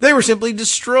 They were simply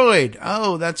destroyed.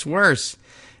 Oh, that's worse.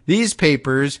 These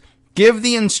papers give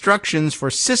the instructions for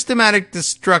systematic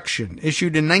destruction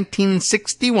issued in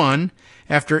 1961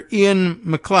 after Ian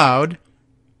MacLeod,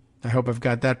 I hope I've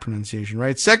got that pronunciation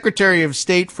right, Secretary of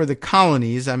State for the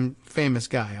Colonies. I'm a famous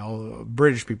guy. All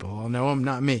British people all know him,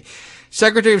 not me.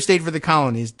 Secretary of State for the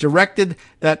Colonies directed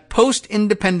that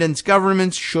post-independence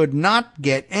governments should not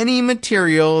get any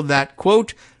material that,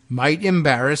 quote, might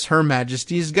embarrass Her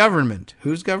Majesty's government.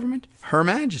 Whose government? Her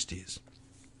Majesty's.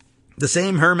 The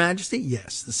same Her Majesty?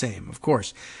 Yes, the same, of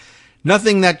course.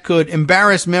 Nothing that could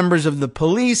embarrass members of the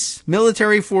police,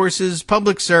 military forces,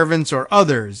 public servants, or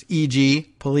others, e.g.,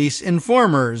 police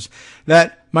informers,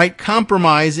 that might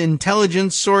compromise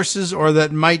intelligence sources or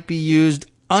that might be used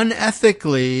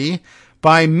unethically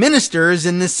by ministers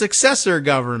in the successor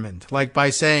government, like by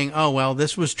saying, oh, well,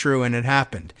 this was true and it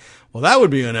happened. Well, that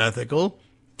would be unethical.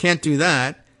 Can't do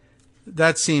that.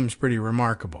 That seems pretty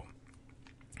remarkable.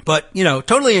 But,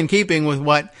 totally in keeping with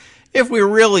what, if we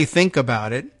really think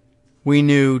about it, we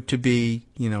knew to be,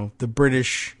 the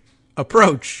British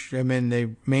approach. I mean, they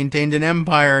maintained an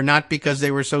empire not because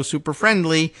they were so super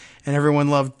friendly and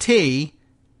everyone loved tea,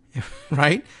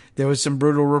 right? There was some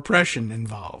brutal repression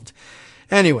involved.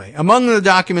 Anyway, among the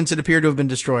documents that appear to have been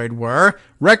destroyed were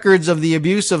records of the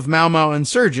abuse of Mau Mau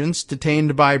insurgents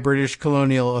detained by British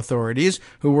colonial authorities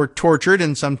who were tortured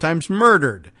and sometimes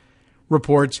murdered.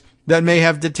 Reports that may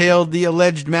have detailed the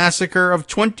alleged massacre of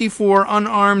 24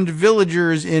 unarmed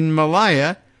villagers in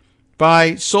Malaya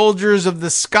by soldiers of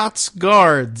the Scots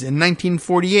Guards in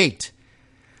 1948.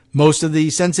 Most of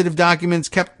the sensitive documents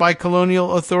kept by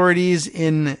colonial authorities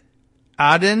in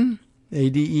Aden,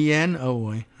 A-D-E-N, oh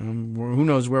boy, who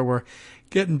knows where we're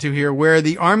getting to here, where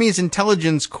the Army's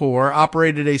Intelligence Corps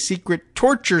operated a secret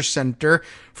torture center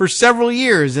for several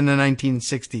years in the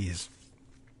 1960s.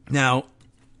 Now,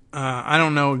 I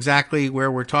don't know exactly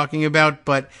where we're talking about,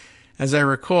 but as I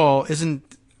recall, isn't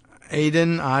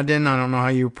Aden, I don't know how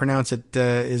you pronounce it,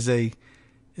 is a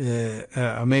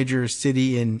major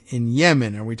city in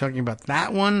Yemen. Are we talking about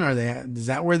that one? Is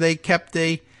that where they kept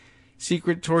a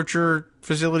secret torture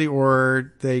facility?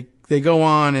 Or they go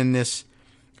on in this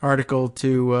article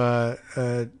to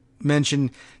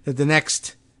mention that the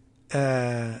next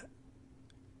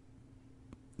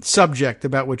subject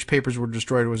about which papers were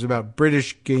destroyed was about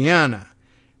British Guyana.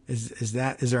 Is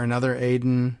there another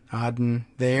Aden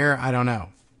there? I don't know.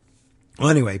 Well,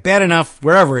 anyway, bad enough,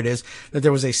 wherever it is, that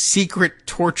there was a secret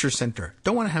torture center.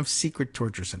 Don't want to have secret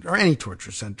torture center, or any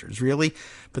torture centers, really.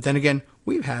 But then again,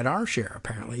 we've had our share,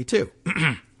 apparently, too.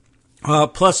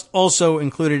 Plus, also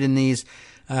included in these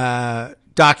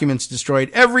documents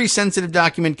destroyed every sensitive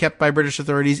document kept by British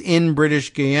authorities in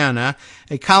British Guiana,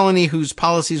 a colony whose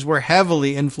policies were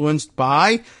heavily influenced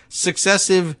by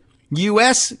successive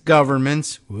U.S.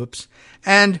 governments,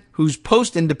 and whose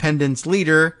post-independence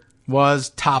leader was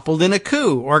toppled in a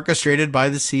coup orchestrated by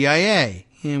the CIA.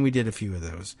 And we did a few of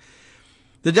those.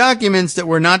 The documents that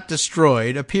were not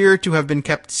destroyed appear to have been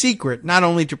kept secret, not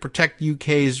only to protect the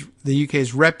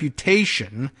UK's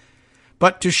reputation,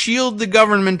 but to shield the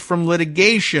government from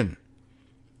litigation.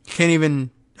 Can't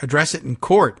even address it in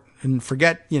court and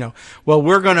forget, well,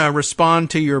 we're going to respond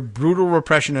to your brutal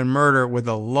repression and murder with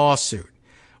a lawsuit.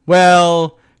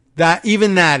 Well, that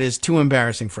is too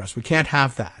embarrassing for us. We can't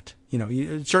have that.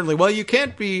 You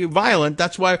can't be violent.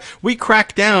 That's why we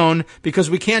crack down, because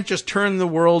we can't just turn the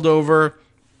world over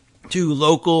to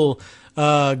local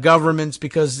governments,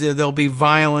 because there'll be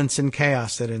violence and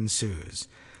chaos that ensues.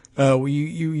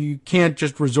 You can't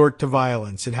just resort to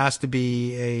violence. It has to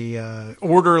be a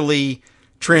orderly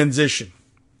transition.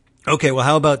 Okay, well,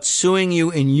 how about suing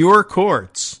you in your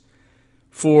courts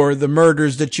for the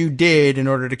murders that you did in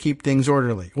order to keep things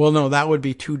orderly? Well, no, that would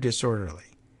be too disorderly.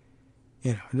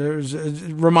 It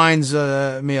reminds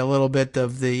me a little bit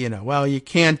of the, we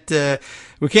can't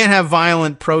have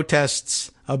violent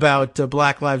protests about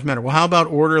Black Lives Matter. Well, how about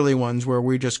orderly ones where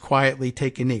we just quietly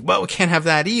take a knee? Well, we can't have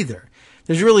that either.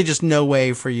 There's really just no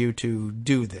way for you to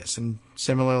do this. And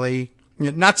similarly,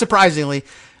 not surprisingly,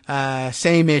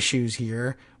 same issues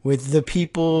here with the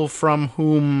people from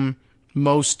whom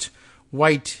most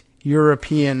white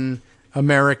European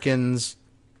Americans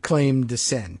claim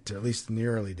descent, at least in the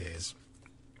early days,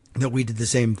 that we did the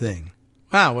same thing.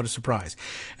 Wow, what a surprise.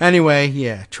 Anyway,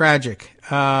 yeah, tragic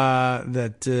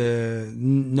that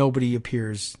nobody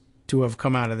appears to have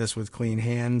come out of this with clean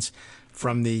hands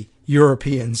from the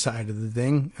European side of the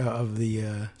thing, of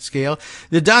the scale.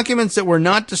 The documents that were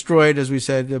not destroyed, as we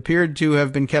said, appeared to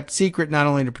have been kept secret, not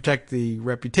only to protect the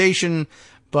reputation,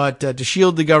 but to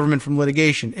shield the government from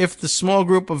litigation. If the small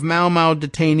group of Mau Mau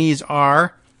detainees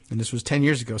are, and this was 10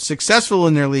 years ago, successful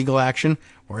in their legal action,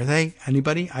 were they?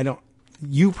 Anybody?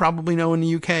 You probably know in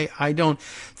the UK. I don't.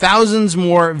 Thousands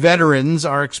more veterans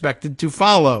are expected to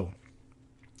follow.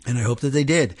 And I hope that they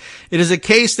did. It is a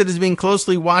case that is being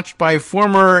closely watched by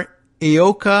former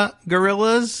Eoka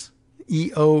guerrillas,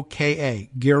 E-O-K-A,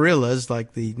 guerrillas,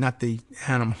 like not the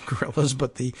animal gorillas,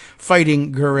 but the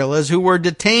fighting guerrillas, who were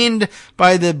detained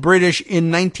by the British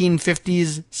in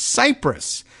 1950s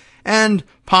Cyprus, and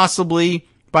possibly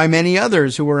by many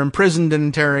others who were imprisoned and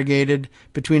interrogated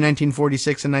between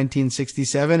 1946 and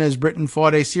 1967 as Britain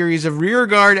fought a series of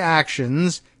rearguard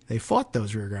actions. They fought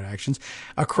those rearguard actions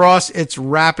across its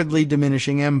rapidly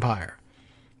diminishing empire.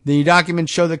 The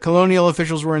documents show that colonial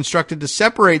officials were instructed to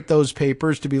separate those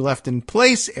papers to be left in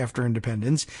place after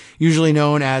independence, usually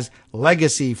known as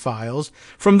legacy files,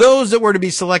 from those that were to be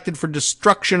selected for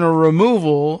destruction or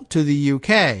removal to the UK.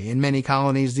 In many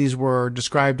colonies, these were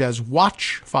described as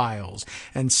watch files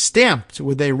and stamped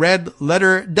with a red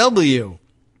letter W,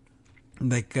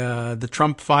 like the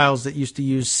Trump files that used to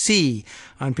use C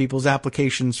on people's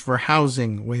applications for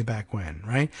housing way back when,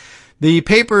 right? The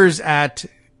papers at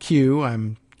Q,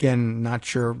 I'm again not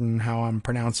sure how I'm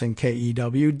pronouncing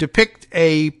KEW, depict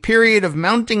a period of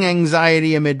mounting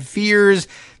anxiety amid fears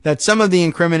that some of the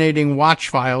incriminating watch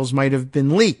files might have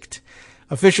been leaked.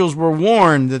 Officials were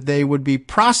warned that they would be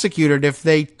prosecuted if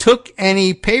they took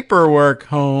any paperwork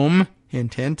home.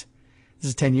 Hint, hint. This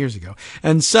is 10 years ago.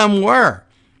 And some were.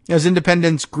 As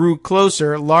independence grew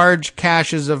closer, large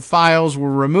caches of files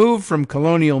were removed from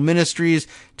colonial ministries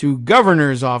to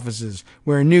governors' offices,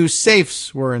 where new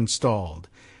safes were installed.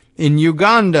 In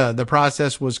Uganda, the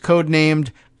process was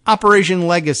codenamed Operation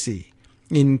Legacy.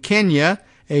 In Kenya,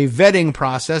 a vetting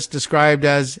process described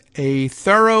as a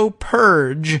thorough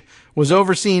purge was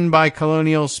overseen by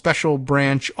colonial special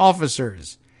branch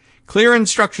officers. Clear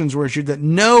instructions were issued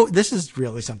that this is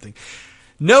really something,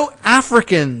 no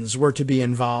Africans were to be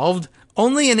involved,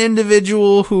 only an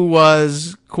individual who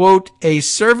was, quote, a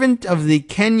servant of the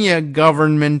Kenya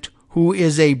government who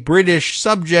is a British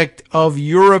subject of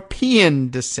European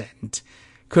descent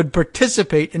could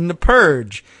participate in the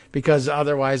purge, because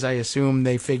otherwise I assume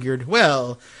they figured,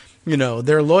 well,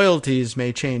 their loyalties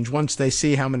may change once they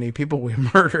see how many people we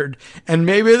murdered, and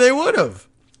maybe they would have.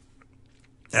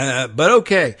 But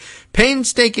okay,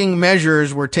 painstaking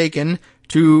measures were taken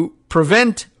to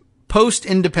prevent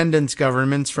post-independence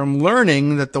governments from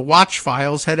learning that the watch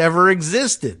files had ever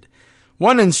existed.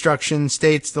 One instruction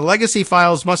states the legacy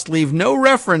files must leave no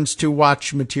reference to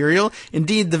watch material.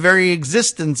 Indeed, the very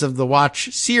existence of the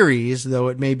watch series, though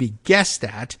it may be guessed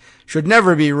at, should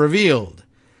never be revealed.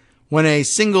 When a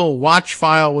single watch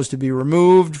file was to be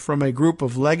removed from a group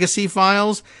of legacy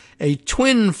files, a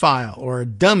twin file or a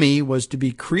dummy was to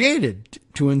be created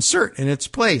to insert in its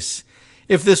place.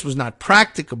 If this was not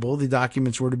practicable, the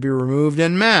documents were to be removed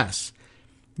en masse.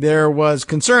 There was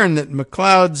concern that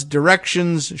McLeod's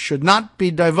directions should not be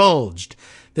divulged.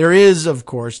 There is, of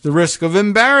course, the risk of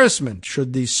embarrassment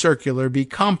should the circular be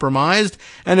compromised,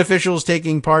 and officials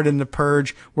taking part in the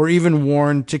purge were even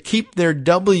warned to keep their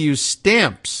W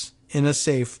stamps in a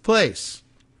safe place.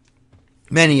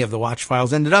 Many of the watch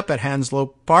files ended up at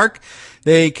Hanslope Park.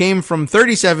 They came from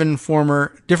 37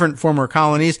 different former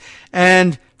colonies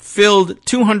and filled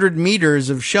 200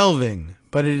 meters of shelving.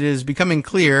 But it is becoming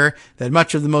clear that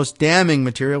much of the most damning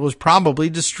material was probably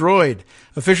destroyed.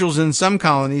 Officials in some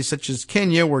colonies, such as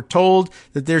Kenya, were told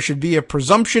that there should be a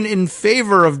presumption in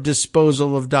favor of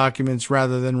disposal of documents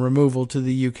rather than removal to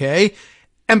the UK.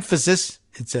 Emphasis,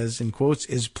 it says in quotes,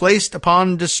 is placed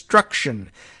upon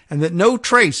destruction, and that no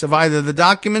trace of either the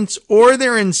documents or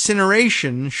their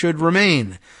incineration should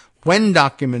remain. When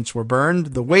documents were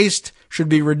burned, the waste should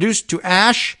be reduced to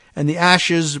ash and the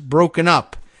ashes broken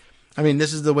up. I mean,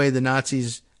 this is the way the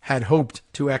Nazis had hoped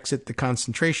to exit the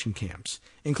concentration camps,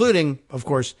 including, of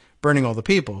course, burning all the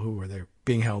people who were there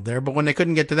being held there. But when they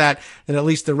couldn't get to that, then at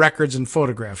least the records and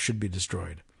photographs should be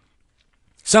destroyed.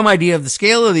 Some idea of the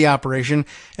scale of the operation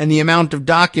and the amount of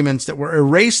documents that were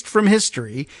erased from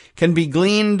history can be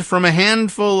gleaned from a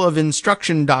handful of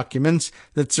instruction documents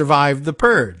that survived the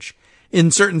purge. In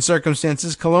certain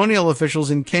circumstances, colonial officials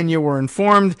in Kenya were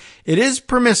informed it is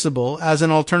permissible, as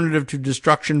an alternative to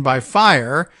destruction by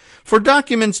fire, for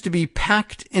documents to be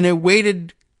packed in a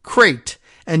weighted crate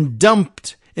and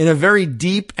dumped in a very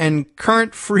deep and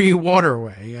current-free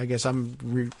waterway. I guess I'm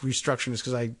restructuring this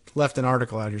because I left an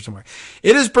article out here somewhere.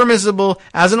 It is permissible,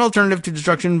 as an alternative to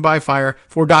destruction by fire,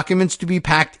 for documents to be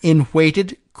packed in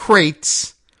weighted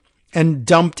crates and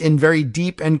dumped in very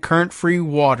deep and current-free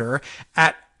water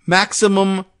at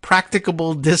maximum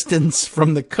practicable distance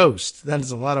from the coast. That is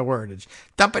a lot of wordage.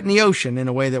 Dump it in the ocean in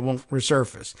a way that won't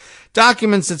resurface.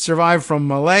 Documents that survive from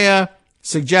Malaya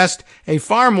suggest a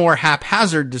far more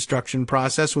haphazard destruction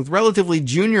process, with relatively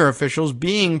junior officials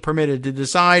being permitted to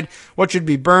decide what should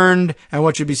be burned and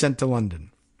what should be sent to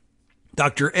London.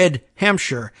 Dr. Ed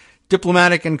Hampshire,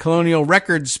 diplomatic and colonial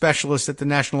records specialist at the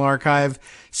National Archive,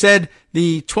 said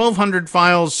the 1,200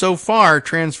 files so far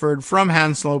transferred from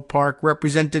Hanslope Park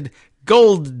represented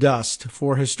gold dust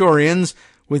for historians,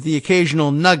 with the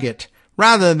occasional nugget,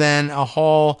 rather than a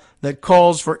haul that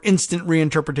calls for instant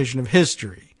reinterpretation of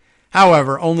history.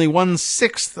 However, only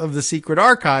 1/6 of the secret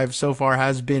archive so far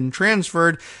has been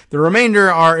transferred. The remainder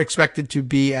are expected to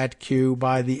be at Kew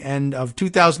by the end of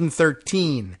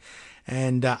 2013.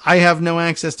 And I have no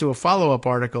access to a follow-up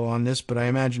article on this, but I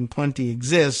imagine plenty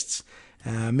exists.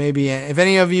 Maybe if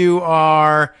any of you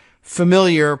are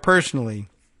familiar personally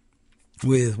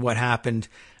with what happened,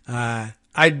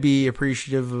 I'd be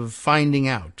appreciative of finding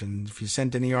out. And if you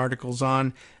sent any articles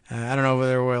on, I don't know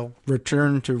whether we'll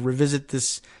return to revisit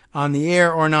this on the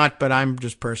air or not, but I'm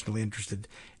just personally interested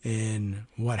in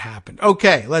what happened.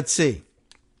 Okay, let's see.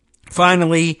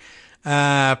 Finally,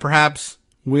 perhaps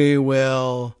we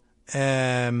will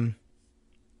wind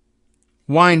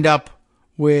up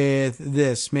with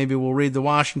this. Maybe we'll read the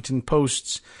Washington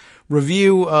Post's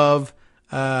review of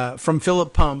from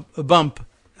Philip Bump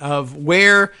of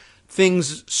where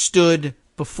things stood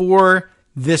before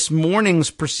this morning's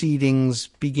proceedings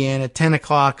began at 10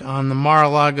 o'clock on the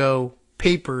Mar-a-Lago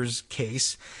Papers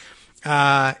case.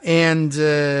 And as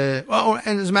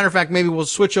a matter of fact, maybe we'll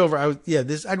switch over.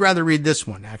 I'd rather read this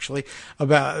one actually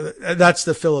about, that's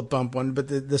the Philip Bump one, but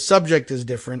the subject is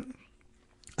different.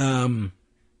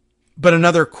 But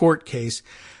another court case,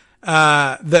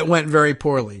 that went very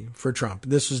poorly for Trump.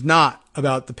 This was not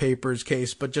about the Papers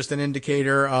case, but just an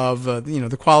indicator of,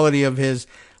 the quality of his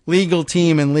legal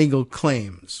team and legal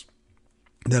claims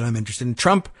that I'm interested in.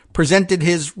 Trump presented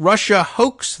his Russia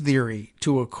hoax theory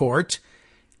to a court.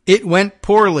 It went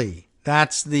poorly.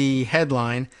 That's the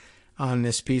headline on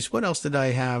this piece. What else did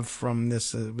I have from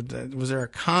this? Was there a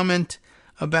comment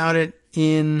about it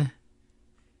in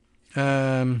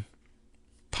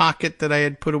pocket that I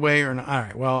had put away or not. All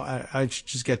right, well, I should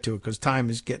just get to it because time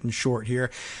is getting short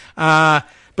here.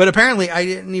 But apparently I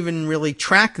didn't even really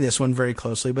track this one very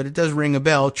closely, but it does ring a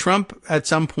bell. Trump at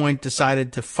some point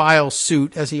decided to file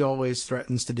suit, as he always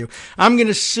threatens to do. I'm going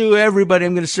to sue everybody.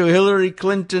 I'm going to sue Hillary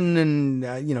Clinton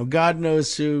and, God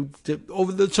knows who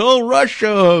over this whole Russia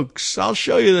hoax. I'll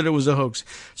show you that it was a hoax.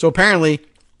 So apparently,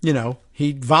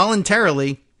 he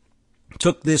voluntarily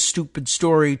took this stupid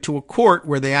story to a court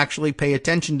where they actually pay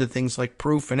attention to things like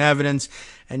proof and evidence,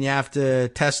 and you have to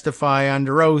testify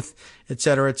under oath, et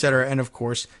cetera, and of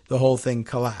course, the whole thing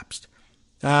collapsed.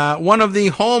 One of the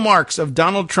hallmarks of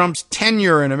Donald Trump's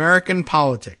tenure in American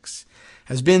politics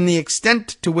has been the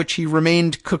extent to which he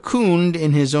remained cocooned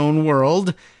in his own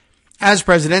world. As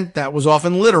president, that was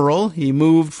often literal. He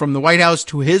moved from the White House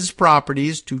to his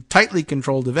properties, to tightly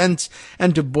controlled events,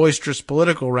 and to boisterous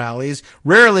political rallies,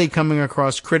 rarely coming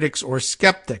across critics or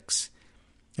skeptics.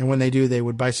 And when they do, they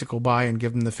would bicycle by and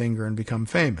give him the finger and become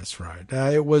famous, right?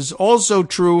 It was also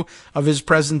true of his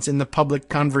presence in the public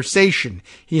conversation.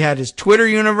 He had his Twitter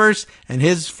universe and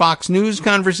his Fox News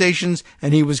conversations,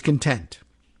 and he was content.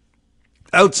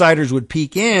 Outsiders would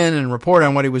peek in and report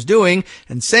on what he was doing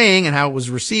and saying and how it was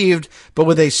received, but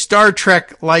with a Star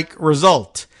Trek-like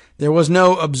result. There was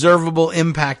no observable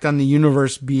impact on the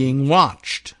universe being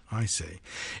watched. I see.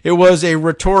 It was a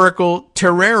rhetorical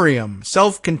terrarium,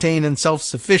 self-contained and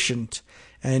self-sufficient,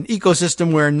 an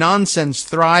ecosystem where nonsense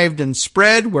thrived and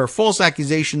spread, where false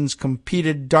accusations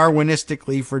competed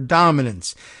Darwinistically for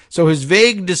dominance. So his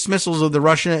vague dismissals of the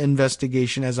Russia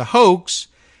investigation as a hoax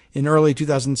in early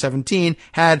 2017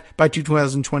 had, by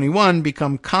 2021,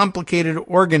 become complicated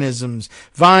organisms,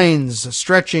 vines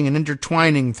stretching and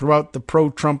intertwining throughout the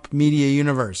pro-Trump media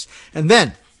universe. And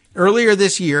then, earlier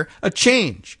this year, a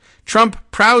change. Trump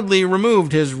proudly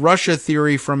removed his Russia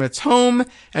theory from its home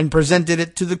and presented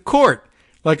it to the court,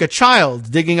 like a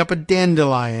child digging up a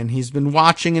dandelion he's been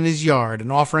watching in his yard and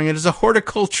offering it as a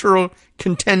horticultural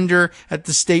contender at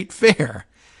the state fair.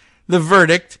 The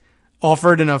verdict,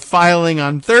 offered in a filing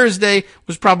on Thursday,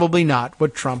 was probably not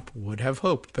what Trump would have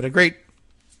hoped. But a great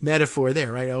metaphor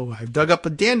there, right? Oh, I've dug up a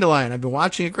dandelion. I've been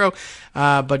watching it grow.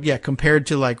 But yeah, compared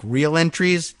to like real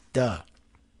entries, duh.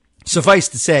 Suffice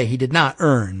to say, he did not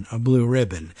earn a blue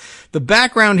ribbon. The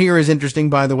background here is interesting,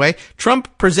 by the way.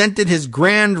 Trump presented his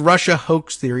grand Russia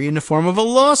hoax theory in the form of a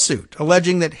lawsuit,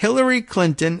 alleging that Hillary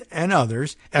Clinton and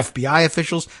others, FBI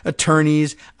officials,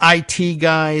 attorneys, IT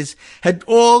guys, had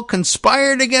all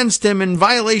conspired against him in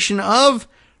violation of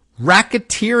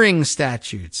racketeering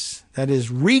statutes. That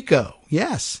is RICO.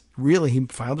 Yes, really, he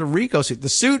filed a RICO suit. The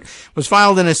suit was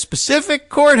filed in a specific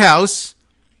courthouse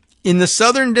in the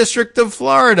Southern District of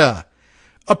Florida,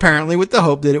 apparently with the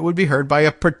hope that it would be heard by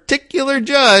a particular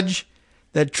judge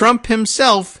that Trump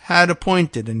himself had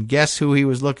appointed. And guess who he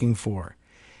was looking for?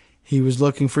 He was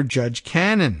looking for Judge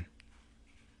Cannon.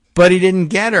 But he didn't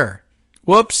get her.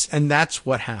 Whoops, and that's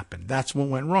what happened. That's what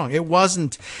went wrong. It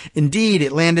wasn't. Indeed,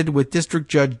 it landed with District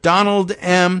Judge Donald,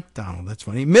 that's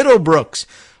funny, Middlebrooks.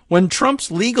 When Trump's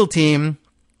legal team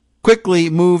quickly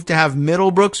moved to have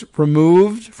Middlebrooks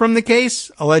removed from the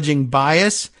case, alleging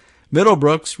bias,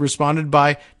 Middlebrooks responded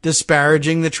by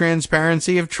disparaging the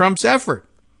transparency of Trump's effort.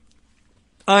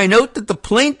 I note that the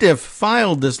plaintiff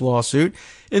filed this lawsuit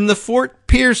in the Fort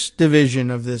Pierce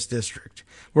division of this district,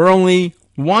 where only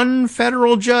one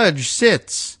federal judge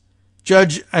sits,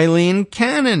 Judge Eileen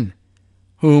Cannon,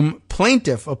 whom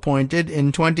plaintiff appointed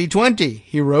in 2020,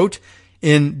 he wrote,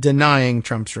 in denying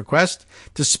Trump's request.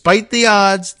 Despite the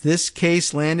odds, this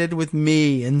case landed with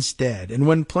me instead. And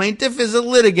when plaintiff is a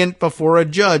litigant before a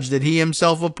judge that he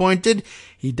himself appointed,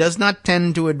 he does not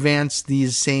tend to advance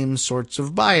these same sorts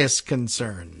of bias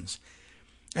concerns.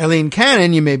 Eileen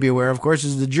Cannon, you may be aware, of course,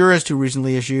 is the jurist who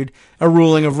recently issued a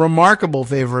ruling of remarkable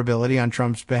favorability on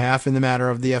Trump's behalf in the matter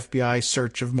of the FBI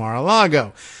search of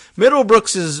Mar-a-Lago.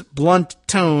 Middlebrooks's blunt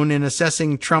tone in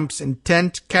assessing Trump's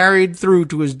intent carried through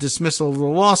to his dismissal of the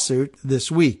lawsuit this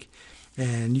week.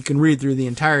 And you can read through the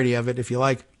entirety of it if you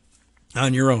like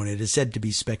on your own. It is said to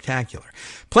be spectacular.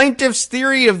 Plaintiff's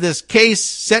theory of this case,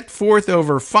 set forth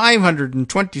over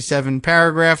 527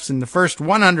 paragraphs in the first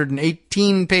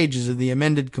 118 pages of the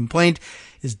amended complaint,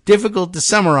 is difficult to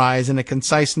summarize in a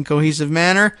concise and cohesive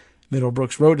manner,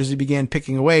 Middlebrooks wrote as he began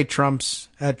picking away at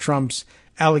Trump's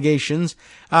allegations.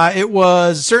 It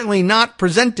was certainly not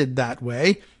presented that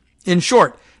way. In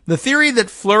short, The theory that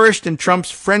flourished in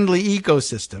Trump's friendly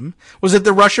ecosystem was that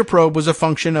the Russia probe was a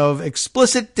function of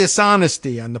explicit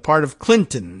dishonesty on the part of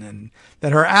Clinton, and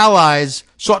that her allies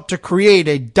sought to create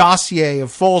a dossier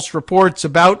of false reports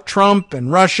about Trump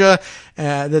and Russia,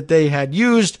 that they had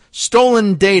used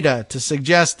stolen data to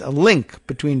suggest a link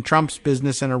between Trump's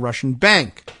business and a Russian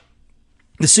bank.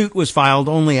 The suit was filed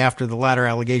only after the latter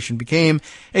allegation became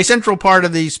a central part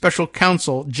of the special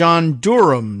counsel John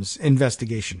Durham's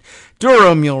investigation.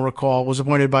 Durham, you'll recall, was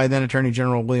appointed by then Attorney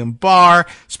General William Barr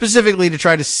specifically to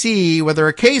try to see whether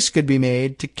a case could be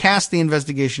made to cast the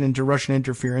investigation into Russian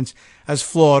interference as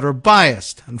flawed or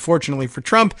biased. Unfortunately for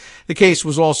Trump, the case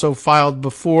was also filed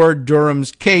before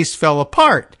Durham's case fell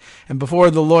apart, and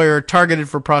before the lawyer targeted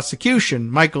for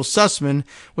prosecution, Michael Sussman,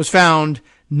 was found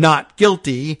not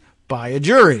guilty by a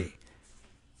jury.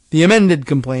 The amended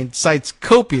complaint cites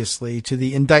copiously to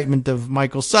the indictment of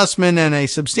Michael Sussman, and a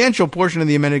substantial portion of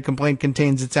the amended complaint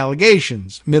contains its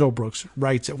allegations, Middlebrooks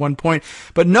writes at one point,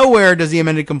 but nowhere does the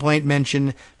amended complaint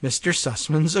mention Mr.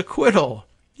 Sussman's acquittal.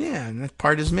 Yeah, and that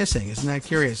part is missing. Isn't that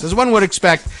curious? As one would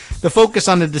expect, the focus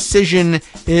of the decision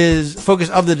is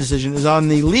on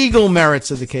the legal merits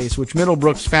of the case, which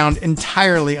Middlebrooks found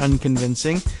entirely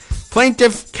unconvincing.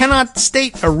 Plaintiff cannot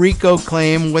state a RICO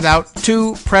claim without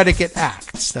two predicate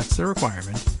acts. That's the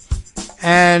requirement.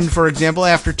 And, for example,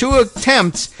 after 2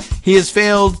 attempts, he has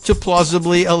failed to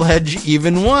plausibly allege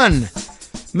even one.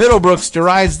 Middlebrooks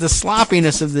derides the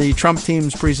sloppiness of the Trump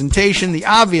team's presentation, the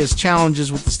obvious challenges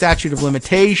with the statute of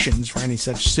limitations for any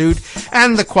such suit,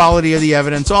 and the quality of the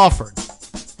evidence offered.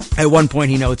 At one point,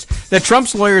 he notes that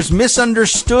Trump's lawyers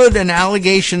misunderstood an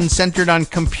allegation centered on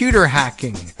computer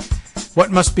hacking. What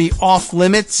must be off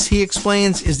limits, he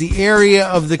explains, is the area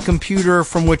of the computer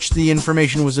from which the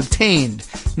information was obtained,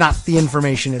 not the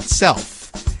information itself.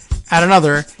 At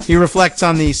another, he reflects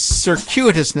on the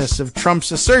circuitousness of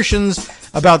Trump's assertions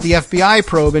about the FBI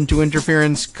probe into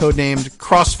interference codenamed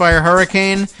Crossfire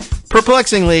Hurricane.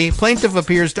 Perplexingly, plaintiff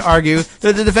appears to argue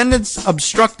that the defendants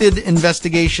obstructed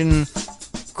investigation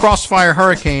Crossfire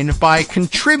Hurricane by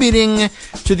contributing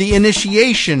to the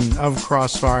initiation of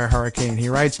Crossfire Hurricane. He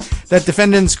writes that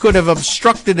defendants could have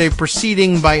obstructed a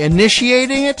proceeding by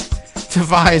initiating it.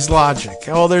 Defies logic.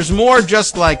 Oh, there's more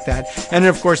just like that. And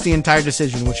of course, the entire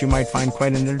decision, which you might find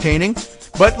quite entertaining.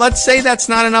 But let's say that's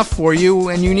not enough for you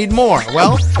and you need more.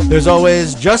 Well, there's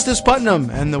always Justice Putnam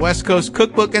and the West Coast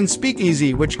Cookbook and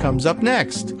Speakeasy, which comes up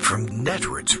next. From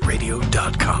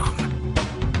netrootsradio.com.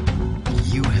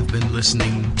 You have been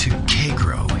listening to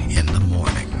Kagro in the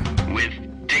Morning with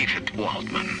David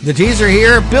Waldman. The teaser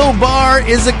here, Bill Barr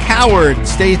is a coward.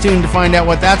 Stay tuned to find out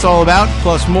what that's all about,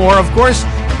 plus more, of course.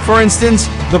 For instance,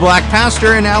 the black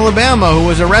pastor in Alabama who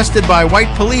was arrested by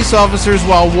white police officers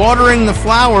while watering the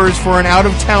flowers for an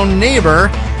out-of-town neighbor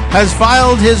has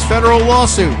filed his federal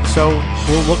lawsuit. So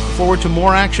we'll look forward to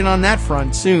more action on that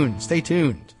front soon. Stay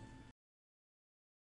tuned.